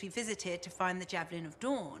 tombs that must be visited to find the Javelin of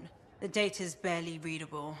Dawn. The data's barely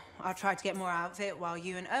readable. I'll try to get more out of it while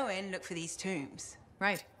you and Owen look for these tombs.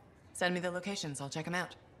 Right. Send me the locations. I'll check them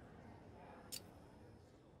out.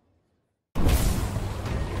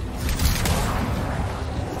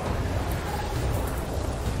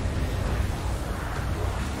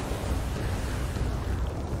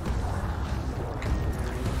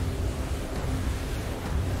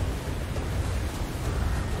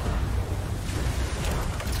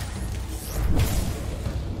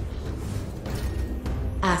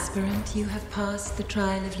 Aspirant, you have passed the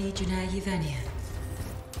trial of Legionnaire Yevenia.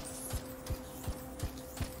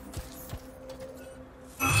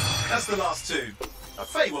 That's the last 2.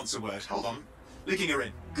 Faye wants a word. Hold on. Linking her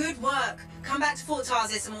in. Good work. Come back to Fort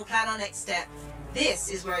Tarsus and we'll plan our next step. This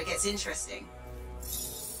is where it gets interesting.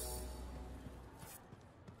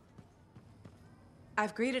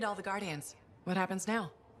 I've greeted all the Guardians. What happens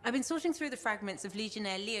now? I've been sorting through the fragments of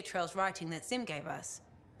Legionnaire Leotrel's writing that Zim gave us.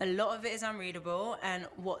 A lot of it is unreadable, and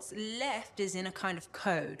what's left is in a kind of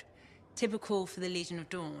code, typical for the Legion of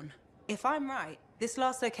Dawn. If I'm right, this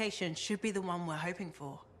last location should be the one we're hoping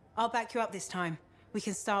for. I'll back you up this time. We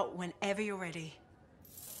can start whenever you're ready.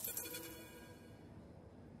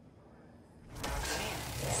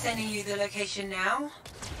 Sending you the location now.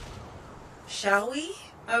 Shall we?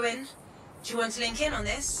 Owen, do you want to link in on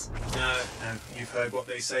this? No, you've heard what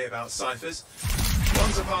they say about ciphers.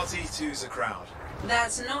 One's a party, two's a crowd.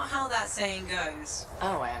 That's not how that saying goes.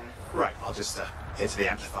 Owen. Right, I'll just hit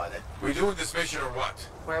the amplifier then. We doing this mission or what?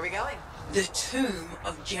 Where are we going? The tomb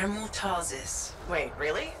of General Tarsus. Wait,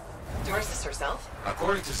 really? Tarsus herself?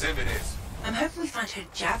 According to Zim, it is. I'm hoping we find her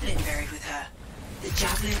javelin buried with her. The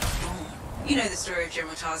Javelin of Dawn. You know the story of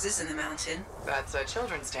General Tarsus and the mountain. That's a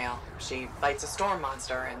children's tale. She fights a storm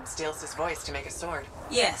monster and steals his voice to make a sword.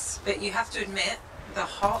 Yes, but you have to admit, the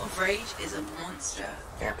Heart of Rage is a monster.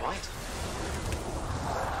 Fair point.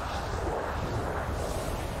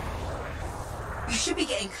 You should be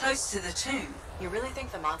getting close to the tomb. You really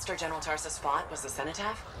think the monster General Tarsus fought was the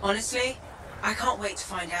cenotaph? Honestly, I can't wait to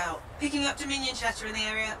find out. Picking up Dominion chatter in the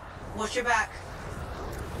area. Watch your back.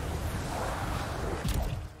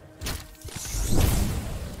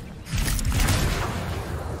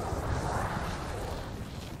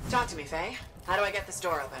 Talk to me, Faye. How do I get this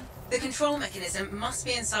door open? The control mechanism must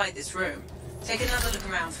be inside this room. Take another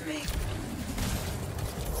look around for me.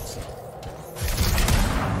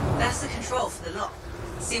 That's the control for the lock.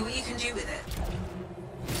 See what you can do with it.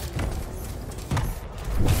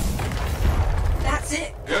 That's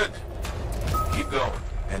it. Good. Keep going.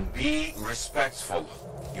 And be respectful.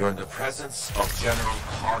 You're in the presence of General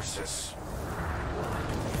Tarsus.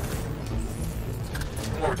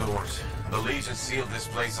 More doors. The Legion sealed this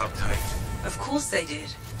place up tight. Of course they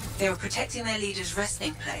did. They were protecting their leader's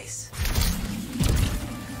resting place.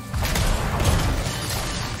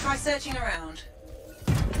 Try searching around.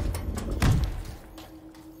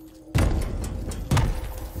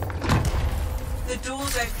 The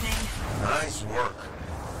door's opening. Nice work.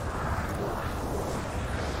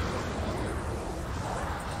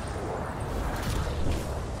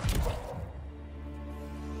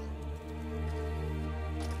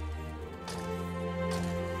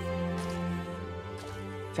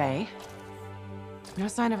 Faye? No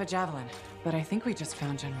sign of a javelin, but I think we just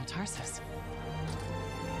found General Tarsus.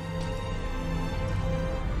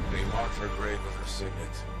 They marked her grave with her signet.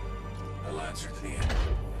 A lancer to the end.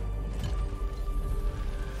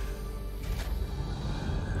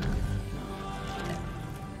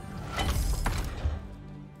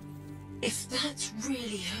 If that's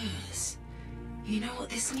really hers, you know what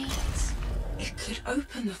this means? It could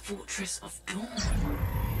open the Fortress of Dawn.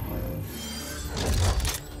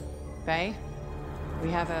 Faye, we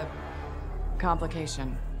have a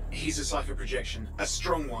complication. He's a cipher projection, a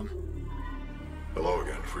strong one. Hello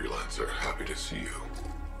again, Freelancer. Happy to see you.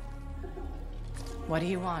 What do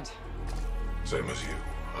you want? Same as you.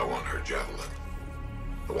 I want her javelin.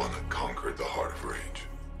 The one that conquered the Heart of Rage.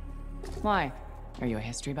 Why? Are you a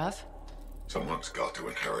history buff? Someone's got to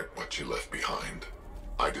inherit what she left behind.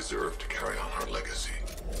 I deserve to carry on her legacy.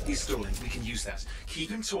 He's stalling. We can use that. Keep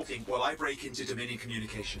him talking while I break into Dominion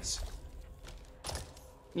communications.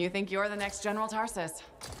 You think you're the next General Tarsus?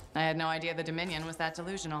 I had no idea the Dominion was that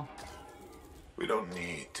delusional. We don't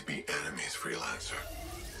need to be enemies, Freelancer.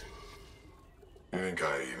 You think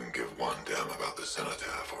I even give one damn about the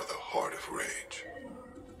Cenotaph or the Heart of Rage?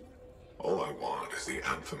 All I want is the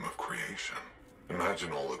Anthem of Creation.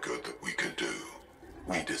 Imagine all the good that we could do.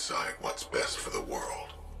 We decide what's best for the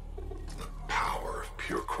world. The power of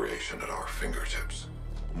pure creation at our fingertips.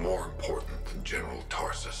 More important than General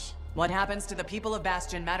Tarsus. What happens to the people of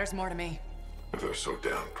Bastion matters more to me. If they're so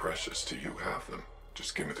damn precious to you, have them.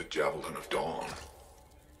 Just give me the Javelin of Dawn.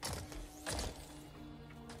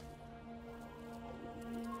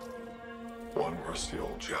 One rusty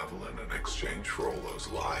old javelin in exchange for all those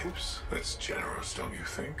lives? That's generous, don't you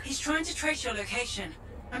think? He's trying to trace your location.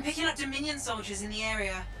 I'm picking up Dominion soldiers in the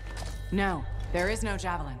area. No, there is no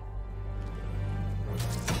javelin.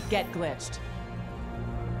 Get glitched.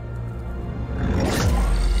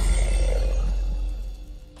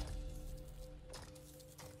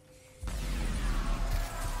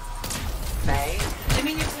 Faye?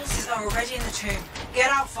 Dominion forces are already in the tomb.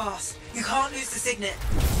 Get out fast. You can't lose the signet.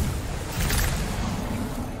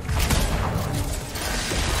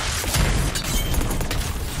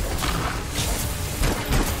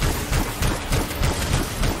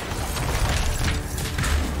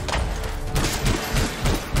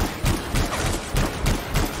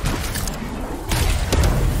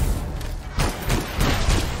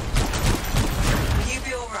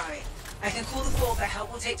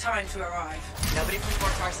 Take time to arrive. Nobody from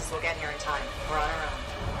Fort Tarsus will get here in time. We're on our own.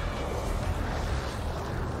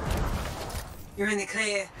 You're in the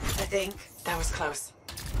clear, I think. That was close.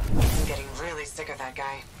 I'm getting really sick of that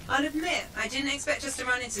guy. I'll admit, I didn't expect us to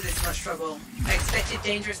run into this much trouble. I expected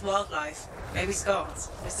dangerous wildlife. Maybe scars.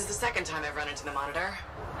 This is the second time I've run into the Monitor.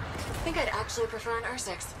 I think I'd actually prefer an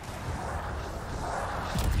R6.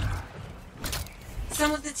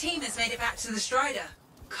 Some of the team has made it back to the Strider.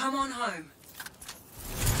 Come on home.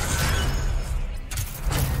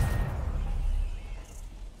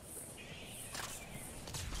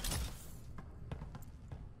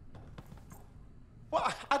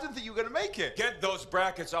 What? I didn't think you were going to make it. Get those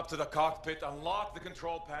brackets up to the cockpit and lock the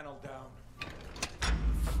control panel down.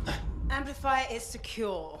 Amplifier is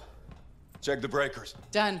secure. Check the breakers.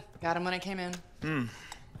 Done. Got him when I came in.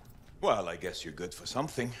 Well, I guess you're good for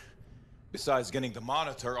something. Besides getting the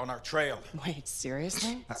Monitor on our trail. Wait,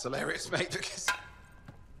 seriously? That's hilarious, mate, because...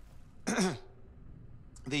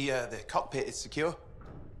 the cockpit is secure.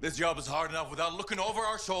 This job is hard enough without looking over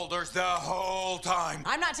our shoulders the whole time.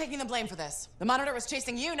 I'm not taking the blame for this. The Monitor was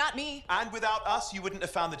chasing you, not me. And without us, you wouldn't have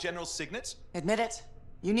found the General's signet? Admit it.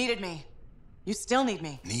 You needed me. You still need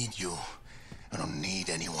me. Need you. I don't need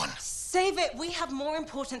anyone. Save it. We have more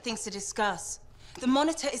important things to discuss. The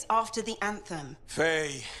Monitor is after the Anthem.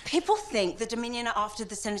 Faye. People think the Dominion are after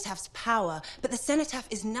the Cenotaph's power, but the Cenotaph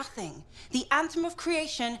is nothing. The Anthem of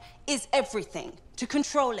Creation is everything. To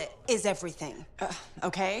control it is everything.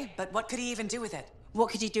 Okay, but what could he even do with it? What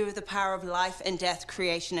could he do with the power of life and death,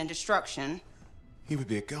 creation and destruction? He would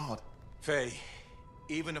be a god. Faye,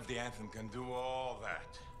 even if the Anthem can do all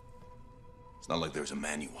that, it's not like there's a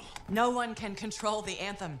manual. No one can control the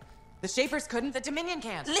Anthem. The Shapers couldn't, the Dominion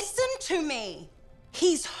can't. Listen to me!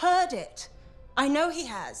 He's heard it. I know he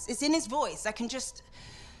has. It's in his voice. I can just...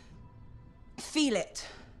 feel it.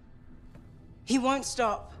 He won't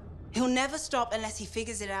stop. He'll never stop unless he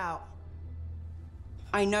figures it out.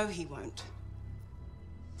 I know he won't.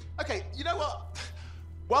 Okay, you know what?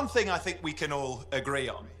 One thing I think we can all agree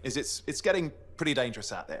on is it's getting pretty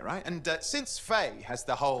dangerous out there, right? And since Faye has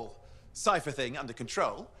the whole cipher thing under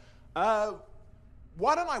control,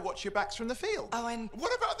 why don't I watch your backs from the field? Oh, and...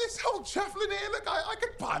 What about this whole javelin here? Look, I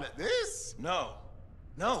can pilot this. No.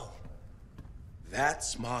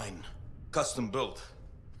 That's mine. Custom built.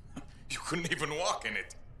 You couldn't even walk in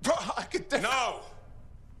it. But I could definitely... No!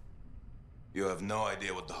 You have no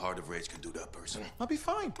idea what the Heart of Rage can do to a person. I'll be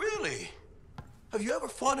fine. Really? Have you ever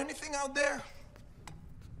fought anything out there?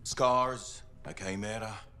 Scars, a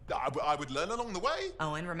chimera. I would learn along the way.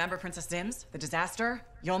 Oh, and remember Princess Sims? The disaster?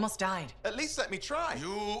 You almost died. At least let me try.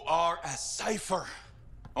 You are a cipher.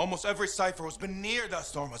 Almost every cipher who's been near that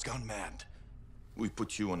storm has gone mad. We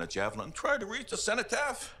put you on a javelin and try to reach the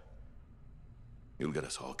Cenotaph. You'll get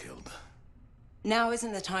us all killed. Now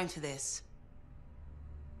isn't the time for this.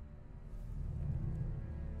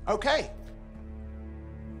 Okay.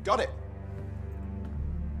 Got it.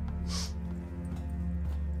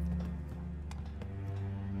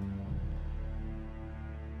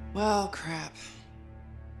 Well, crap.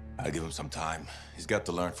 I give him some time. He's got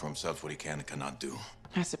to learn for himself what he can and cannot do.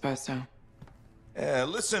 I suppose so.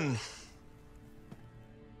 Listen.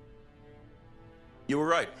 You were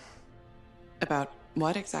right. About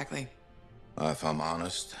what exactly? If I'm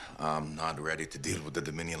honest, I'm not ready to deal with the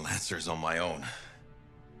Dominion Lancers on my own.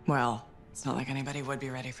 Well, it's not like anybody would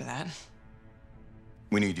be ready for that.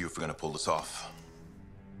 We need you if we're gonna pull this off.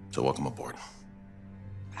 So welcome aboard.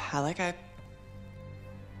 Halleck,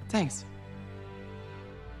 Thanks.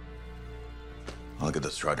 I'll get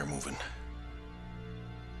the Strider moving.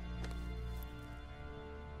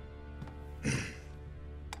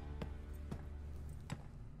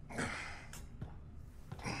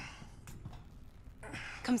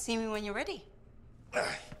 Come see me when you're ready.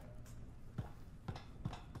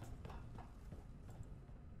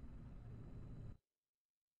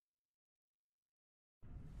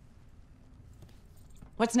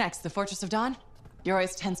 What's next? The Fortress of Dawn? You're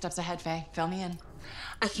always 10 steps ahead, Faye. Fill me in.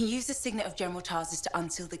 I can use the signet of General Tarsis to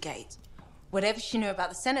unseal the gate. Whatever she knew about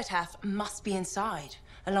the cenotaph must be inside,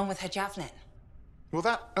 along with her javelin. Will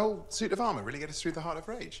that old suit of armor really get us through the Heart of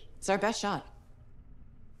Rage? It's our best shot.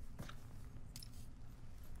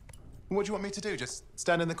 What do you want me to do? Just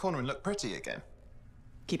stand in the corner and look pretty again?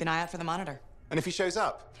 Keep an eye out for the monitor. And if he shows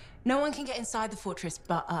up? No one can get inside the fortress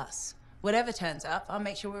but us. Whatever turns up, I'll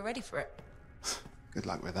make sure we're ready for it. Good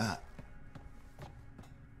luck with that.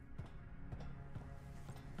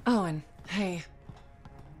 Oh, and hey.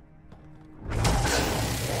 Here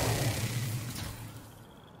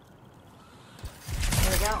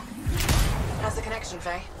we go. How's the connection,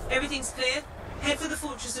 Faye? Everything's clear. Head for the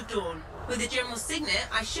Fortress of Dawn. With the General's signet,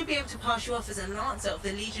 I should be able to pass you off as a Lancer of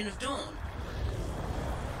the Legion of Dawn.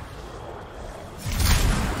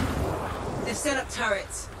 They've set up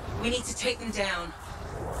turrets. We need to take them down.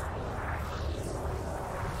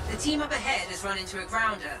 The team up ahead has run into a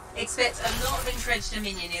grounder. Expect a lot of entrenched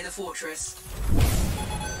Dominion near the fortress.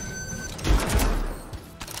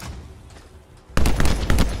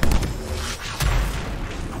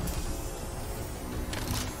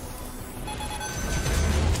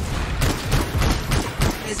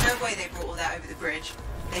 There's no way they brought all that over the bridge.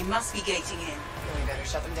 They must be gating in. We better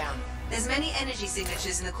shut them down. There's many energy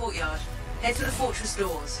signatures in the courtyard. Head for the fortress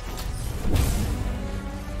doors.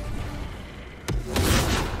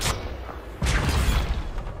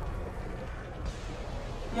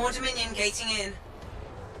 More Dominion gating in.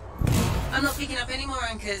 I'm not picking up any more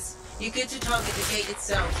anchors. You're good to target the gate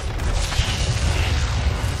itself.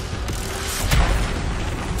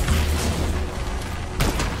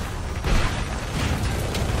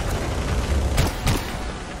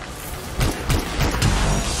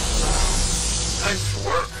 Nice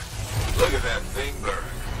work. Look at that thing burn.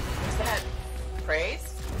 What's that?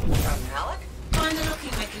 Praise? From Halleck? Find the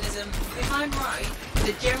locking mechanism. If I'm right,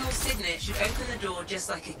 the General's signet should open the door just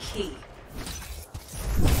like a key.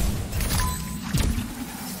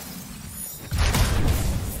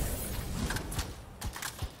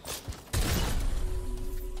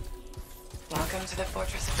 Welcome to the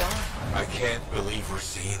Fortress of Dawn. I can't believe we're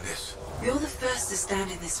seeing this. You're the first to stand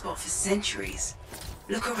in this spot for centuries.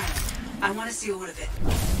 Look around. I want to see all of it.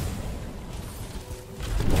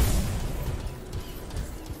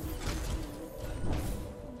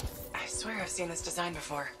 I swear I've seen this design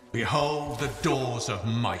before. Behold the doors of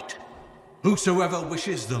might. Whosoever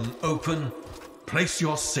wishes them open, place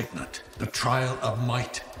your signet. The trial of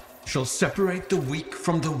might shall separate the weak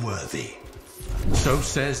from the worthy. So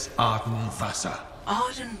says Arden Vasa.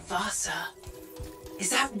 Arden Vasa?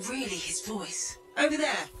 Is that really his voice? Over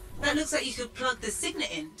there. That looks like you could plug the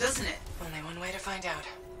signet in, doesn't it? Only one way to find out.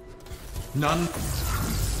 None.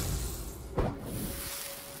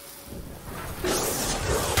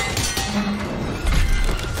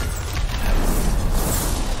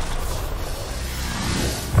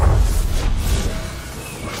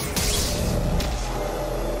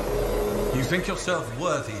 You think yourself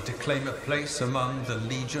worthy to claim a place among the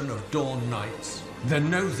Legion of Dawn Knights?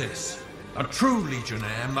 Then know this. A true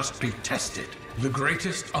Legionnaire must be tested. The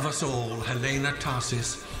greatest of us all, Helena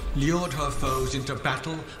Tarsis, lured her foes into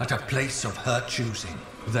battle at a place of her choosing.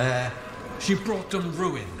 There, she brought them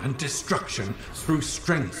ruin and destruction through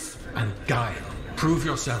strength and guile. Prove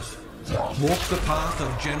yourself. Walk the path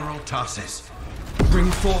of General Tarsis. Bring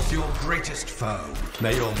forth your greatest foe.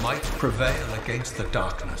 May your might prevail against the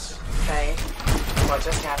darkness. Faye, what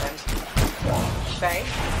just happened? Faye?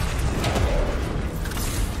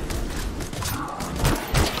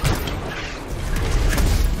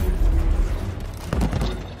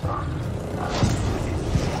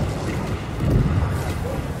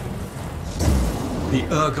 The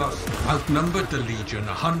Urgot outnumbered the Legion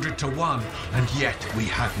 100 to 1, and yet we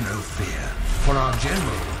had no fear. For our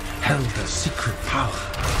general held a secret power,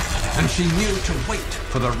 and she knew to wait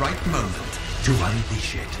for the right moment to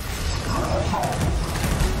unleash it.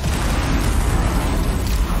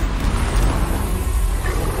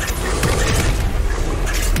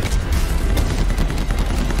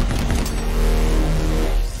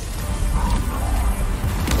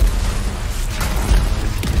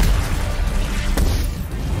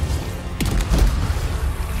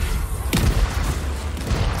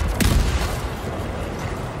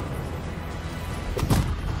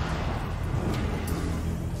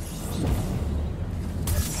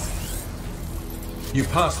 You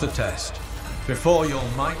pass the test. Before your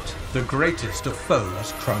might, the greatest of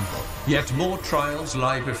foes crumble. Yet more trials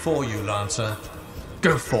lie before you, Lancer.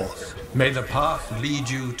 Go forth. May the path lead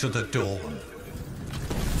you to the dawn.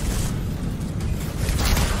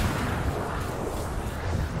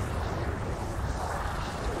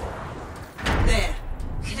 There.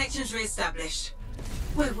 Connections re-established.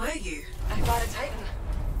 Where were you? I fought a Titan,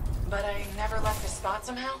 but I never left the spot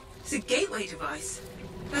somehow. It's a gateway device.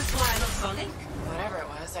 That's why I lost our link. Whatever it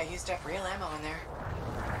was, I used up real ammo in there.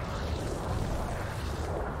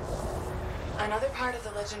 Another part of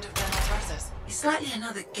the legend of Zanar Tarsus. It's likely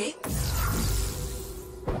another gate.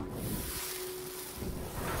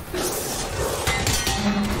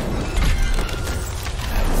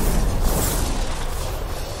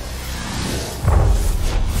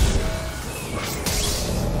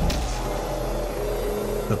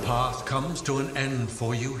 The path comes to an end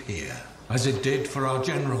for you here, as it did for our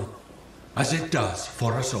general, as it does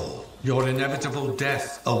for us all. Your inevitable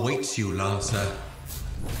death awaits you, Lancer.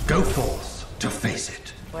 Go forth to face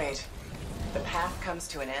it. Wait, the path comes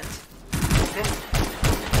to an end? Is this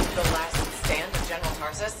the last stand of General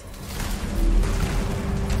Tarsus?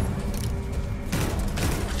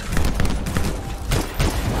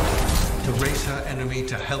 To race her enemy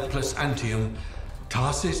to helpless Anthem,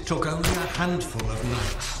 Tarsus took only a handful of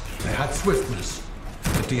knights. They had swiftness,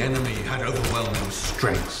 but the enemy had overwhelming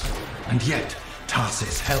strength. And yet,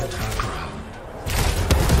 Tarsus held her ground.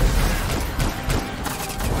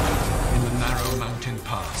 In the narrow mountain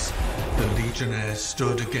pass, the Legionnaires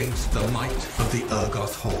stood against the might of the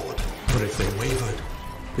Urgoth horde. But if they wavered,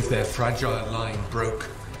 if their fragile line broke,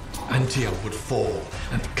 Anthem would fall,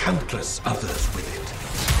 and countless others with it.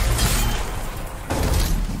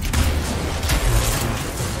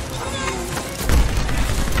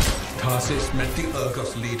 Tarsus met the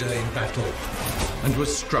Urgoth leader in battle, and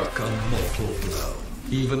was struck a mortal blow.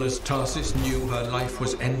 Even as Tarsus knew her life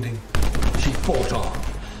was ending, she fought on.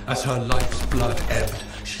 As her life's blood ebbed,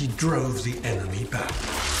 she drove the enemy back.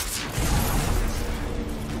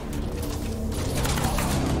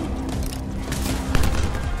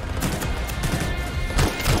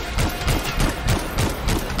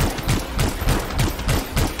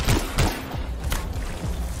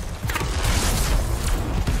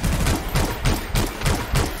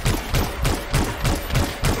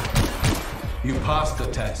 You passed the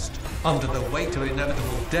test. Under the weight of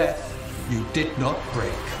inevitable death, you did not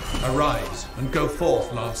break. Arise and go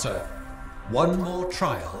forth, Lancer. One more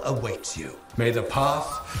trial awaits you. May the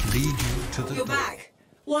path lead you to the You're door. back.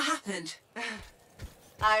 What happened?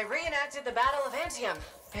 I reenacted the Battle of Anthem,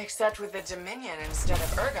 except with the Dominion instead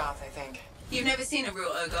of Urgoth, I think. You've never seen a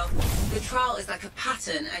real Urgoth. The trial is like a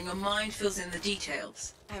pattern, and your mind fills in the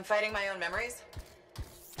details. I'm fighting my own memories,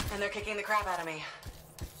 and they're kicking the crap out of me.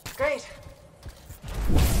 Great.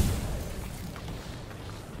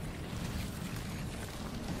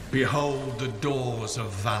 Behold the doors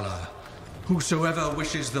of valor. Whosoever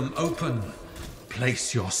wishes them open,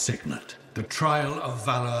 place your signet. The trial of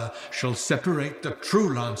valor shall separate the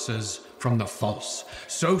true Lancers from the false.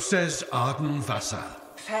 So says Arden Vassar.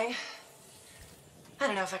 Faye, I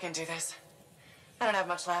don't know if I can do this. I don't have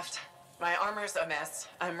much left. My armor's a mess.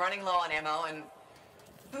 I'm running low on ammo, and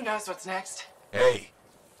who knows what's next. Hey,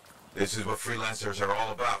 this is what freelancers are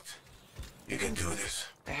all about. You can do this.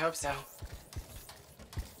 I hope so.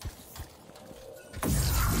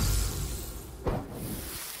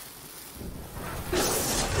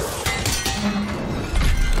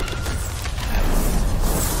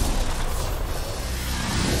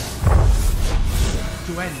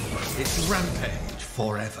 To end its rampage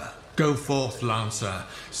forever. Go forth, Lancer.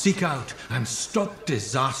 Seek out and stop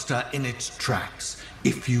disaster in its tracks,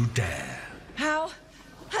 if you dare. How?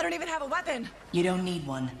 I don't even have a weapon. You don't need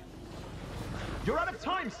one. You're out of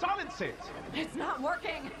time! Silence it! It's not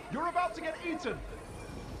working. You're about to get eaten!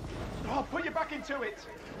 I'll put you back into it!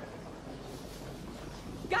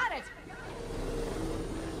 Got it!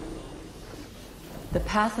 The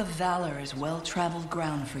path of valor is well-traveled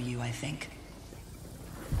ground for you, I think.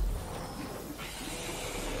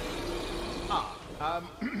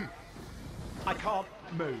 I can't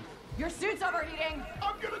move. Your suit's overheating!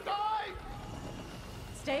 I'm gonna die!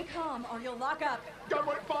 Stay calm or you'll lock up. Don't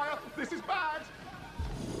wait fire! This is bad!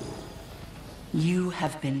 You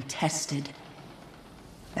have been tested.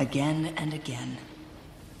 Again and again.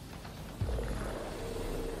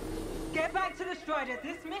 Get back to the Strider.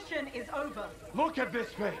 This mission is over. Look at this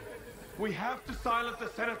thing! We have to silence the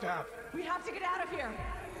Cenotaph. We have to get out of here!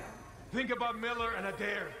 Think about Miller and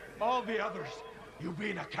Adair. All the others. You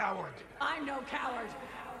being a coward. I'm no coward.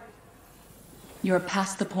 You're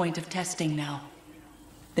past the point of testing now.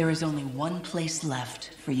 There is only one place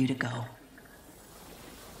left for you to go.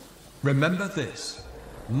 Remember this.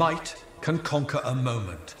 Might can conquer a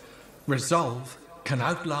moment. Resolve can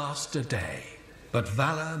outlast a day. But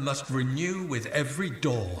valor must renew with every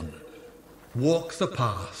dawn. Walk the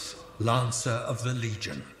path, Lancer of the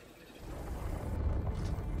Legion.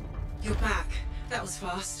 You're back. That was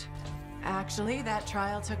fast. Actually, that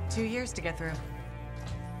trial took 2 years to get through.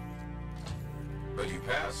 But you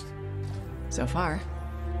passed. So far.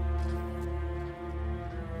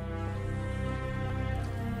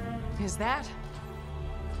 Is that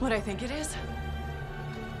what I think it is?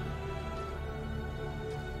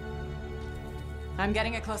 I'm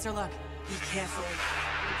getting a closer look. Be careful.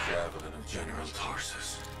 The javelin of General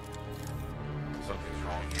Tarsus. Something's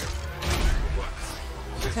wrong here. What?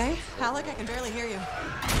 Faye? Alec, I can barely hear you.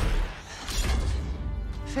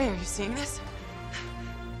 Faye, are you seeing this?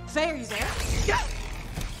 Faye, are you there?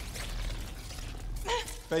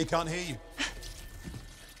 Faye can't hear you.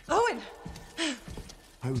 Owen!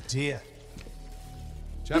 Oh dear.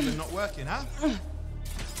 Javelin not working, huh?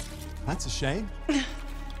 That's a shame.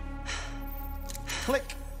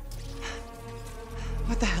 Click.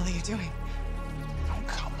 What the hell are you doing? Oh,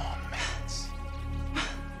 come on, Matt.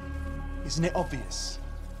 Isn't it obvious?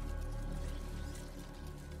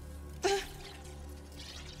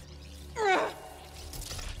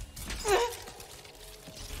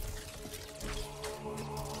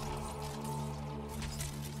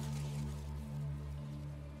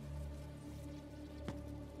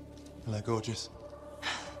 Hello, gorgeous.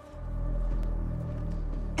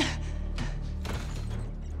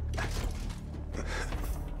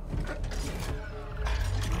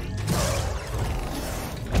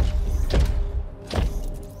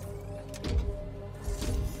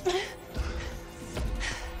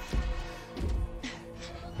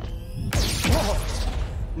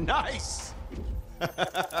 Nice!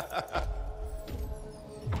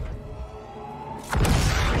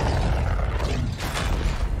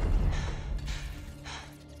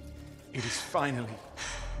 It is finally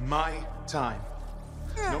my time.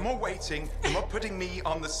 No more waiting, no more putting me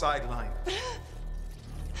on the sideline.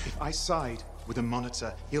 If I side with a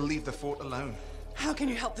monitor, he'll leave the fort alone. How can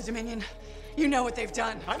you help the Dominion? You know what they've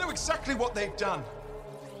done. I know exactly what they've done.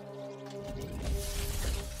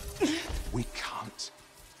 We can't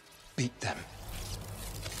beat them.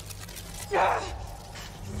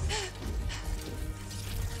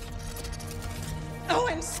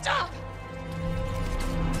 Owen, stop!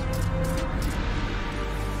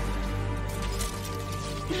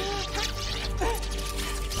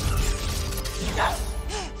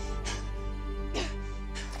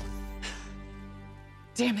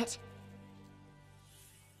 Damn it.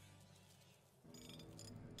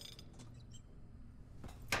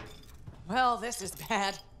 Well, this is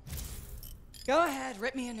bad. Go ahead,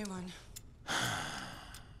 rip me a new one.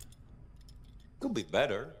 Could be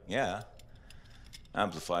better, yeah.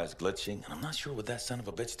 Amplifier's glitching, and I'm not sure what that son of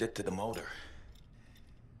a bitch did to the motor.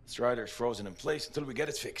 Strider's frozen in place until we get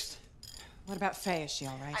it fixed. What about Faye? Is she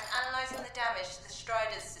all right? I'm analyzing the damage to the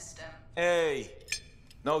Strider's system. Hey,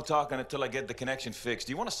 no talking until I get the connection fixed.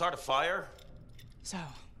 Do you want to start a fire? So,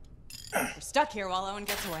 we're stuck here while Owen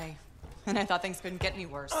gets away. And I thought things couldn't get any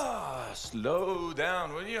worse. Slow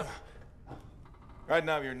down, will you? Right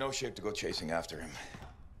now, you're in no shape to go chasing after him.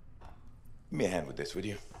 Give me a hand with this, would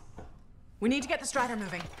you? We need to get the Strider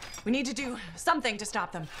moving. We need to do something to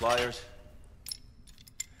stop them. Flyers.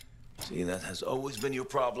 See, that has always been your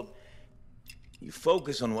problem. You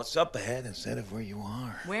focus on what's up ahead instead of where you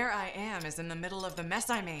are. Where I am is in the middle of the mess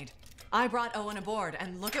I made. I brought Owen aboard,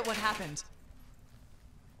 and look at what happened.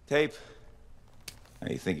 Tape. How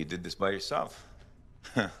do you think you did this by yourself?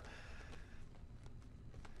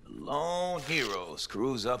 Lone hero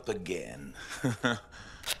screws up again.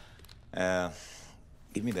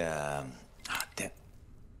 Give me the... damn.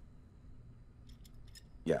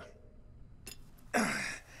 Yeah.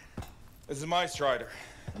 This is my Strider.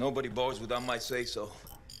 Nobody bows without my say-so.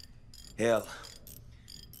 Hell,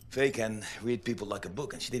 Faye can read people like a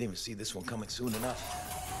book, and she didn't even see this one coming soon enough.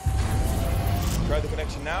 Try the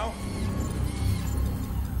connection now.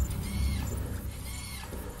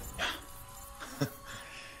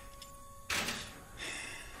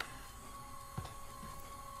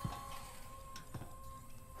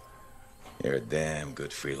 You're a damn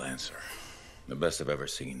good freelancer. The best I've ever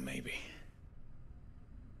seen, maybe.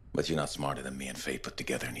 But you're not smarter than me and Faye put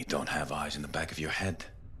together, and you don't have eyes in the back of your head.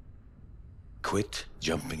 Quit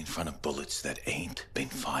jumping in front of bullets that ain't been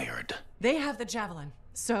fired. They have the javelin.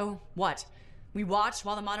 So what? We watch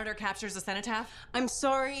while the monitor captures the cenotaph? I'm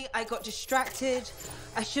sorry, I got distracted.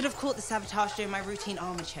 I should have caught the sabotage during my routine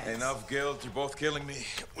armor checks. Enough guilt, you're both killing me.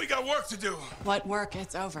 We got work to do. What work?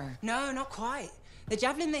 It's over. No, not quite. The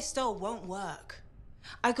javelin they stole won't work.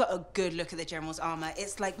 I got a good look at the General's armor.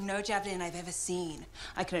 It's like no javelin I've ever seen.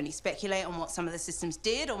 I can only speculate on what some of the systems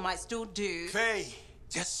did or might still do. Faye,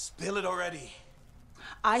 just spill it already.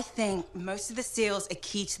 I think most of the seals are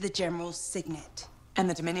key to the General's signet. And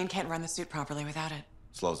the Dominion can't run the suit properly without it.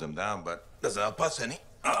 Slows them down, but doesn't help us any.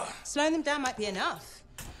 Slowing them down might be enough.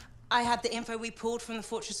 I had the info we pulled from the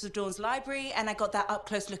Fortress of Dawn's library, and I got that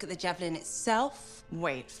up-close look at the javelin itself.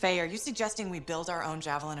 Wait, Faye, are you suggesting we build our own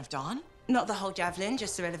Javelin of Dawn? Not the whole javelin,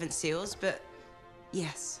 just the relevant seals, but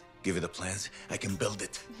yes. Give you the plans, I can build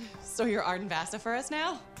it. So you're Arden Vasta for us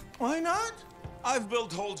now? Why not? I've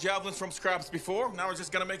built whole javelins from scraps before. Now we're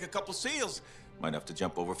just gonna make a couple seals. Might have to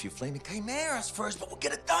jump over a few flaming chimeras first, but we'll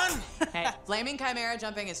get it done. Hey, flaming chimera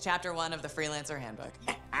jumping is chapter 1 of the Freelancer Handbook.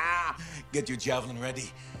 Get your javelin ready.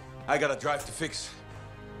 I got a drive to fix.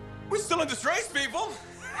 We're still in this race, people.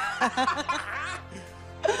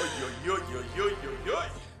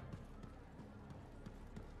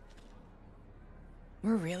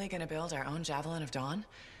 We're really gonna build our own Javelin of Dawn?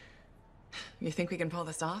 You think we can pull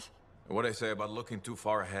this off? What I say about looking too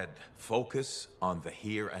far ahead. Focus on the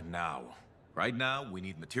here and now. Right now, we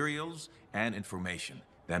need materials and information.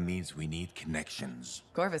 That means we need connections.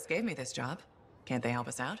 Corvus gave me this job. Can't they help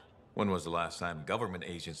us out? When was the last time a government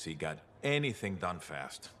agency got anything done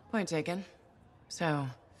fast? Point taken. So,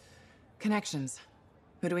 connections.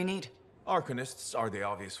 Who do we need? Arcanists are the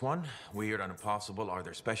obvious one. Weird and impossible are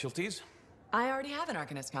their specialties. I already have an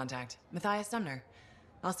Arcanist contact, Matthias Sumner.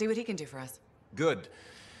 I'll see what he can do for us. Good.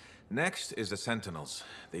 Next is the Sentinels.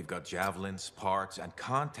 They've got javelins, parts, and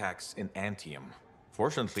contacts in Anthem.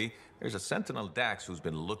 Fortunately, there's a Sentinel Dax who's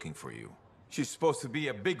been looking for you. She's supposed to be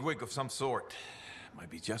a bigwig of some sort. Might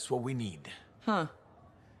be just what we need. Huh.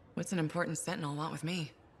 What's an important Sentinel want with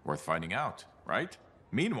me? Worth finding out, right?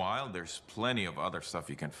 Meanwhile, there's plenty of other stuff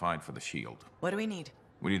you can find for the shield. What do we need?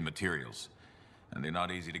 We need materials, and they're not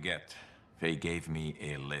easy to get. Faye gave me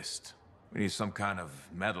a list. We need some kind of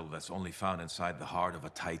metal that's only found inside the heart of a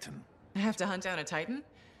Titan. I have to hunt down a Titan?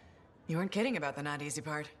 You weren't kidding about the not easy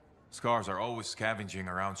part. Scars are always scavenging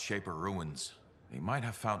around Shaper ruins. They might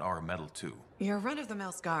have found our metal too. Your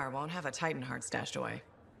run-of-the-mill Scar won't have a Titan heart stashed away.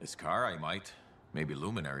 A Scar I might. Maybe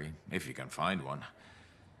Luminary, if you can find one.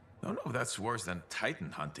 Don't know if that's worse than Titan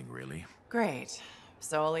hunting, really. Great.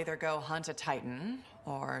 So I'll either go hunt a Titan,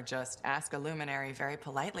 or just ask a Luminary very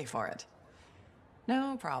politely for it.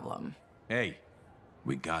 No problem. Hey,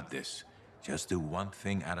 we got this. Just do one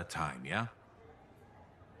thing at a time, yeah?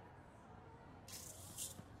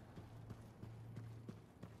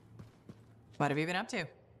 What have you been up to?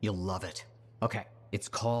 You'll love it. Okay, it's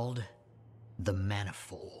called the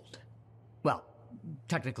Manifold. Well,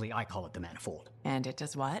 technically I call it the Manifold. And it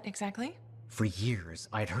does what, exactly? For years,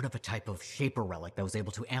 I'd heard of a type of Shaper relic that was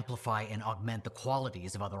able to amplify and augment the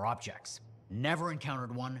qualities of other objects. Never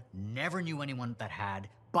encountered one, never knew anyone that had,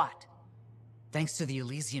 but thanks to the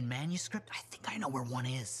Elysian manuscript, I think I know where one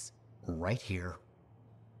is. Right here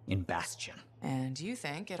in Bastion. And you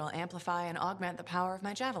think it'll amplify and augment the power of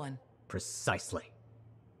my javelin? Precisely.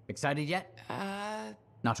 Excited yet?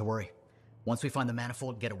 Not to worry. Once we find the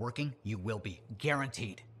Manifold and get it working, you will be.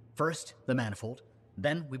 Guaranteed. First, the Manifold.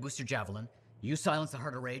 Then we boost your javelin. You silence the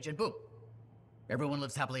Heart of Rage, and boom. Everyone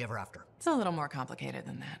lives happily ever after. It's a little more complicated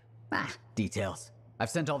than that. Details. I've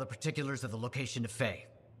sent all the particulars of the location to Faye.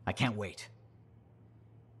 I can't wait.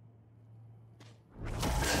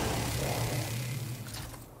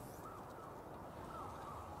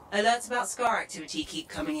 Alerts about Scar activity keep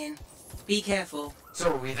coming in. Be careful.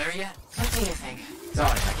 So are we there yet? What do you think? Sorry,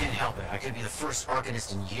 I can't help it. I could be the first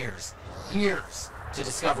Arcanist in years, to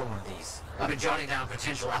discover one of these. I've been jotting down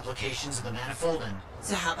potential applications of the Manifold and...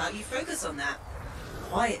 So how about you focus on that?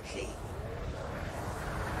 Quietly.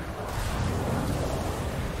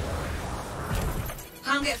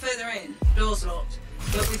 Can't get further in. Door's locked.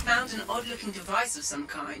 But we found an odd-looking device of some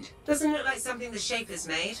kind. Doesn't look like something the Shapers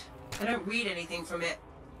made. I don't read anything from it.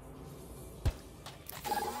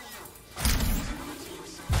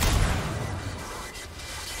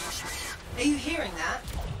 Are you hearing that?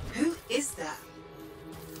 Who is that?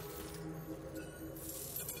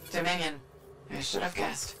 Dominion. I should have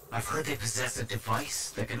guessed. I've heard they possess a device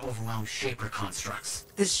that can overwhelm Shaper constructs.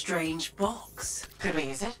 The strange box. Could we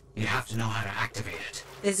use it? You'd have to know how to activate it.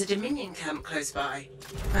 There's a Dominion camp close by.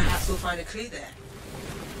 Perhaps we'll find a clue there.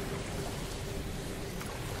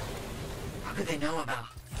 How could they know about...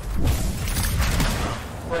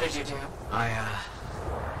 What did you do? I,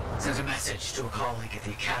 sent a message to a colleague at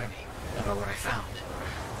the Academy about what I found.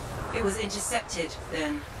 It was intercepted,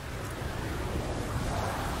 then.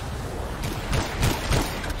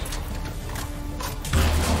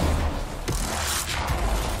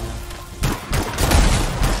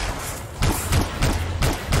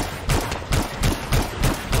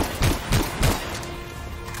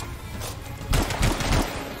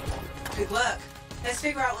 Good work. Let's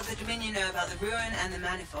figure out what the Dominion know about the ruin and the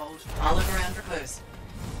manifold. I'll look around for clues.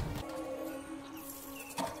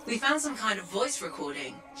 We found some kind of voice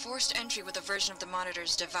recording. Forced entry with a version of the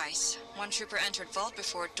monitor's device. One trooper entered vault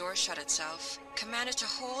before a door shut itself. Commanded to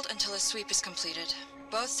hold until a sweep is completed.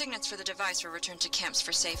 Both signets for the device were returned to camps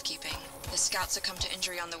for safekeeping. The scout succumbed to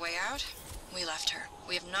injury on the way out. We left her.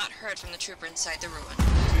 We have not heard from the trooper inside the ruin.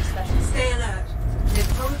 Stay alert.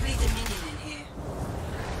 There's probably Dominion in here.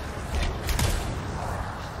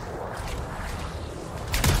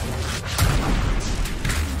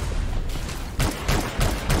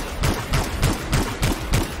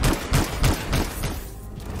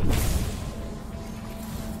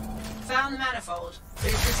 Found the manifold, but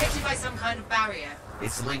it's protected by some kind of barrier.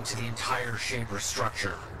 It's linked to the entire Shaper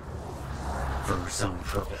structure. For some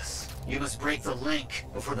purpose. You must break the link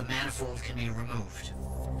before the manifold can be removed.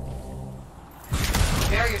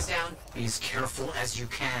 Barrier's down. Be as careful as you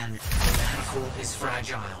can. The manifold is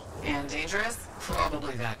fragile. And dangerous?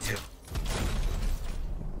 Probably that too.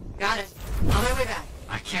 Got it. On my way back.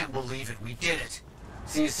 I can't believe it. We did it.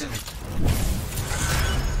 See you soon.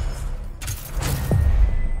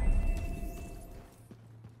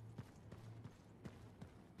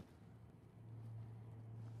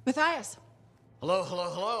 Matthias. Hello, hello,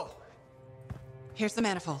 hello. Here's the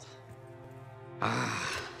manifold.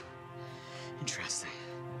 Ah. Interesting.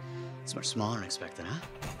 It's much smaller than expected,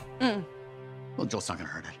 huh? Well, Joel's not gonna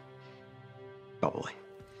hurt it. Probably.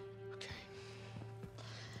 Okay.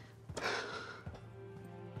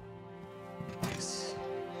 This.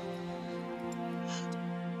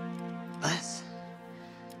 This.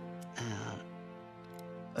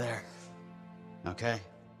 There. Okay.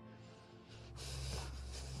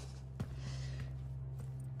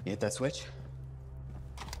 You hit that switch?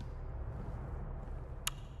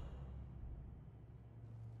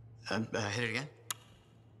 Hit it again?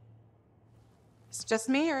 It's just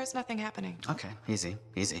me, or is nothing happening? Okay, easy,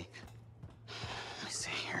 easy. Let me see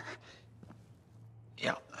here.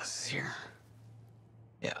 Yeah, this is here.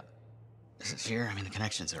 Yeah, this is here. I mean, the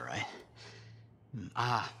connections are right.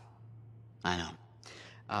 Ah, I know.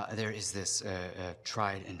 There is this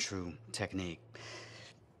tried and true technique.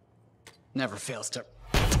 Never fails to...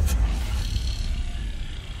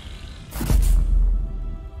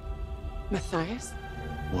 Matthias?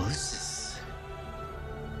 Was this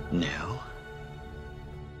new?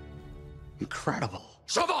 Incredible.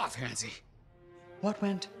 Shove off, Hansi! What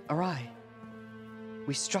went awry?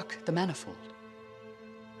 We struck the manifold.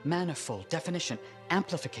 Manifold, definition,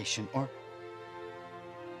 amplification, or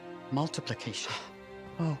multiplication.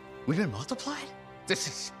 Oh, we've been multiplied? This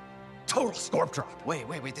is total scorp drop. Wait,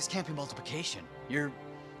 this can't be multiplication. You're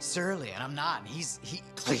surly, and I'm not, and he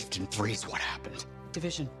cleaved in threes. What happened?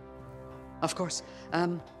 Division. Of course.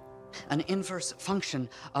 An inverse function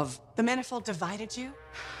of... The manifold divided you?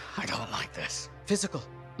 I don't like this. Physical.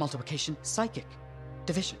 Multiplication. Psychic.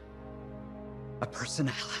 Division. A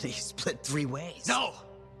personality split three ways. No!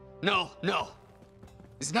 No!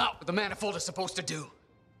 It's not what the manifold is supposed to do.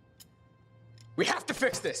 We have to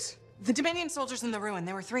fix this. The Dominion soldiers in the ruin,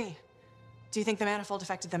 there were 3. Do you think the manifold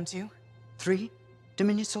affected them too? 3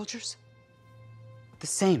 Dominion soldiers? The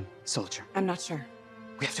same soldier. I'm not sure.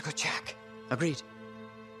 We have to go check. Agreed.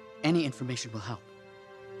 Any information will help.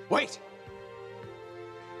 Wait!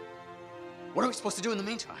 What are we supposed to do in the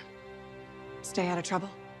meantime? Stay out of trouble.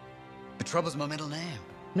 But Trouble's my middle name.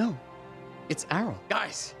 No, it's Arrow.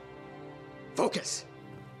 Guys, focus.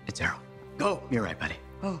 It's Arrow. Go. You're right, buddy.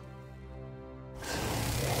 Oh.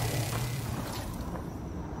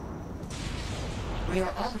 We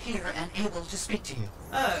are all here and able to speak to you.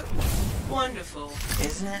 Oh, wonderful.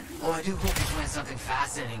 Isn't it? Oh, I do hope you find something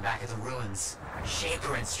fascinating back at the ruins.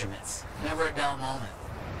 Shaper instruments. Never a dull moment.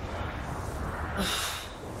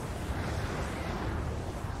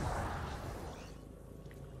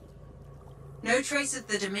 No trace of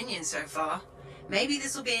the Dominion so far. Maybe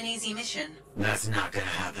this will be an easy mission. That's not gonna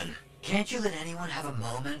happen. Can't you let anyone have a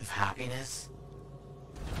moment of happiness?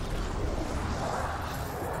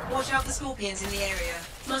 Watch out for scorpions in the area.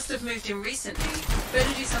 Must have moved in recently.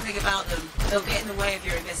 Better do something about them. They'll get in the way of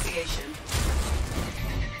your investigation.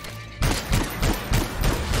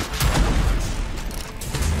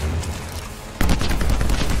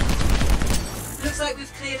 Looks like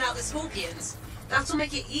we've cleared out the scorpions. That'll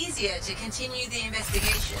make it easier to continue the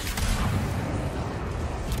investigation.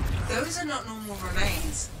 Those are not normal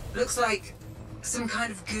remains. Looks like some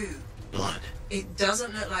kind of goo. Blood. It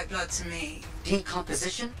doesn't look like blood to me.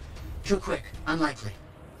 Decomposition? Too quick. Unlikely.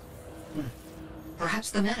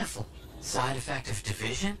 Perhaps the manifold. Side effect of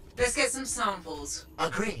division? Let's get some samples.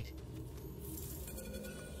 Agreed.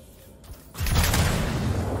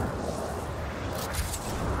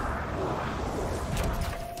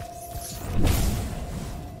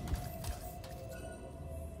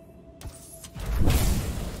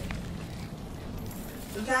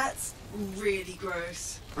 That's really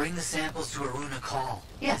gross. Bring the samples to Aruna Call.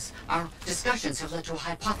 Yes, our discussions have led to a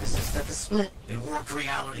hypothesis that the split in warped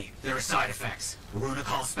reality. There are side effects. Aruna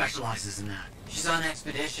Call specializes in that. She's on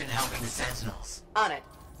expedition helping the Sentinels. On it.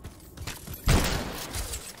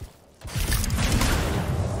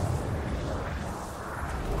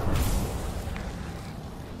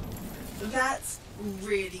 That's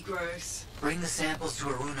really gross. Bring the samples to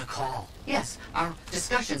Aruna Call. Yes, our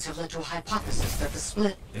discussions have led to a hypothesis that the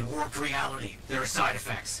split in warped reality. There are side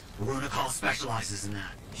effects. Aruna Call specializes in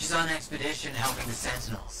that. She's on expedition helping the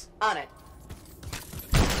Sentinels. On it.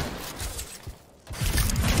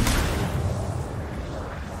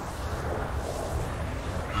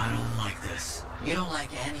 I don't like this. You don't like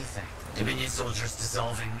anything. Dominion soldiers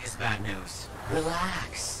dissolving is bad news.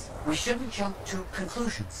 Relax. We shouldn't jump to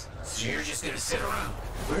conclusions. So you're just gonna sit around.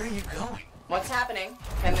 Where are you going? What's happening?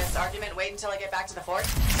 Can this argument wait until I get back to the fort?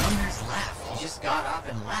 Sumner's left. He just got up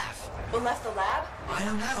and left. Who left the lab? I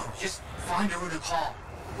don't know. Just find Aruna Call.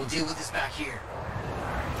 We'll deal with this back here.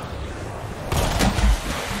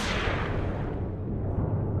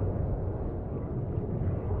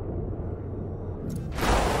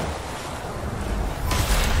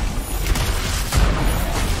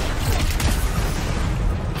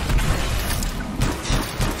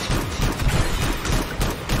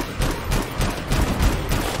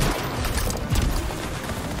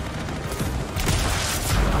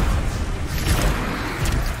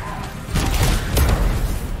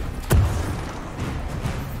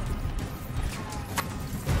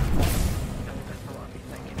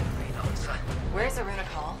 Where's Aruna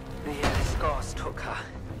Call? The scars took her.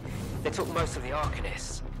 They took most of the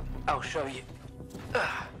Arcanists. I'll show you.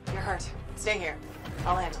 You're hurt. Stay here.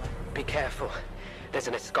 I'll handle it. Be careful. There's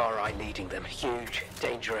an Ascarii leading them. Huge,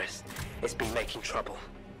 dangerous. It's been making trouble.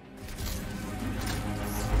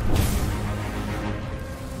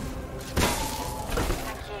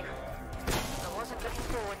 Thank you. I wasn't looking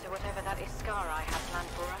forward to whatever that Ascarii had planned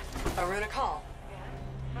for us. Aruna Call.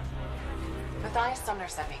 Matthias Sumner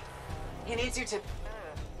sent me. He needs you to...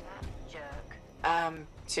 that jerk.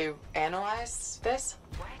 To analyze this?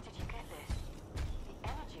 Where did you get this? The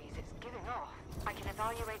energies it's giving off. I can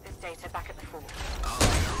evaluate this data back at the fort. I'll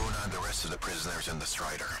lead Aruna and the rest of the prisoners in the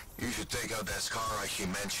Strider. You should take out that Ascarii she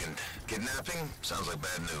mentioned. Kidnapping? Sounds like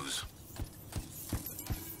bad news.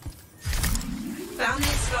 Found the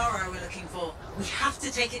Ascarii we're looking for. We have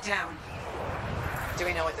to take it down. Do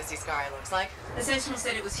we know what this Ascarii looks like? The Sentinel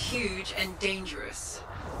said it was huge and dangerous.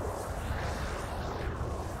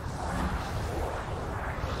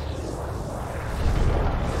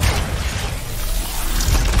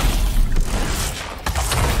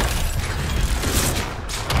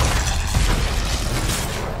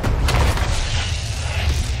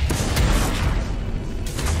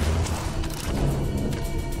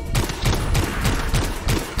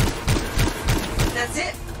 That's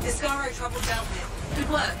it. Ascarii trouble dealt with. Good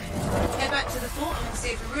work. Head back to the fort and we'll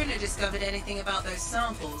see if Aruna discovered anything about those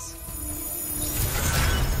samples.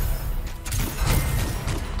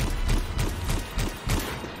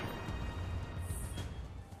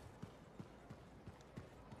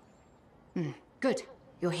 Good.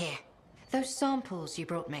 You're here. Those samples you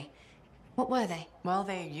brought me, what were they? Well,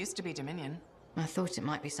 they used to be Dominion. I thought it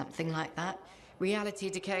might be something like that. Reality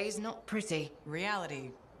decay is not pretty.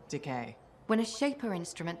 Reality decay. When a Shaper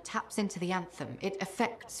instrument taps into the Anthem, it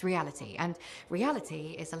affects reality, and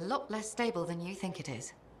reality is a lot less stable than you think it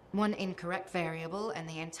is. One incorrect variable and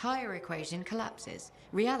the entire equation collapses.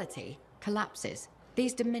 Reality collapses.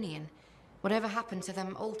 These Dominion, whatever happened to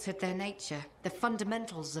them altered their nature, the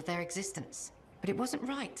fundamentals of their existence. But it wasn't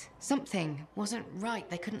right. Something wasn't right.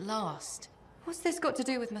 They couldn't last. What's this got to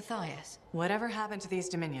do with Matthias? Whatever happened to these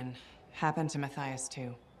Dominion happened to Matthias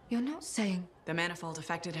too. You're not saying... The manifold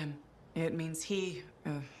affected him. It means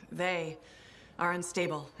they are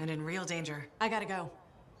unstable and in real danger. I gotta go.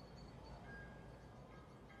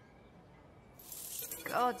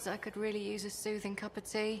 Gods, I could really use a soothing cup of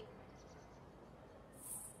tea.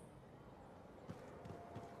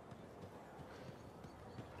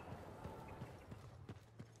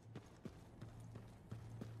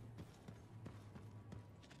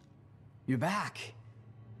 You're back.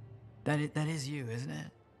 That is you, isn't it?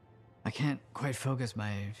 I can't quite focus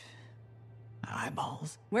my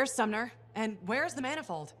eyeballs. Where's Sumner? And where's the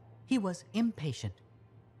manifold? He was impatient.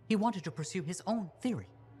 He wanted to pursue his own theory.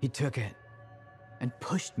 He took it and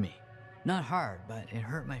pushed me. Not hard, but it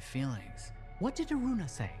hurt my feelings. What did Aruna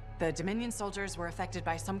say? The Dominion soldiers were affected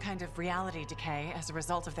by some kind of reality decay as a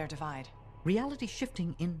result of their divide. Reality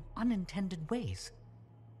shifting in unintended ways.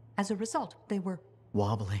 As a result, they were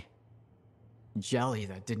wobbly. Jelly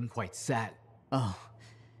that didn't quite set. Oh,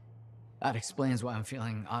 that explains why I'm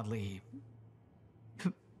feeling oddly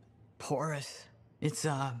porous. It's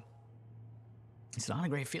not a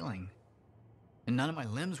great feeling. And none of my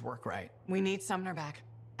limbs work right. We need Sumner back.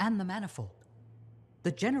 And the manifold.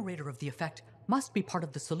 The generator of the effect must be part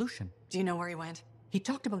of the solution. Do you know where he went? He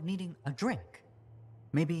talked about needing a drink.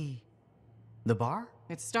 Maybe the bar?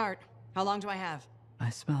 It's start. How long do I have? I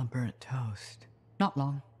smell burnt toast. Not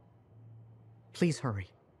long. Please hurry.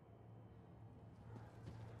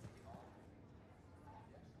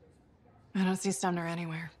 I don't see Sumner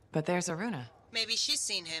anywhere, but there's Aruna. Maybe she's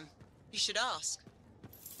seen him. You should ask.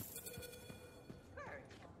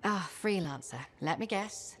 Freelancer. Let me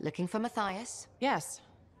guess. Looking for Matthias? Yes,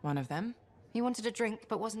 one of them. He wanted a drink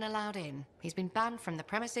but wasn't allowed in. He's been banned from the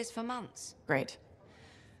premises for months. Great.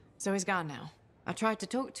 So he's gone now. I tried to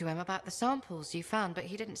talk to him about the samples you found, but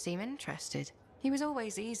he didn't seem interested. He was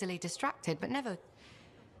always easily distracted, but never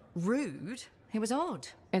rude. It was odd.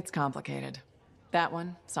 It's complicated. That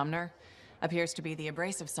one, Sumner, appears to be the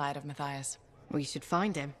abrasive side of Matthias. We should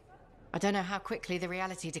find him. I don't know how quickly the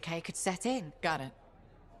reality decay could set in. Got it.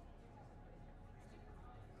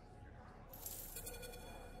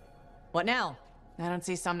 What now? I don't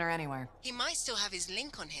see Sumner anywhere. He might still have his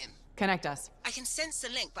link on him. Connect us. I can sense the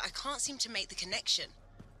link, but I can't seem to make the connection.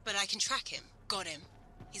 But I can track him. Got him.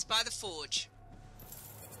 He's by the forge.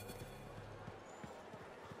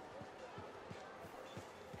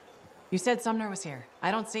 You said Sumner was here.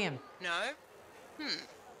 I don't see him. No?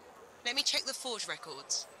 Let me check the forge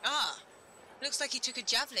records. Looks like he took a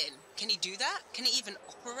javelin. Can he do that? Can he even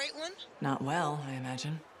operate one? Not well, I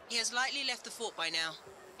imagine. He has likely left the fort by now.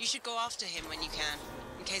 You should go after him when you can,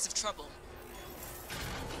 in case of trouble.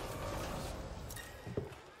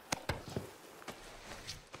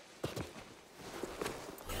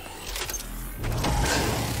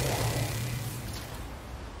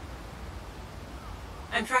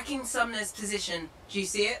 I'm tracking Sumner's position. Do you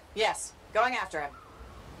see it? Yes. Going after him.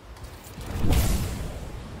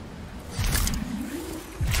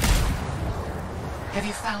 Have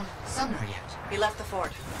you found Sumner yet? He left the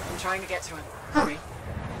fort. I'm trying to get to him. Hurry.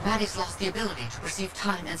 Maddie's lost the ability to perceive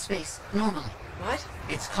time and space normally. What?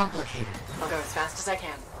 It's complicated. I'll go as fast as I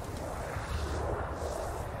can.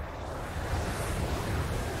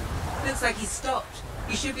 Looks like he's stopped.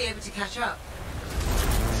 You should be able to catch up.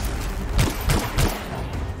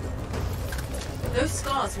 Those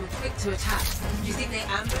scars were quick to attack. Do you think they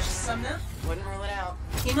ambushed Sumner? Wouldn't rule it out.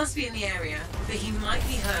 He must be in the area, but he might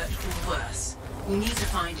be hurt or worse. We need to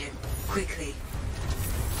find him, quickly.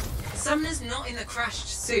 Sumner's not in the crashed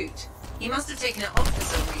suit. He must have taken it off for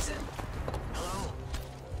some reason. Hello?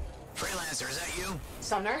 Freelancer, is that you?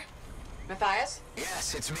 Sumner? Matthias?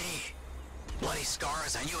 Yes, it's me. Bloody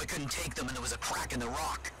scars, I knew I couldn't take them and there was a crack in the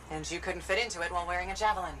rock. And you couldn't fit into it while wearing a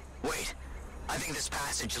javelin. Wait, I think this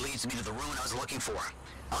passage leads me to the ruin I was looking for.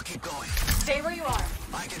 I'll keep going. Stay where you are.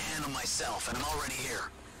 I can handle myself, and I'm already here.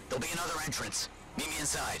 There'll be another entrance. Meet me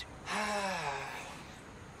inside.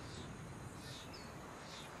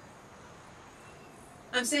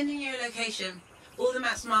 I'm sending you a location. All the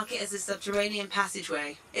maps mark it as a subterranean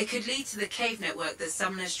passageway. It could lead to the cave network that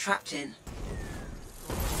Sumner's trapped in.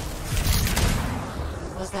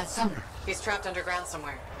 Was that Sumner? He's trapped underground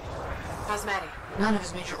somewhere. How's Maddie? None of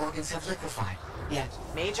his major organs have liquefied yet.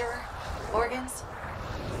 Major organs?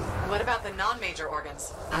 What about the non-major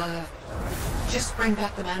organs? Just bring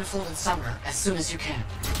back the manifold and Sumner as soon as you can.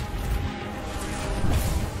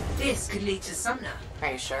 This could lead to Sumner.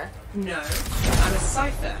 Are you sure? No. I'm a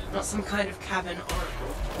cipher, not some kind of cabin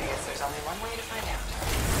oracle. I guess there's only one way to find out.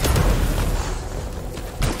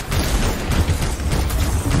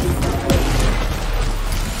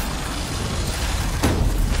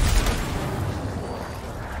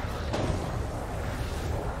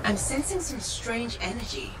 I'm sensing some strange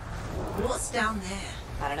energy. What's down there?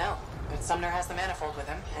 I don't know, but Sumner has the manifold with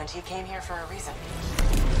him, and he came here for a reason.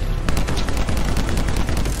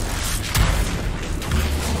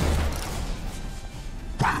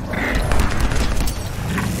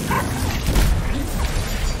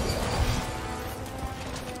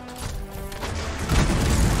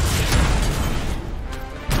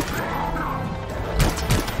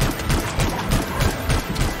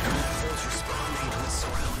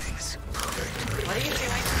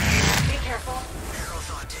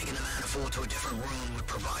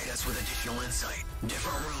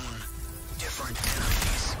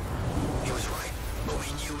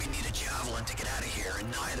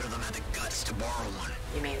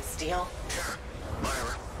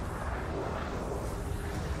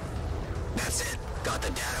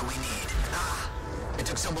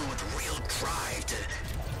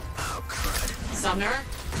 Sumner,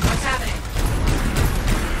 what's happening?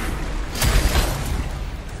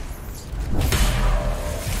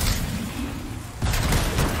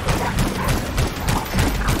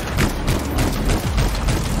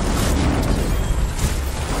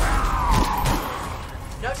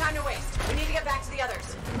 No time to waste. We need to get back to the others.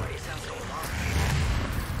 Why do you sound so alarmed?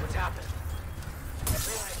 What's happened?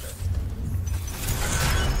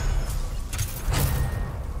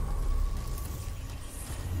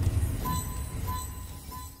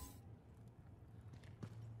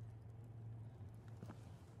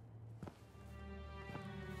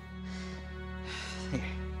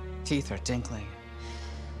 Teeth are tinkling.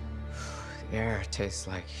 The air tastes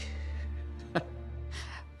like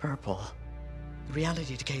purple. The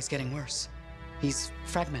reality decay is getting worse. He's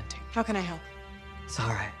fragmenting. How can I help? It's all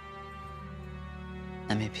right.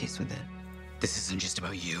 I made peace with it. This isn't just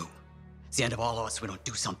about you. It's the end of all of us if we don't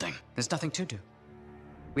do something. There's nothing to do.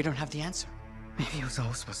 We don't have the answer. Maybe it was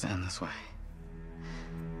always supposed to end this way.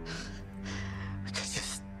 We could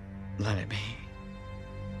just let it be.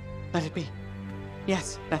 Let it be.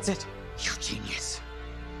 Yes, that's it. You genius.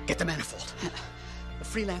 Get the manifold. The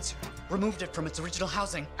freelancer removed it from its original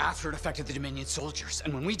housing after it affected the Dominion soldiers.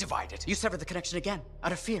 And when we divide it, you severed the connection again,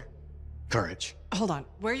 out of fear. Courage. Hold on.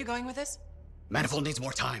 Where are you going with this? Manifold needs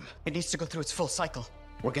more time. It needs to go through its full cycle.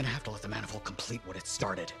 We're gonna have to let the manifold complete what it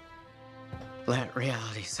started. Let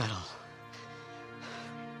reality settle.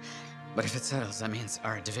 But if it settles, that means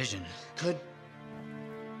our division could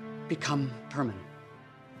become permanent.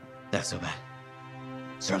 That's so bad.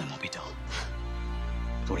 Certainly won't be dull.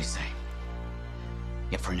 What do you say?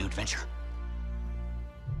 You up for a new adventure?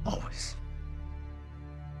 Always.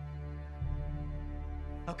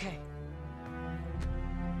 Okay.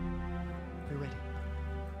 We're ready.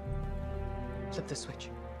 Flip the switch.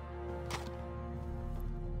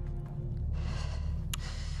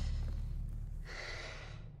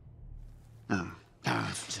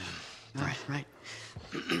 Right.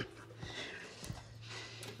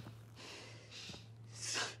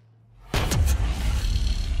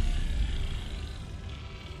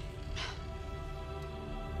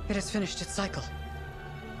 It has finished its cycle.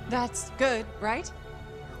 That's good, right?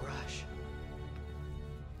 A rush.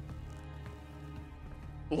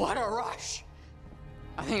 What a rush!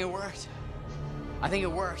 I think it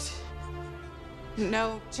worked.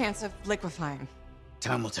 No chance of liquefying.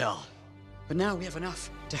 Time will tell. But now we have enough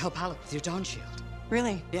to help Halleck with your Dawn Shield.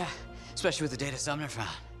 Really? Yeah, especially with the data Sumner found.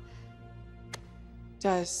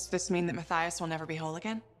 Does this mean that Matthias will never be whole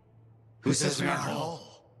again? Who says we aren't whole?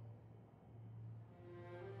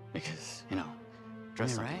 Because,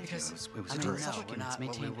 Dress right? up. Because It was we're not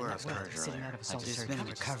what we were sitting out of a solid There's surgery. been a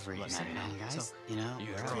recovery, Listen, man. guys. So, You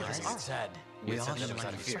heard what I said. We You all said have that was a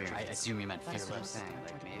out of fear. fear. I assume you meant That's what I'm fearless. saying.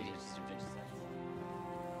 Like, maybe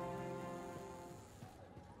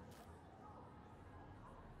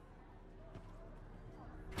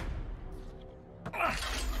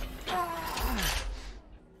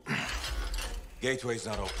Gateway's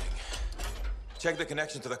not opening. Check the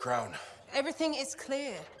connection to the crown. Everything is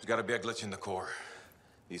clear. There's gotta be a glitch in the core.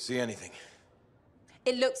 Do you see anything?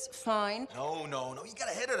 It looks fine. No. You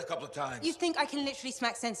gotta hit it a couple of times. You think I can literally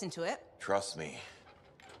smack sense into it? Trust me.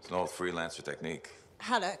 It's an old freelancer technique.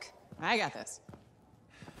 Halleck. I got this.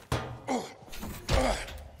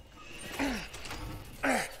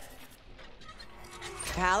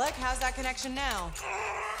 Halleck, how's that connection now?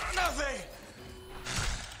 Nothing!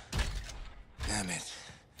 Damn it.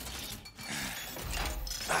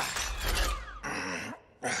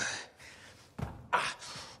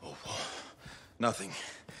 Nothing.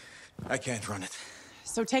 I can't run it.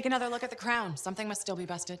 So take another look at the crown. Something must still be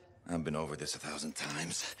busted. I've been over this 1,000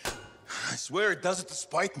 times. I swear it does it to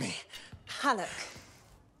spite me. Halleck.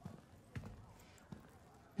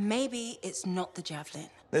 Maybe it's not the javelin.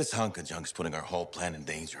 This hunk of junk's putting our whole plan in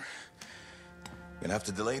danger. Gonna have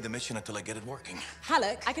to delay the mission until I get it working.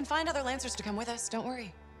 Halleck, I can find other Lancers to come with us, don't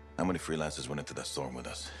worry. How many freelancers went into that storm with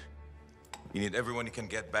us? You need everyone you can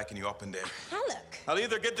get backing you up in there. Halleck! I'll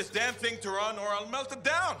either get this damn thing to run or I'll melt it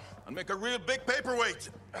down. I'll make a real big paperweight.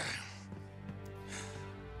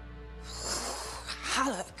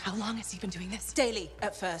 Halleck! How long has he been doing this? Daily,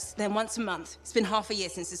 at first, then once a month. It's been half a year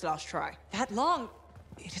since his last try. That long?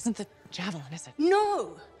 It isn't the javelin, is it?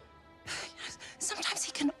 No! Sometimes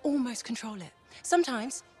he can almost control it.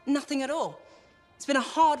 Sometimes, nothing at all. It's been a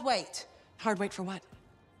hard wait. Hard wait for what?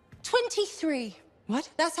 23. What?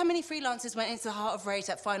 That's how many freelancers went into the Heart of Rage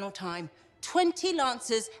that final time. 20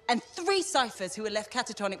 Lancers and 3 Ciphers who were left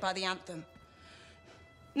catatonic by the Anthem.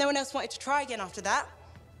 No one else wanted to try again after that.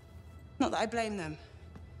 Not that I blame them.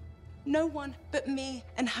 No one but me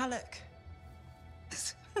and Halleck.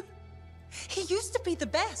 He used to be the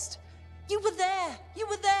best. You were there. You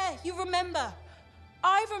were there. You remember.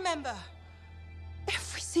 I remember.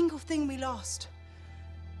 Every single thing we lost.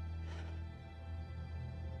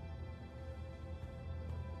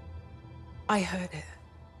 I heard it.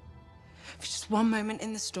 For just one moment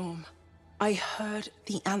in the storm, I heard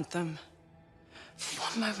the anthem. For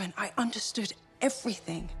one moment, I understood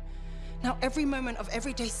everything. Now, every moment of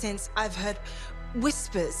every day since, I've heard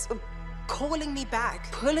whispers calling me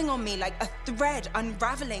back, pulling on me like a thread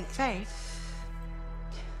unraveling. Faye.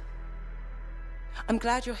 I'm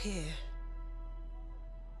glad you're here.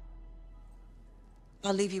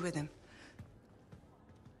 I'll leave you with him.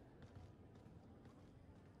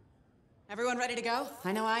 Everyone ready to go?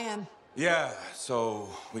 I know I am. Yeah, so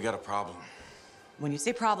we got a problem. When you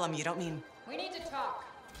say problem, you don't mean... We need to talk.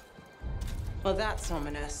 Well, that's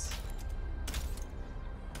ominous.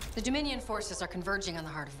 The Dominion forces are converging on the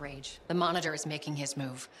Heart of Rage. The Monitor is making his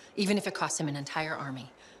move, even if it costs him an entire army.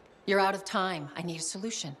 You're out of time. I need a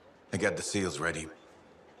solution. I got the seals ready,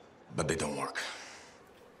 but they don't work.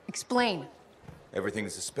 Explain. Everything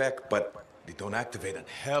is a spec, but they don't activate, and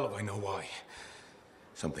hell if I know why.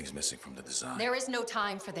 Something's missing from the design. There is no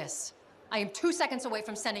time for this. I am 2 seconds away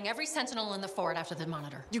from sending every Sentinel in the fort after the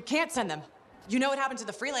Monitor. You can't send them. You know what happened to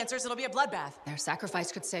the freelancers, it'll be a bloodbath. Their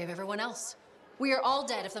sacrifice could save everyone else. We are all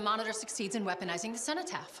dead if the Monitor succeeds in weaponizing the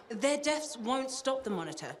cenotaph. Their deaths won't stop the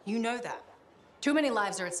Monitor. You know that. Too many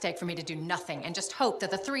lives are at stake for me to do nothing and just hope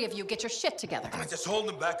that the 3 of you get your shit together. Just hold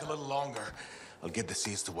them back a little longer. I'll get the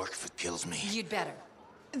seals to work if it kills me. You'd better.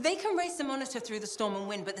 They can race the Monitor through the storm and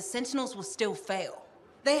win, but the Sentinels will still fail.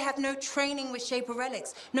 They have no training with Shaper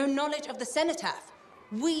relics, no knowledge of the cenotaph.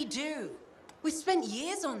 We do. We've spent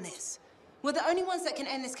years on this. We're the only ones that can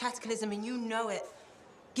end this cataclysm, and you know it.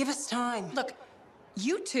 Give us time. Look,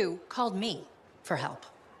 you two called me for help.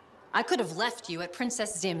 I could have left you at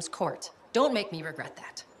Princess Zim's court. Don't make me regret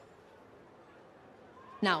that.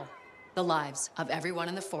 Now, the lives of everyone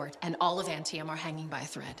in the fort and all of Anthem are hanging by a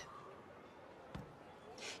thread.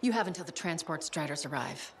 You have until the transport striders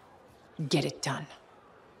arrive. Get it done.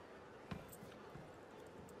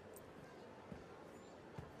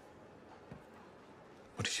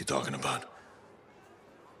 What is she talking about?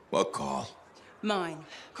 What call? Mine.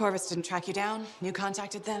 Corvus didn't track you down. You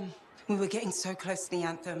contacted them. We were getting so close to the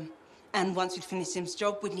Anthem. And once we'd finished Sim's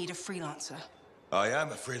job, we'd need a freelancer. I am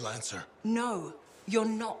a freelancer. No, you're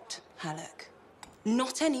not, Halleck.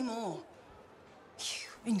 Not anymore. You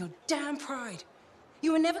and your damn pride.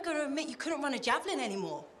 You were never going to admit you couldn't run a javelin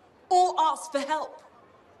anymore. Or ask for help.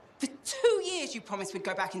 For 2 years, you promised we'd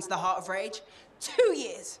go back into the Heart of Rage. 2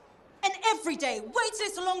 years. And every day, wait a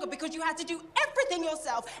little longer because you had to do everything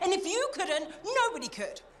yourself. And if you couldn't, nobody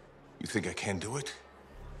could. You think I can do it?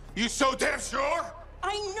 You so damn sure?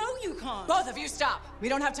 I know you can't. Both of you stop. We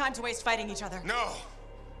don't have time to waste fighting each other. No.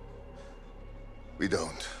 We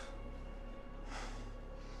don't.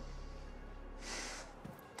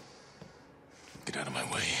 Get out of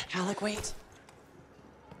my way. Halleck, wait.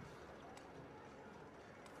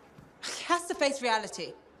 He has to face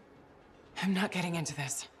reality. I'm not getting into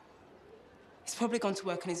this. He's probably gone to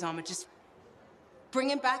work on his armor. Just bring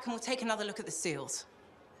him back and we'll take another look at the seals.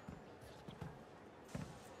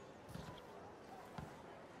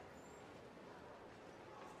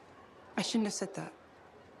 I shouldn't have said that.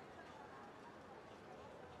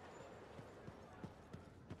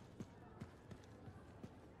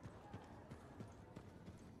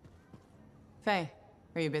 Faye,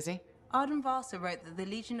 are you busy? Arden Varsa wrote that the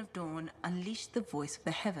Legion of Dawn unleashed the voice of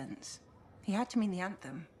the heavens. He had to mean the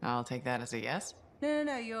Anthem. I'll take that as a yes.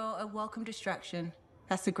 No, you're a welcome distraction.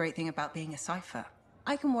 That's the great thing about being a cipher.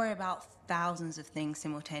 I can worry about thousands of things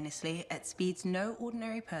simultaneously at speeds no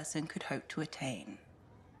ordinary person could hope to attain.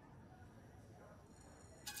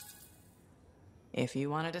 If you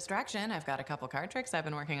want a distraction, I've got a couple card tricks I've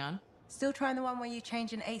been working on. Still trying the one where you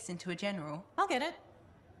change an ace into a general? I'll get it.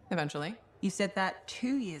 Eventually. You said that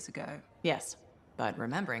 2 years ago. Yes, but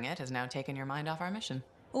remembering it has now taken your mind off our mission.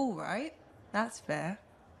 All right, that's fair.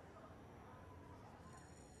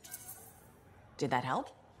 Did that help?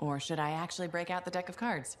 Or should I actually break out the deck of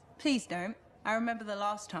cards? Please don't. I remember the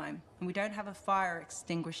last time, and we don't have a fire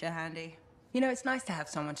extinguisher handy. You know, it's nice to have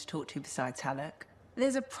someone to talk to besides Halleck.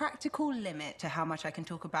 There's a practical limit to how much I can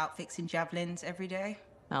talk about fixing javelins every day.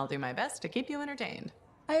 I'll do my best to keep you entertained.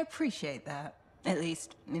 I appreciate that. At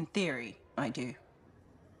least, in theory, I do.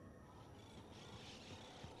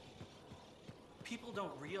 People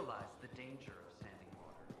don't realize the danger of standing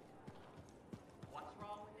water. What's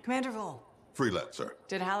wrong with Commander Vol. Freelancer.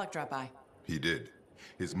 Did Halleck drop by? He did.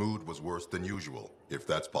 His mood was worse than usual, if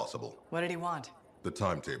that's possible. What did he want? The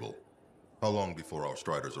timetable. How long before our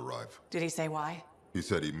striders arrive? Did he say why? He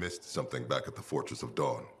said he missed something back at the Fortress of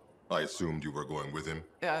Dawn. I assumed you were going with him?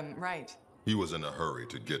 Right. He was in a hurry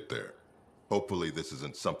to get there. Hopefully this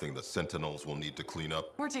isn't something the Sentinels will need to clean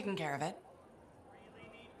up. We're taking care of it. Really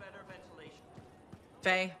need better ventilation.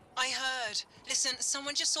 Faye? I heard. Listen,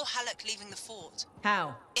 someone just saw Halleck leaving the fort.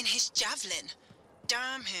 How? In his javelin.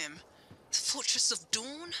 Damn him. The Fortress of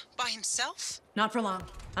Dawn? By himself? Not for long.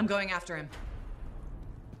 I'm going after him.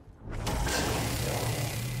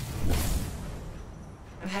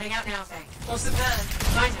 I'm heading out now, Faye. What's the plan?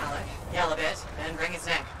 Find Halleck, yell a bit, and bring his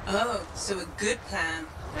neck. Oh, so a good plan.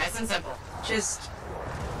 Nice and simple. Just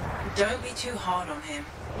don't be too hard on him.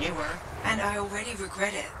 You were. And I already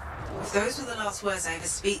regret it. If those were the last words I ever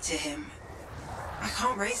speak to him, I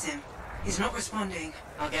can't raise him. He's not responding.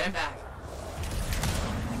 I'll get him back.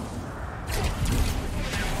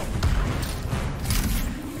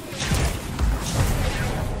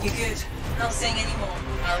 You good? Not saying any more.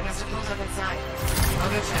 Halleck must have pulled up inside. I'll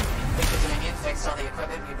go check. Think the Dominion fixed all the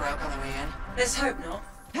equipment we broke on the way in? Let's hope not.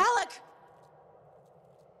 Halleck!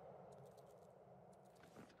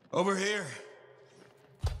 Over here.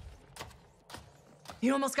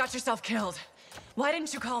 You almost got yourself killed. Why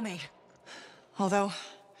didn't you call me? Although,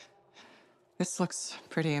 this looks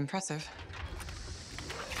pretty impressive.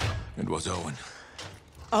 It was Owen.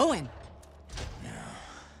 Owen?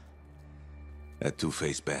 That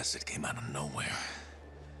two-faced bastard came out of nowhere.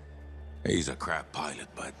 He's a crap pilot,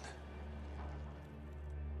 but...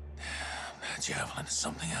 that javelin is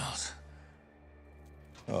something else.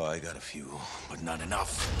 Oh, I got a few, but not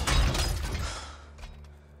enough.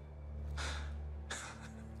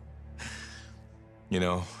 You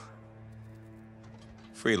know,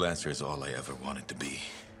 freelancer is all I ever wanted to be.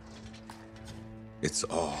 It's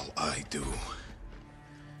all I do.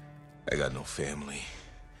 I got no family.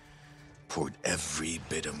 Poured every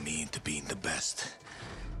bit of me into being the best.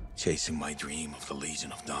 Chasing my dream of the Legion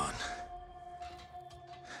of Dawn.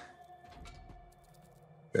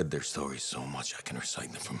 Read their stories so much I can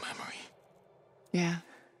recite them from memory. Yeah.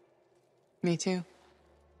 Me too.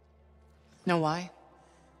 Know why?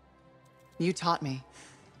 You taught me.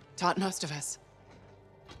 Taught most of us.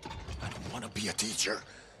 I don't want to be a teacher.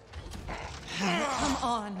 Come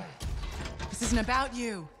on. This isn't about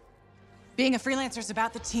you. Being a freelancer is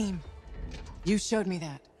about the team. You showed me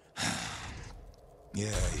that.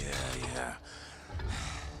 Yeah.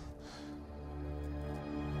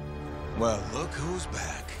 Well, look who's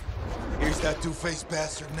back. Here's that two-faced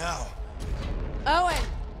bastard now. Owen!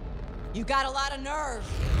 You got a lot of nerve.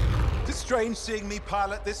 It's strange seeing me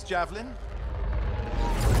pilot this javelin.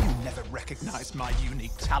 You never recognized my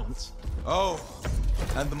unique talents. Oh,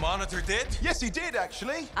 and the Monitor did? Yes, he did,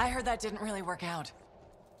 actually. I heard that didn't really work out.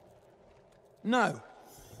 No.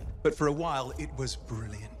 But for a while, it was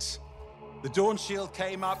brilliant. The Dawn Shield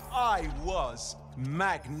came up. I was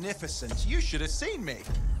magnificent. You should have seen me.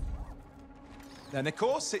 Then, of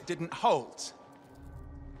course, it didn't hold.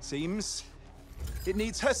 Seems it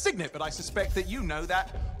needs her signet, but I suspect that you know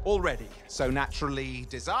that already. So naturally,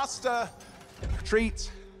 disaster,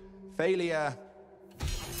 retreat, failure.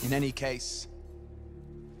 In any case,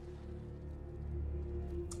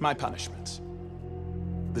 my punishment.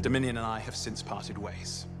 The Dominion and I have since parted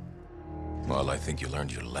ways. Well, I think you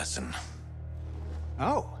learned your lesson.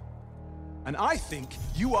 Oh. And I think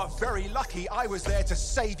you are very lucky I was there to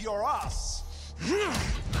save your ass.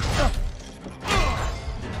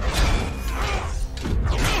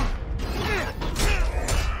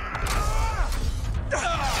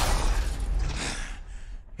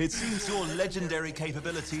 It seems your legendary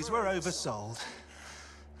capabilities were oversold.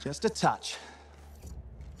 Just a touch.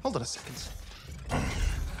 Hold on a second.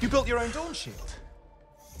 You built your own Dawn Shield.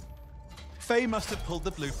 Faye must have pulled the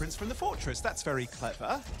blueprints from the fortress. That's very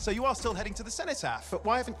clever. So you are still heading to the Cenotaph, but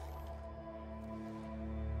why haven't...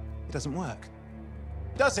 It doesn't work.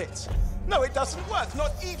 Does it? No, it doesn't work.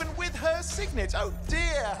 Not even with her signet. Oh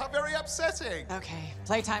dear, how very upsetting. Okay,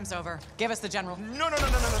 playtime's over. Give us the general. No.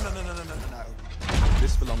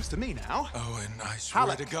 This belongs to me now. Oh, and I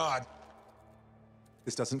swear to God.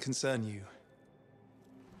 This doesn't concern you.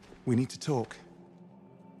 We need to talk.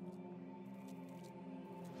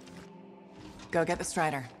 Go get the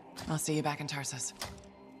Strider. I'll see you back in Tarsus.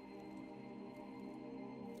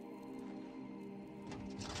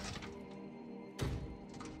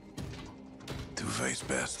 Two-faced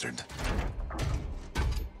bastard.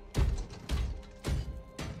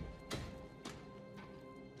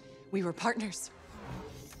 We were partners.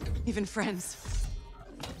 Even friends.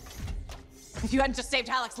 If you hadn't just saved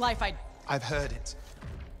Halleck's life, I've heard it.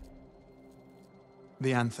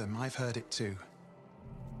 The Anthem, I've heard it too.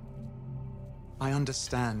 I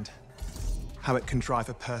understand how it can drive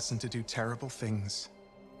a person to do terrible things.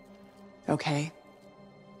 Okay.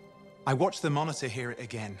 I watched the Monitor hear it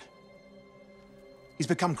again. He's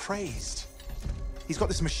become crazed. He's got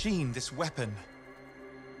this machine, this weapon.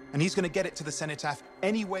 And he's gonna get it to the Cenotaph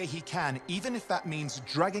any way he can, even if that means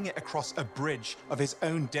dragging it across a bridge of his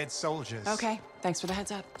own dead soldiers. Okay, thanks for the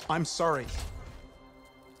heads up. I'm sorry.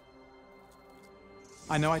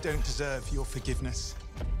 I know I don't deserve your forgiveness.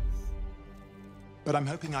 But I'm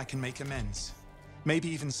hoping I can make amends. Maybe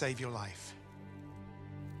even save your life.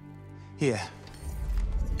 Here.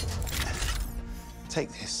 Take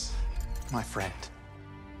this, my friend.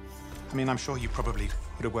 I mean, I'm sure you probably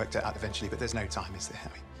would have worked it out eventually, but there's no time, is there? I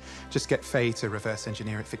mean, just get Faye to reverse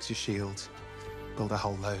engineer it, fix your shield, build a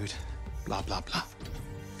whole load, blah, blah, blah.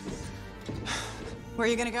 Where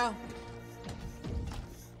are you gonna go?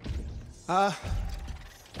 I'm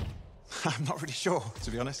not really sure,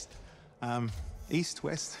 to be honest. East,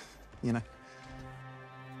 west, you know.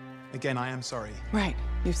 Again, I am sorry. Right,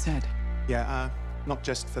 you said. Yeah, not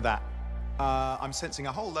just for that. I'm sensing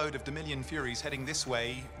a whole load of Dominion Furies heading this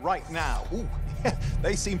way right now. Ooh,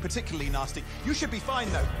 they seem particularly nasty. You should be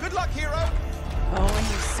fine, though. Good luck, hero! Oh,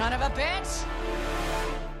 you son of a bitch!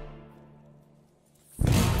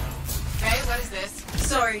 Hey, what is this?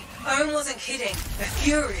 Sorry, Owen wasn't kidding. A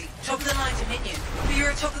Fury, top-of-the-line Dominion. But you're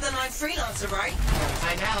a top-of-the-line freelancer, right?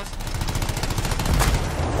 Find out.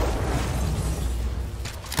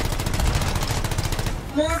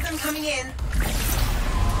 More of them coming in.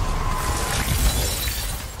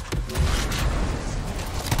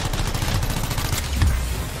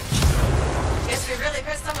 Guess we really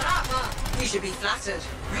pissed someone off, huh? You should be flattered.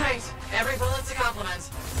 Right. Every bullet's a compliment.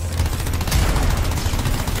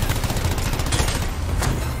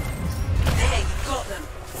 There, you got them.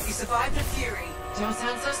 You survived a Fury. Don't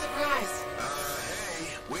sound so surprised.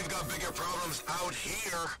 Hey, we've got bigger problems out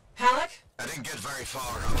here. Halleck? I didn't get very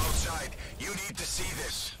far. I'm outside. You need to see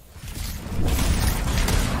this.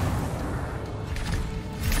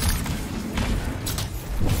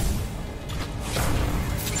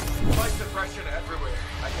 Light suppression everywhere.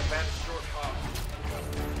 I can manage short pop.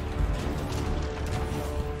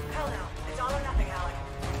 Hell no. It's all or nothing, Halleck.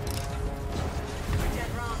 You're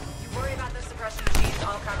dead wrong. You worry about the suppression machines,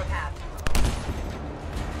 I'll carve a path.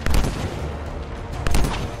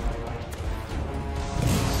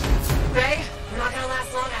 Faye, we're not gonna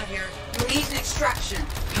last long out here. We need an extraction.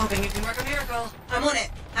 Hoping you can work a miracle. I'm on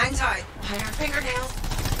it. Hang tight. Iron fingernails.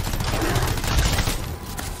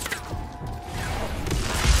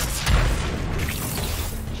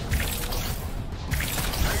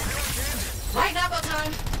 Lighten up on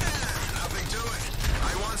time. Nothing to it.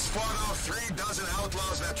 I once fought off 3 dozen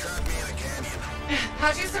outlaws that trapped me in a canyon.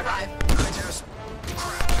 How'd you survive? I just...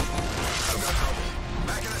 crap. I've got trouble.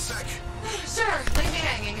 Back in a sec. Sure, leave me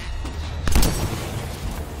hanging.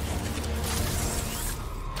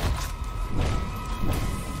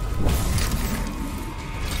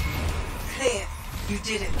 There. You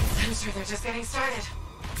did it. I'm sure they're just getting started.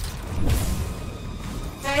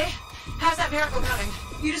 Faye, how's that miracle coming?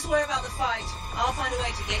 You just worry about the fight. I'll find a way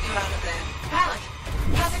to get you out of there. Halleck,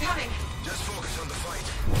 how's it coming? Just focus on the fight.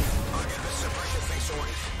 I'll get this suppression thing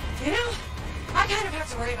sorted. You know, I kind of have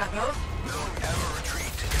to worry about both. Don't ever retreat.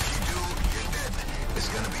 If you do, you're dead. It's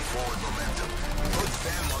gonna be forward momentum. Put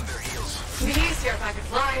them on their heels. It'd be easier if I could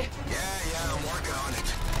fly. Yeah, I'm working on it.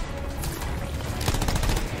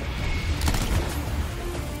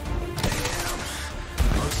 Damn.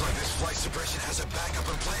 Looks like this flight suppression has a backup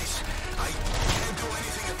in place. I can't do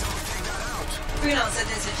anything until we take that out. Freelancer,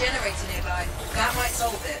 there's a generator nearby. That might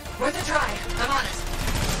solve it. Worth a try. I'm on it.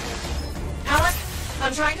 Halleck,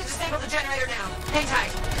 I'm trying to disable the generator now. Hang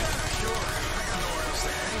tight. Yeah, sure. I got nowhere else to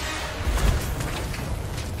head.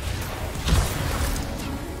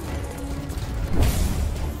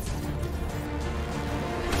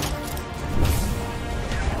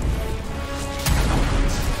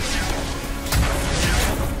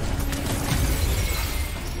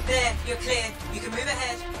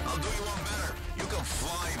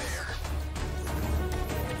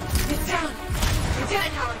 Damn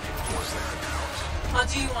it, Howard! Was there a doubt? I'll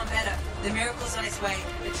do you one better. The miracle's on its way.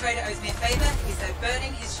 The trader owes me a favor. He's though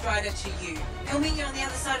burning his strider to you. He'll meet you on the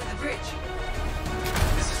other side of the bridge.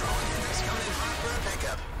 This is Roland Hendricks coming in hot for a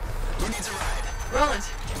pickup. Who needs a ride? Roland,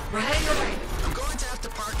 we're heading your way. I'm going to have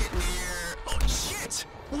to park it near... Oh, shit!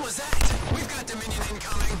 What was that? We've got Dominion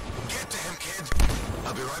incoming. Get to him, kid.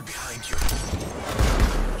 I'll be right behind you.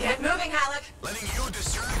 Get moving, Halleck. Letting you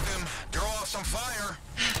distract them. Throw off some fire.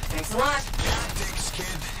 Thanks a lot. Tactics,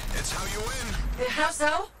 kid. It's how you win. How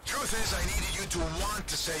so? Truth is, I needed you to want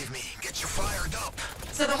to save me. Get you fired up.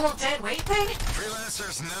 So the whole dead weight thing?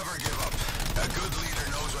 Freelancers never give up. A good leader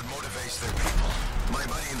knows what motivates their people. My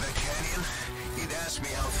buddy in the canyon, he'd ask me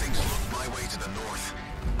how things looked my way to the north.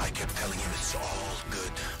 I kept telling him it's all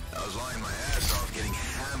good. I was lying my ass off getting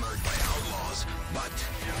hammered by outlaws, but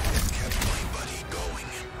it kept my buddy going.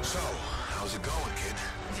 So, how's it going, kid?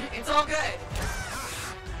 It's all good.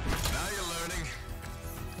 Now you're learning.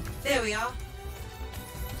 There we are.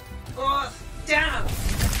 Oh, damn!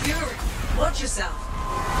 Fury, watch yourself.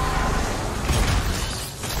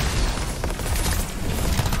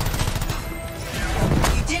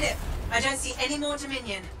 You did it. I don't see any more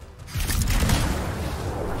Dominion.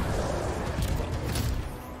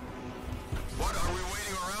 What are we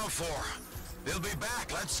waiting around for? They'll be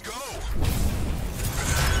back. Let's go.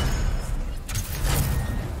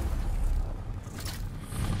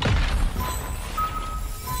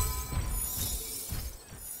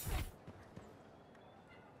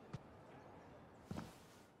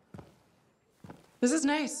 This is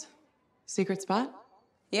nice. Secret spot?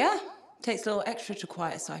 Yeah. Takes a little extra to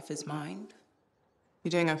quiet Cypher's mind.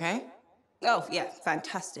 You doing okay? Oh, yeah,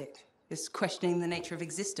 fantastic. Just questioning the nature of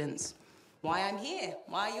existence. Why I'm here,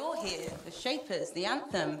 why you're here, the Shapers, the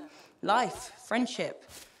Anthem, life, friendship,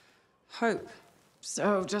 hope.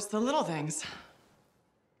 So, just the little things.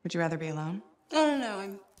 Would you rather be alone? No,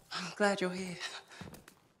 I'm glad you're here.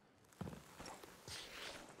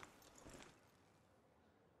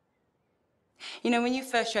 You know, when you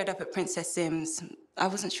first showed up at Princess Sim's, I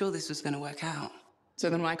wasn't sure this was going to work out. So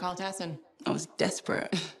then why call Tassin? I was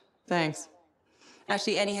desperate. Thanks.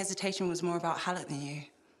 Actually, any hesitation was more about Halleck than you.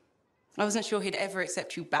 I wasn't sure he'd ever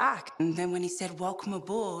accept you back. And then when he said, welcome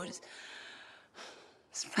aboard,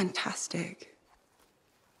 it's fantastic.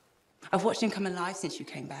 I've watched him come alive since you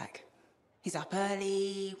came back. He's up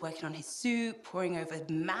early, working on his suit, poring over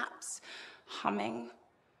maps, humming.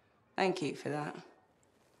 Thank you for that.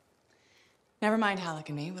 Never mind Halleck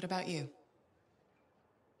and me. What about you?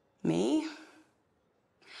 Me?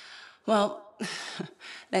 Well,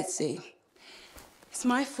 let's see. It's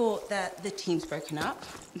my fault that the team's broken up,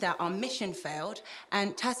 that our mission failed,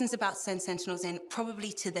 and Tassin's about to send Sentinels in,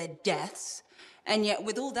 probably to their deaths. And yet,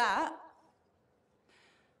 with all that,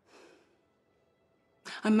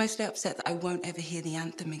 I'm mostly upset that I won't ever hear the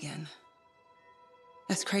Anthem again.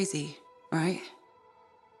 That's crazy, right?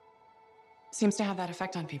 Seems to have that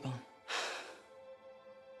effect on people.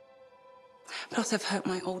 Plus, I've hurt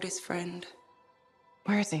my oldest friend.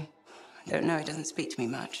 Where is he? I don't know, he doesn't speak to me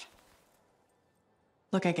much.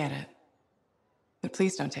 Look, I get it. But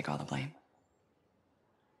please don't take all the blame.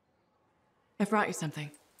 I brought you something.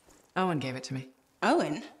 Owen gave it to me.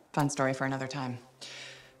 Owen? Fun story for another time.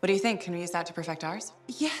 What do you think? Can we use that to perfect ours?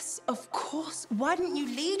 Yes, of course. Why didn't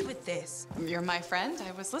you lead with this? You're my friend.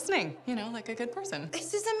 I was listening, you know, like a good person.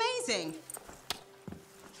 This is amazing.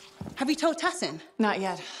 Have you told Tassin? Not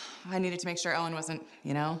yet. I needed to make sure Owen wasn't,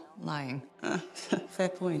 you know, lying. Fair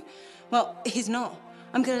point. Well, he's not.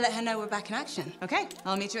 I'm gonna let her know we're back in action. Okay,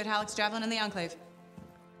 I'll meet you at Halleck's Javelin in the Enclave.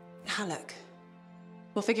 Halleck?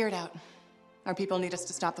 We'll figure it out. Our people need us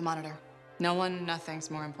to stop the Monitor. No one,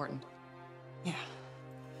 nothing's more important. Yeah.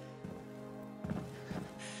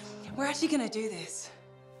 We're actually gonna do this.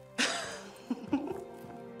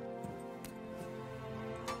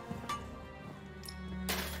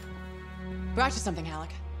 Brought you something,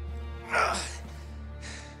 Halleck.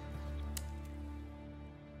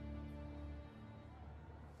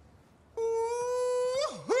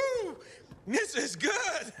 Woo-hoo! This is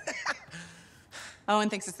good! Owen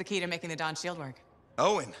thinks it's the key to making the Dawn shield work.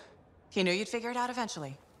 Owen? He knew you'd figure it out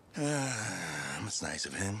eventually. That's nice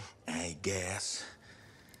of him, I guess.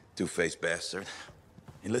 Two-faced bastard.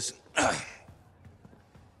 Hey, listen. I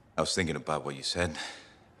was thinking about what you said,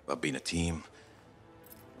 about being a team,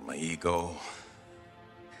 my ego.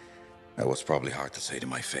 That was probably hard to say to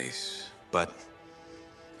my face, but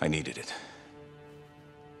I needed it.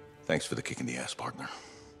 Thanks for the kick in the ass, partner.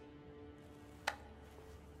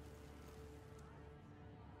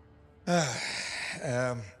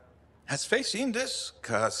 Has Faye seen this?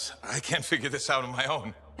 'Cause I can't figure this out on my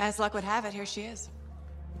own. As luck would have it, here she is.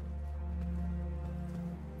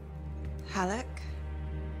 Halleck?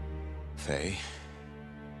 Faye?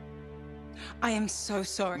 I am so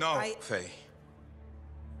sorry. No, Faye.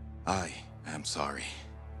 I am sorry.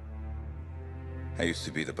 I used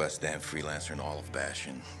to be the best damn freelancer in all of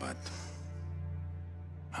Bastion, but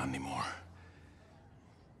not anymore.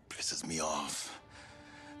 Pisses me off.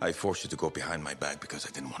 I forced you to go behind my back because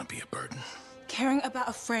I didn't want to be a burden. Caring about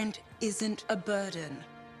a friend isn't a burden.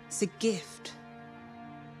 It's a gift.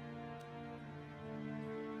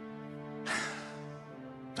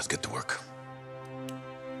 Let's get to work.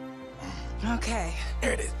 Okay.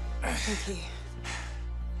 There it is. Thank you.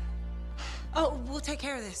 Oh, we'll take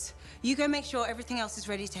care of this. You go make sure everything else is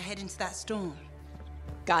ready to head into that storm.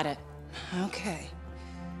 Got it. Okay.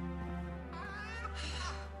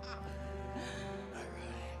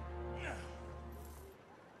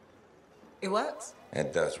 It works?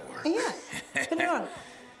 It does work. Yeah. Put it on.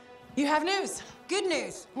 You have news. Good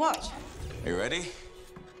news. Watch. You ready?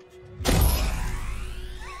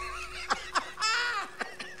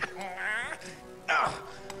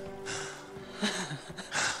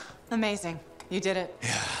 Amazing. You did it.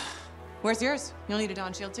 Yeah. Where's yours? You'll need a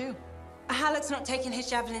dawn shield too. Halleck's not taking his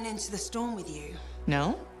javelin into the storm with you.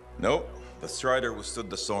 No? Nope. The Strider withstood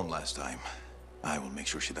the storm last time. I will make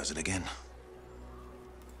sure she does it again.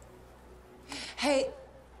 Hey,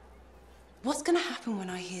 what's gonna happen when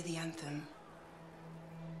I hear the anthem?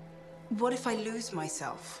 What if I lose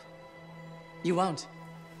myself? You won't.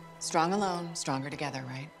 Strong alone, stronger together,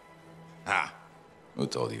 right? Ah, who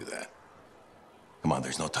told you that? Come on,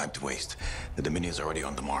 there's no time to waste. The Dominion's already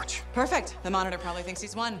on the march. Perfect. The Monitor probably thinks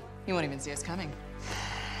he's won. He won't even see us coming.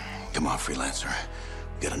 Come on, Freelancer.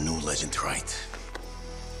 We got a new legend to write.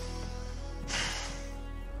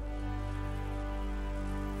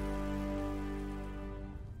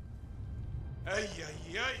 Ay,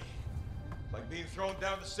 ay, ay. It's like being thrown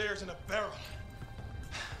down the stairs in a barrel.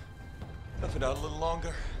 Tough it out a little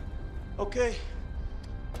longer. Okay.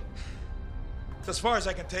 It's as far as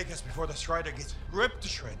I can take us before the Strider gets ripped to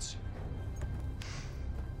shreds.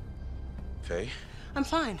 Faye? I'm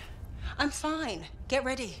fine. I'm fine. Get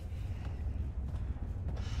ready.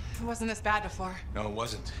 It wasn't this bad before. No, it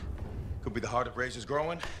wasn't. Could be the heart of Razor's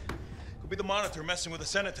growing. Could be the Monitor messing with the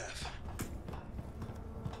cenotaph.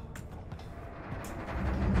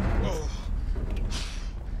 Whoa.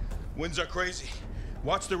 Winds are crazy.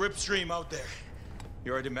 Watch the rip stream out there.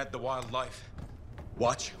 You already met the wildlife.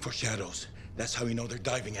 Watch for shadows. That's how you know they're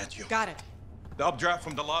diving at you. Got it. The updraft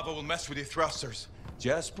from the lava will mess with your thrusters.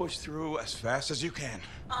 Just push through as fast as you can.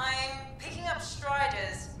 I'm picking up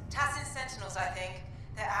Striders. Tassin Sentinels, I think.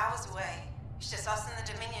 They're hours away. It's just us and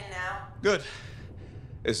the Dominion now. Good.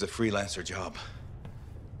 It's a freelancer job.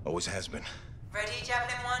 Always has been. Ready,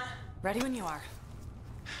 Javelin 1? Ready when you are.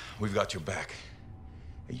 We've got your back.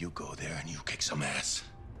 You go there and you kick some ass.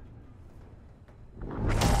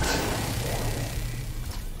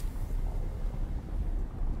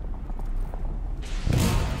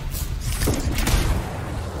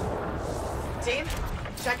 Team,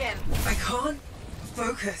 check in. I can't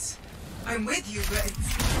focus. I'm with you, but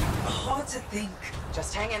it's hard to think.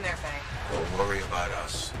 Just hang in there, Faye. Don't worry about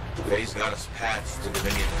us. Faye's got us patched to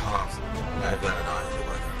Dominion comms. I've got an eye on the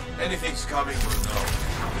weather. Anything's coming, we'll know.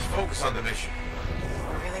 Just focus on the mission.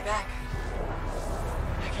 We're really back.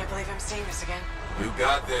 I can't believe I'm seeing this again. You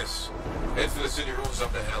got this. Head for the city rules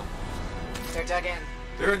up the hill. They're dug in.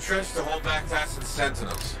 They're entrenched to hold back Tassin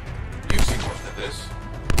Sentinels. You've seen most of this.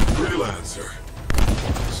 Freelancer.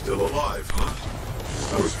 Still alive,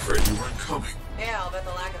 huh? I was afraid you weren't coming. Yeah, I'll bet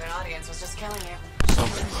the lack of an audience was just killing you.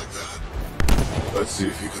 Something like that. Let's see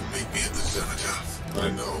if you can meet me at the cenotaph. I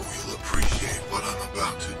know you'll appreciate what I'm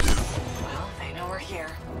about to do. Well, they know we're here.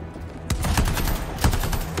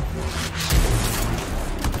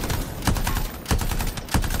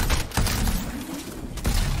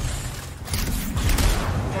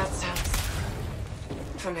 That sounds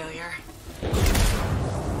familiar.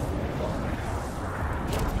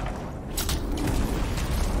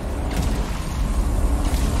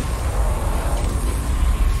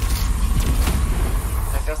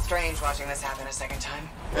 I feel strange watching this happen a second time.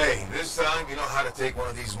 Hey, this time you know how to take one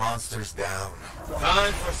of these monsters down.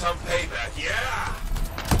 Time for some payback, yeah!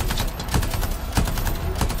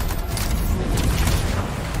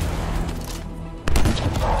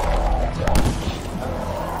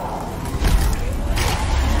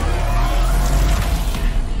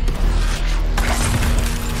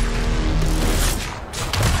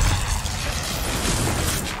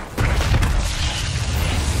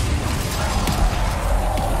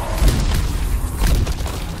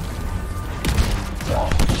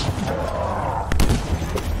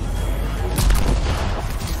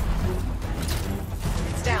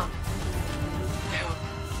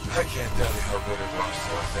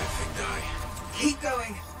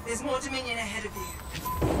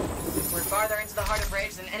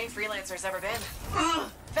 any freelancer's ever been.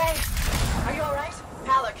 Faye, are you alright?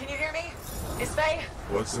 Paula, can you hear me? Is Faye?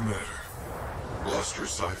 What's the matter? Lost your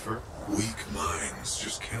cipher? Weak minds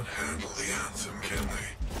just can't handle the Anthem, can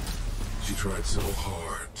they? She tried so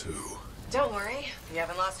hard, too. Don't worry, you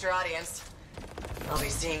haven't lost your audience. I'll be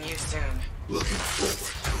seeing you soon. Looking forward to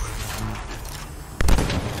it.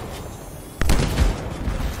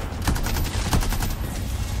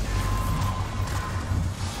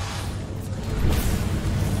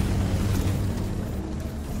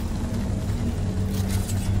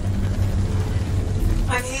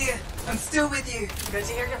 I'm here. I'm still with you. Good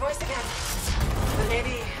to hear your voice again. But maybe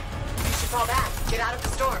you should fall back. Get out of the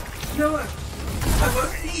storm. No, I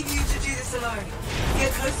won't leave you to do this alone.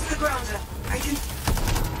 Get close to the grounder. I can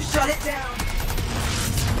shut it down.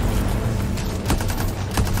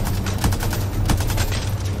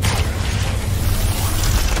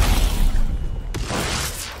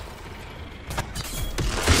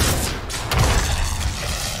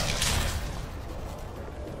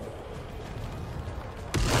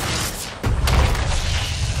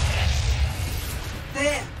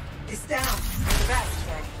 There, it's down. You're the best,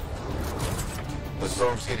 Faye. The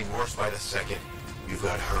storm's getting worse by the second. You've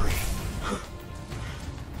got to hurry.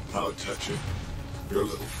 How touching. Your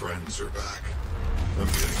little friends are back. I'm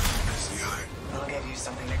getting misty-eyed. I'll give you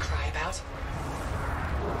something to cry about.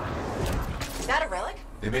 Is that a relic?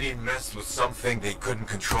 The Midian messed with something they couldn't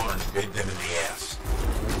control and bit them in the ass.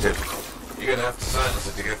 Difficult. You're gonna have to silence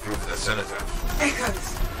it to get through to the Cenotaph.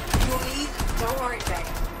 Echoes. You'll need... Don't worry, Faye.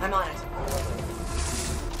 I'm on it.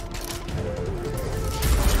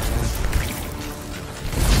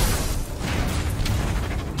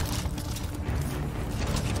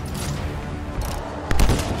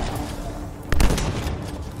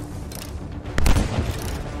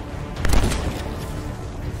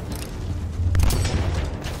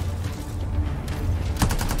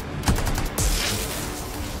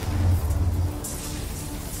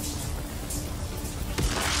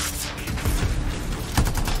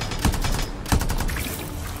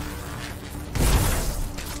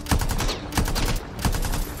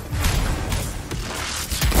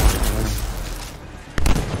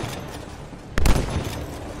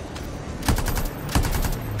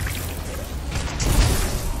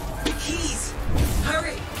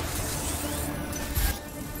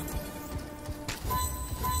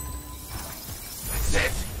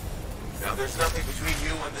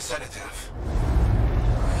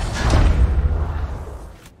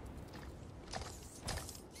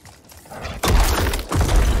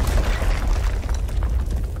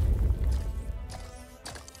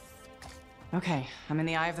 Okay, I'm in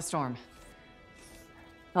the eye of the storm.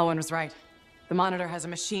 Elwyn was right. The monitor has a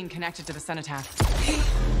machine connected to the Cenotaph.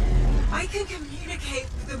 I can communicate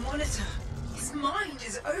with the monitor. His mind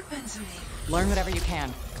is open to me. Learn whatever you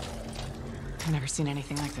can. I've never seen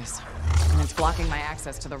anything like this. And it's blocking my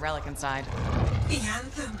access to the relic inside. The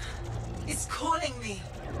Anthem. It's calling me.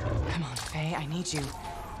 Come on, Faye, I need you.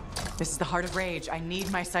 This is the heart of rage. I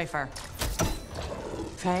need my cipher.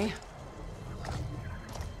 Faye?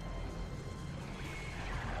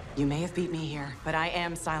 You may have beat me here, but I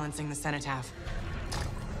am silencing the Cenotaph.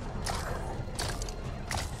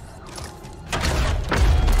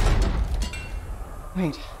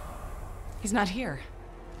 Wait. He's not here.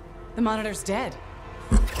 The monitor's dead.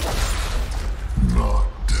 Not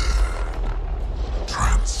dead.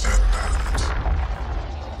 Transcendent.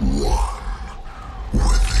 One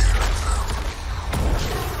within them.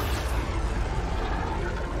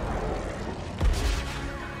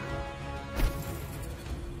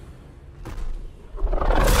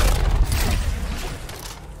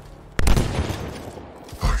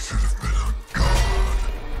 I should have been a god.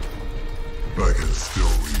 I can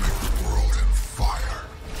still remake the world in fire.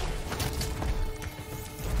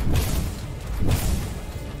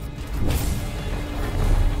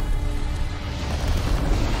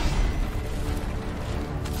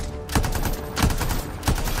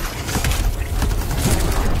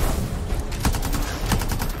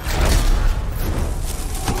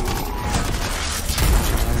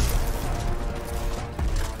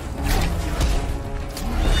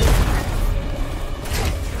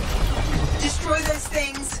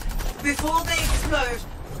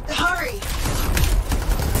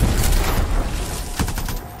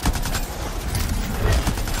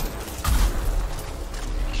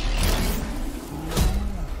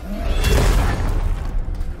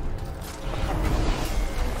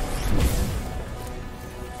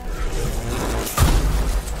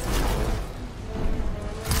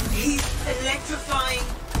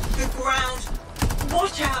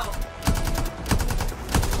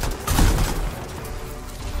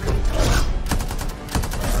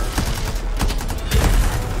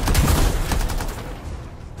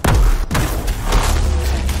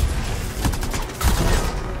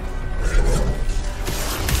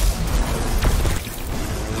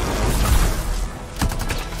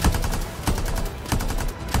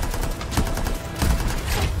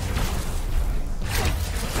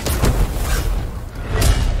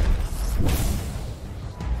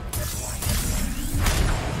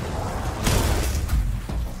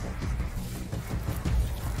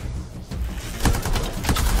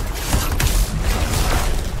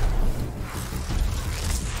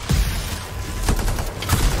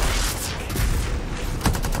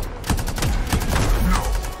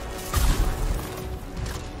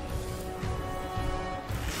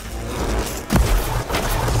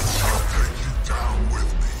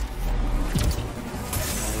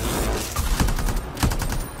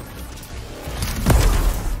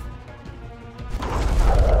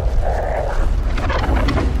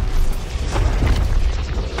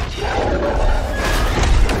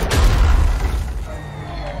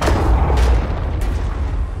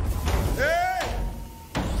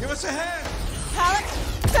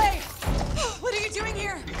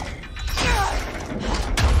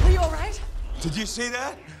 Did you see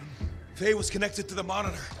that? Faye was connected to the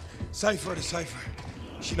monitor. Cipher to cipher.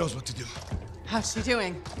 She knows what to do. How's she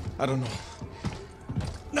doing? I don't know.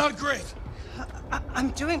 Not great.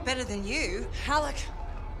 I'm doing better than you. Alec.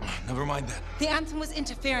 Never mind that. The Anthem was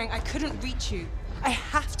interfering. I couldn't reach you. I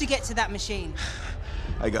have to get to that machine.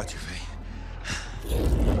 I got you, Faye.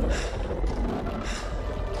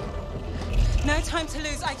 No time to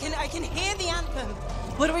lose. I can hear the Anthem.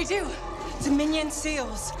 What do we do? Dominion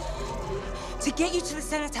seals. To get you to the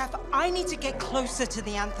cenotaph, I need to get closer to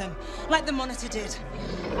the Anthem, like the monitor did.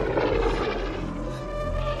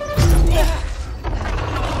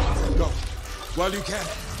 Go. While you can.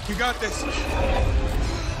 You got this.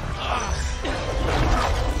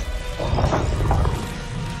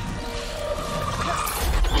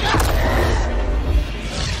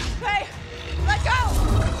 Hey, let go!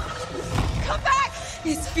 Come back!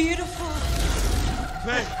 It's beautiful.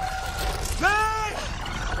 Faye! Faye!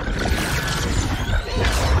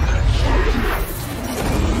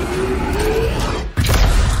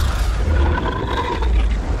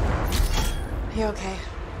 You okay?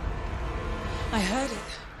 I heard it.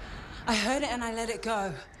 I heard it and I let it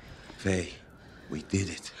go. Faye, we did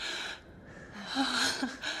it.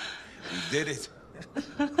 We did it.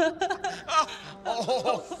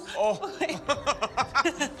 Oh.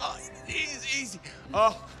 Easy.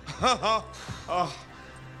 Oh.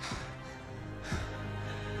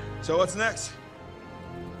 So what's next?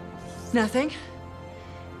 Nothing.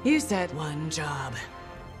 You said one job.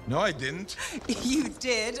 No, I didn't. You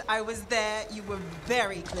did. I was there. You were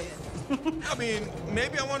very clear. I mean,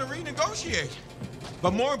 maybe I want to renegotiate.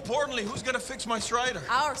 But more importantly, who's gonna fix my Strider?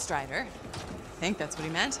 Our Strider. Think that's what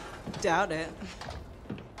he meant? Doubt it.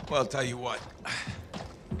 Well, tell you what.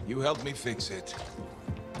 You help me fix it.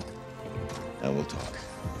 And we'll talk.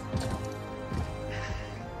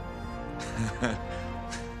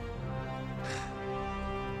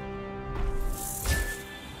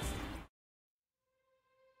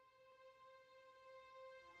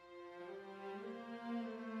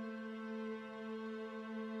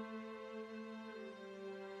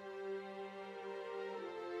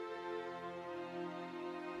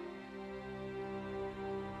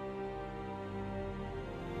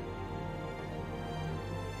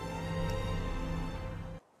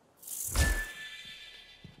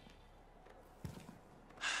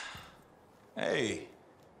 Hey.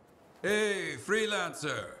 Hey,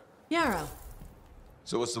 freelancer. Yarrow.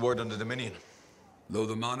 So what's the word on the Dominion? Though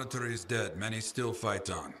the monitor is dead, many still fight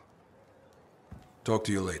on. Talk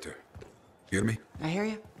to you later. Hear me? I hear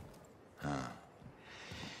you.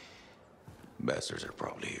 Bastards are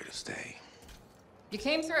probably here to stay. You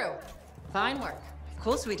came through. Fine work. Of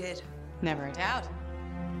course we did. Never a doubt.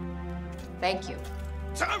 Thank you.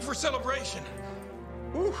 Time for celebration.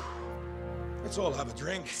 Whew. Let's all have a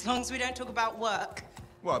drink. As long as we don't talk about work.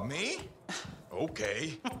 What, me?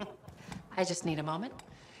 Okay. I just need a moment.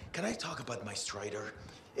 Can I talk about my Strider?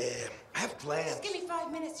 I have plans. Just give me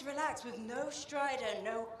 5 minutes to relax with no Strider,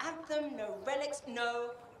 no Anthem, no relics,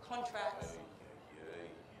 no contracts.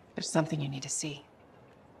 There's something you need to see.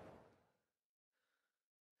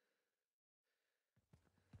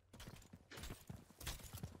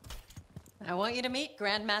 I want you to meet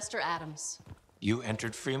Grandmaster Adams. You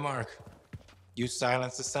entered free mark. You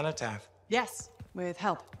silenced the cenotaph. Yes, with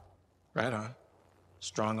help. Right on.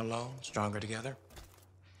 Strong alone, stronger together.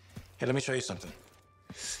 Hey, let me show you something.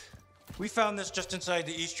 We found this just inside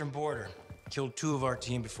the eastern border. Killed 2 of our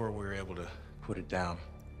team before we were able to put it down.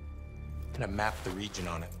 And I mapped the region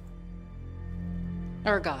on it.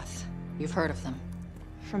 Urgoth. You've heard of them.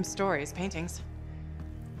 From stories, paintings.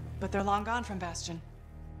 But they're long gone from Bastion.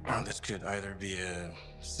 Oh, this could either be a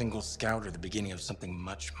single scout or the beginning of something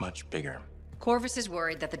much, much bigger. Corvus is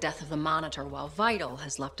worried that the death of the Monitor, while vital,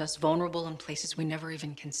 has left us vulnerable in places we never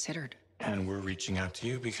even considered. And we're reaching out to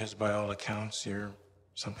you because by all accounts, you're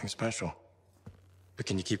something special. But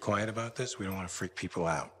can you keep quiet about this? We don't want to freak people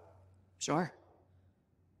out. Sure.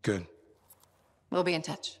 Good. We'll be in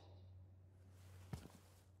touch.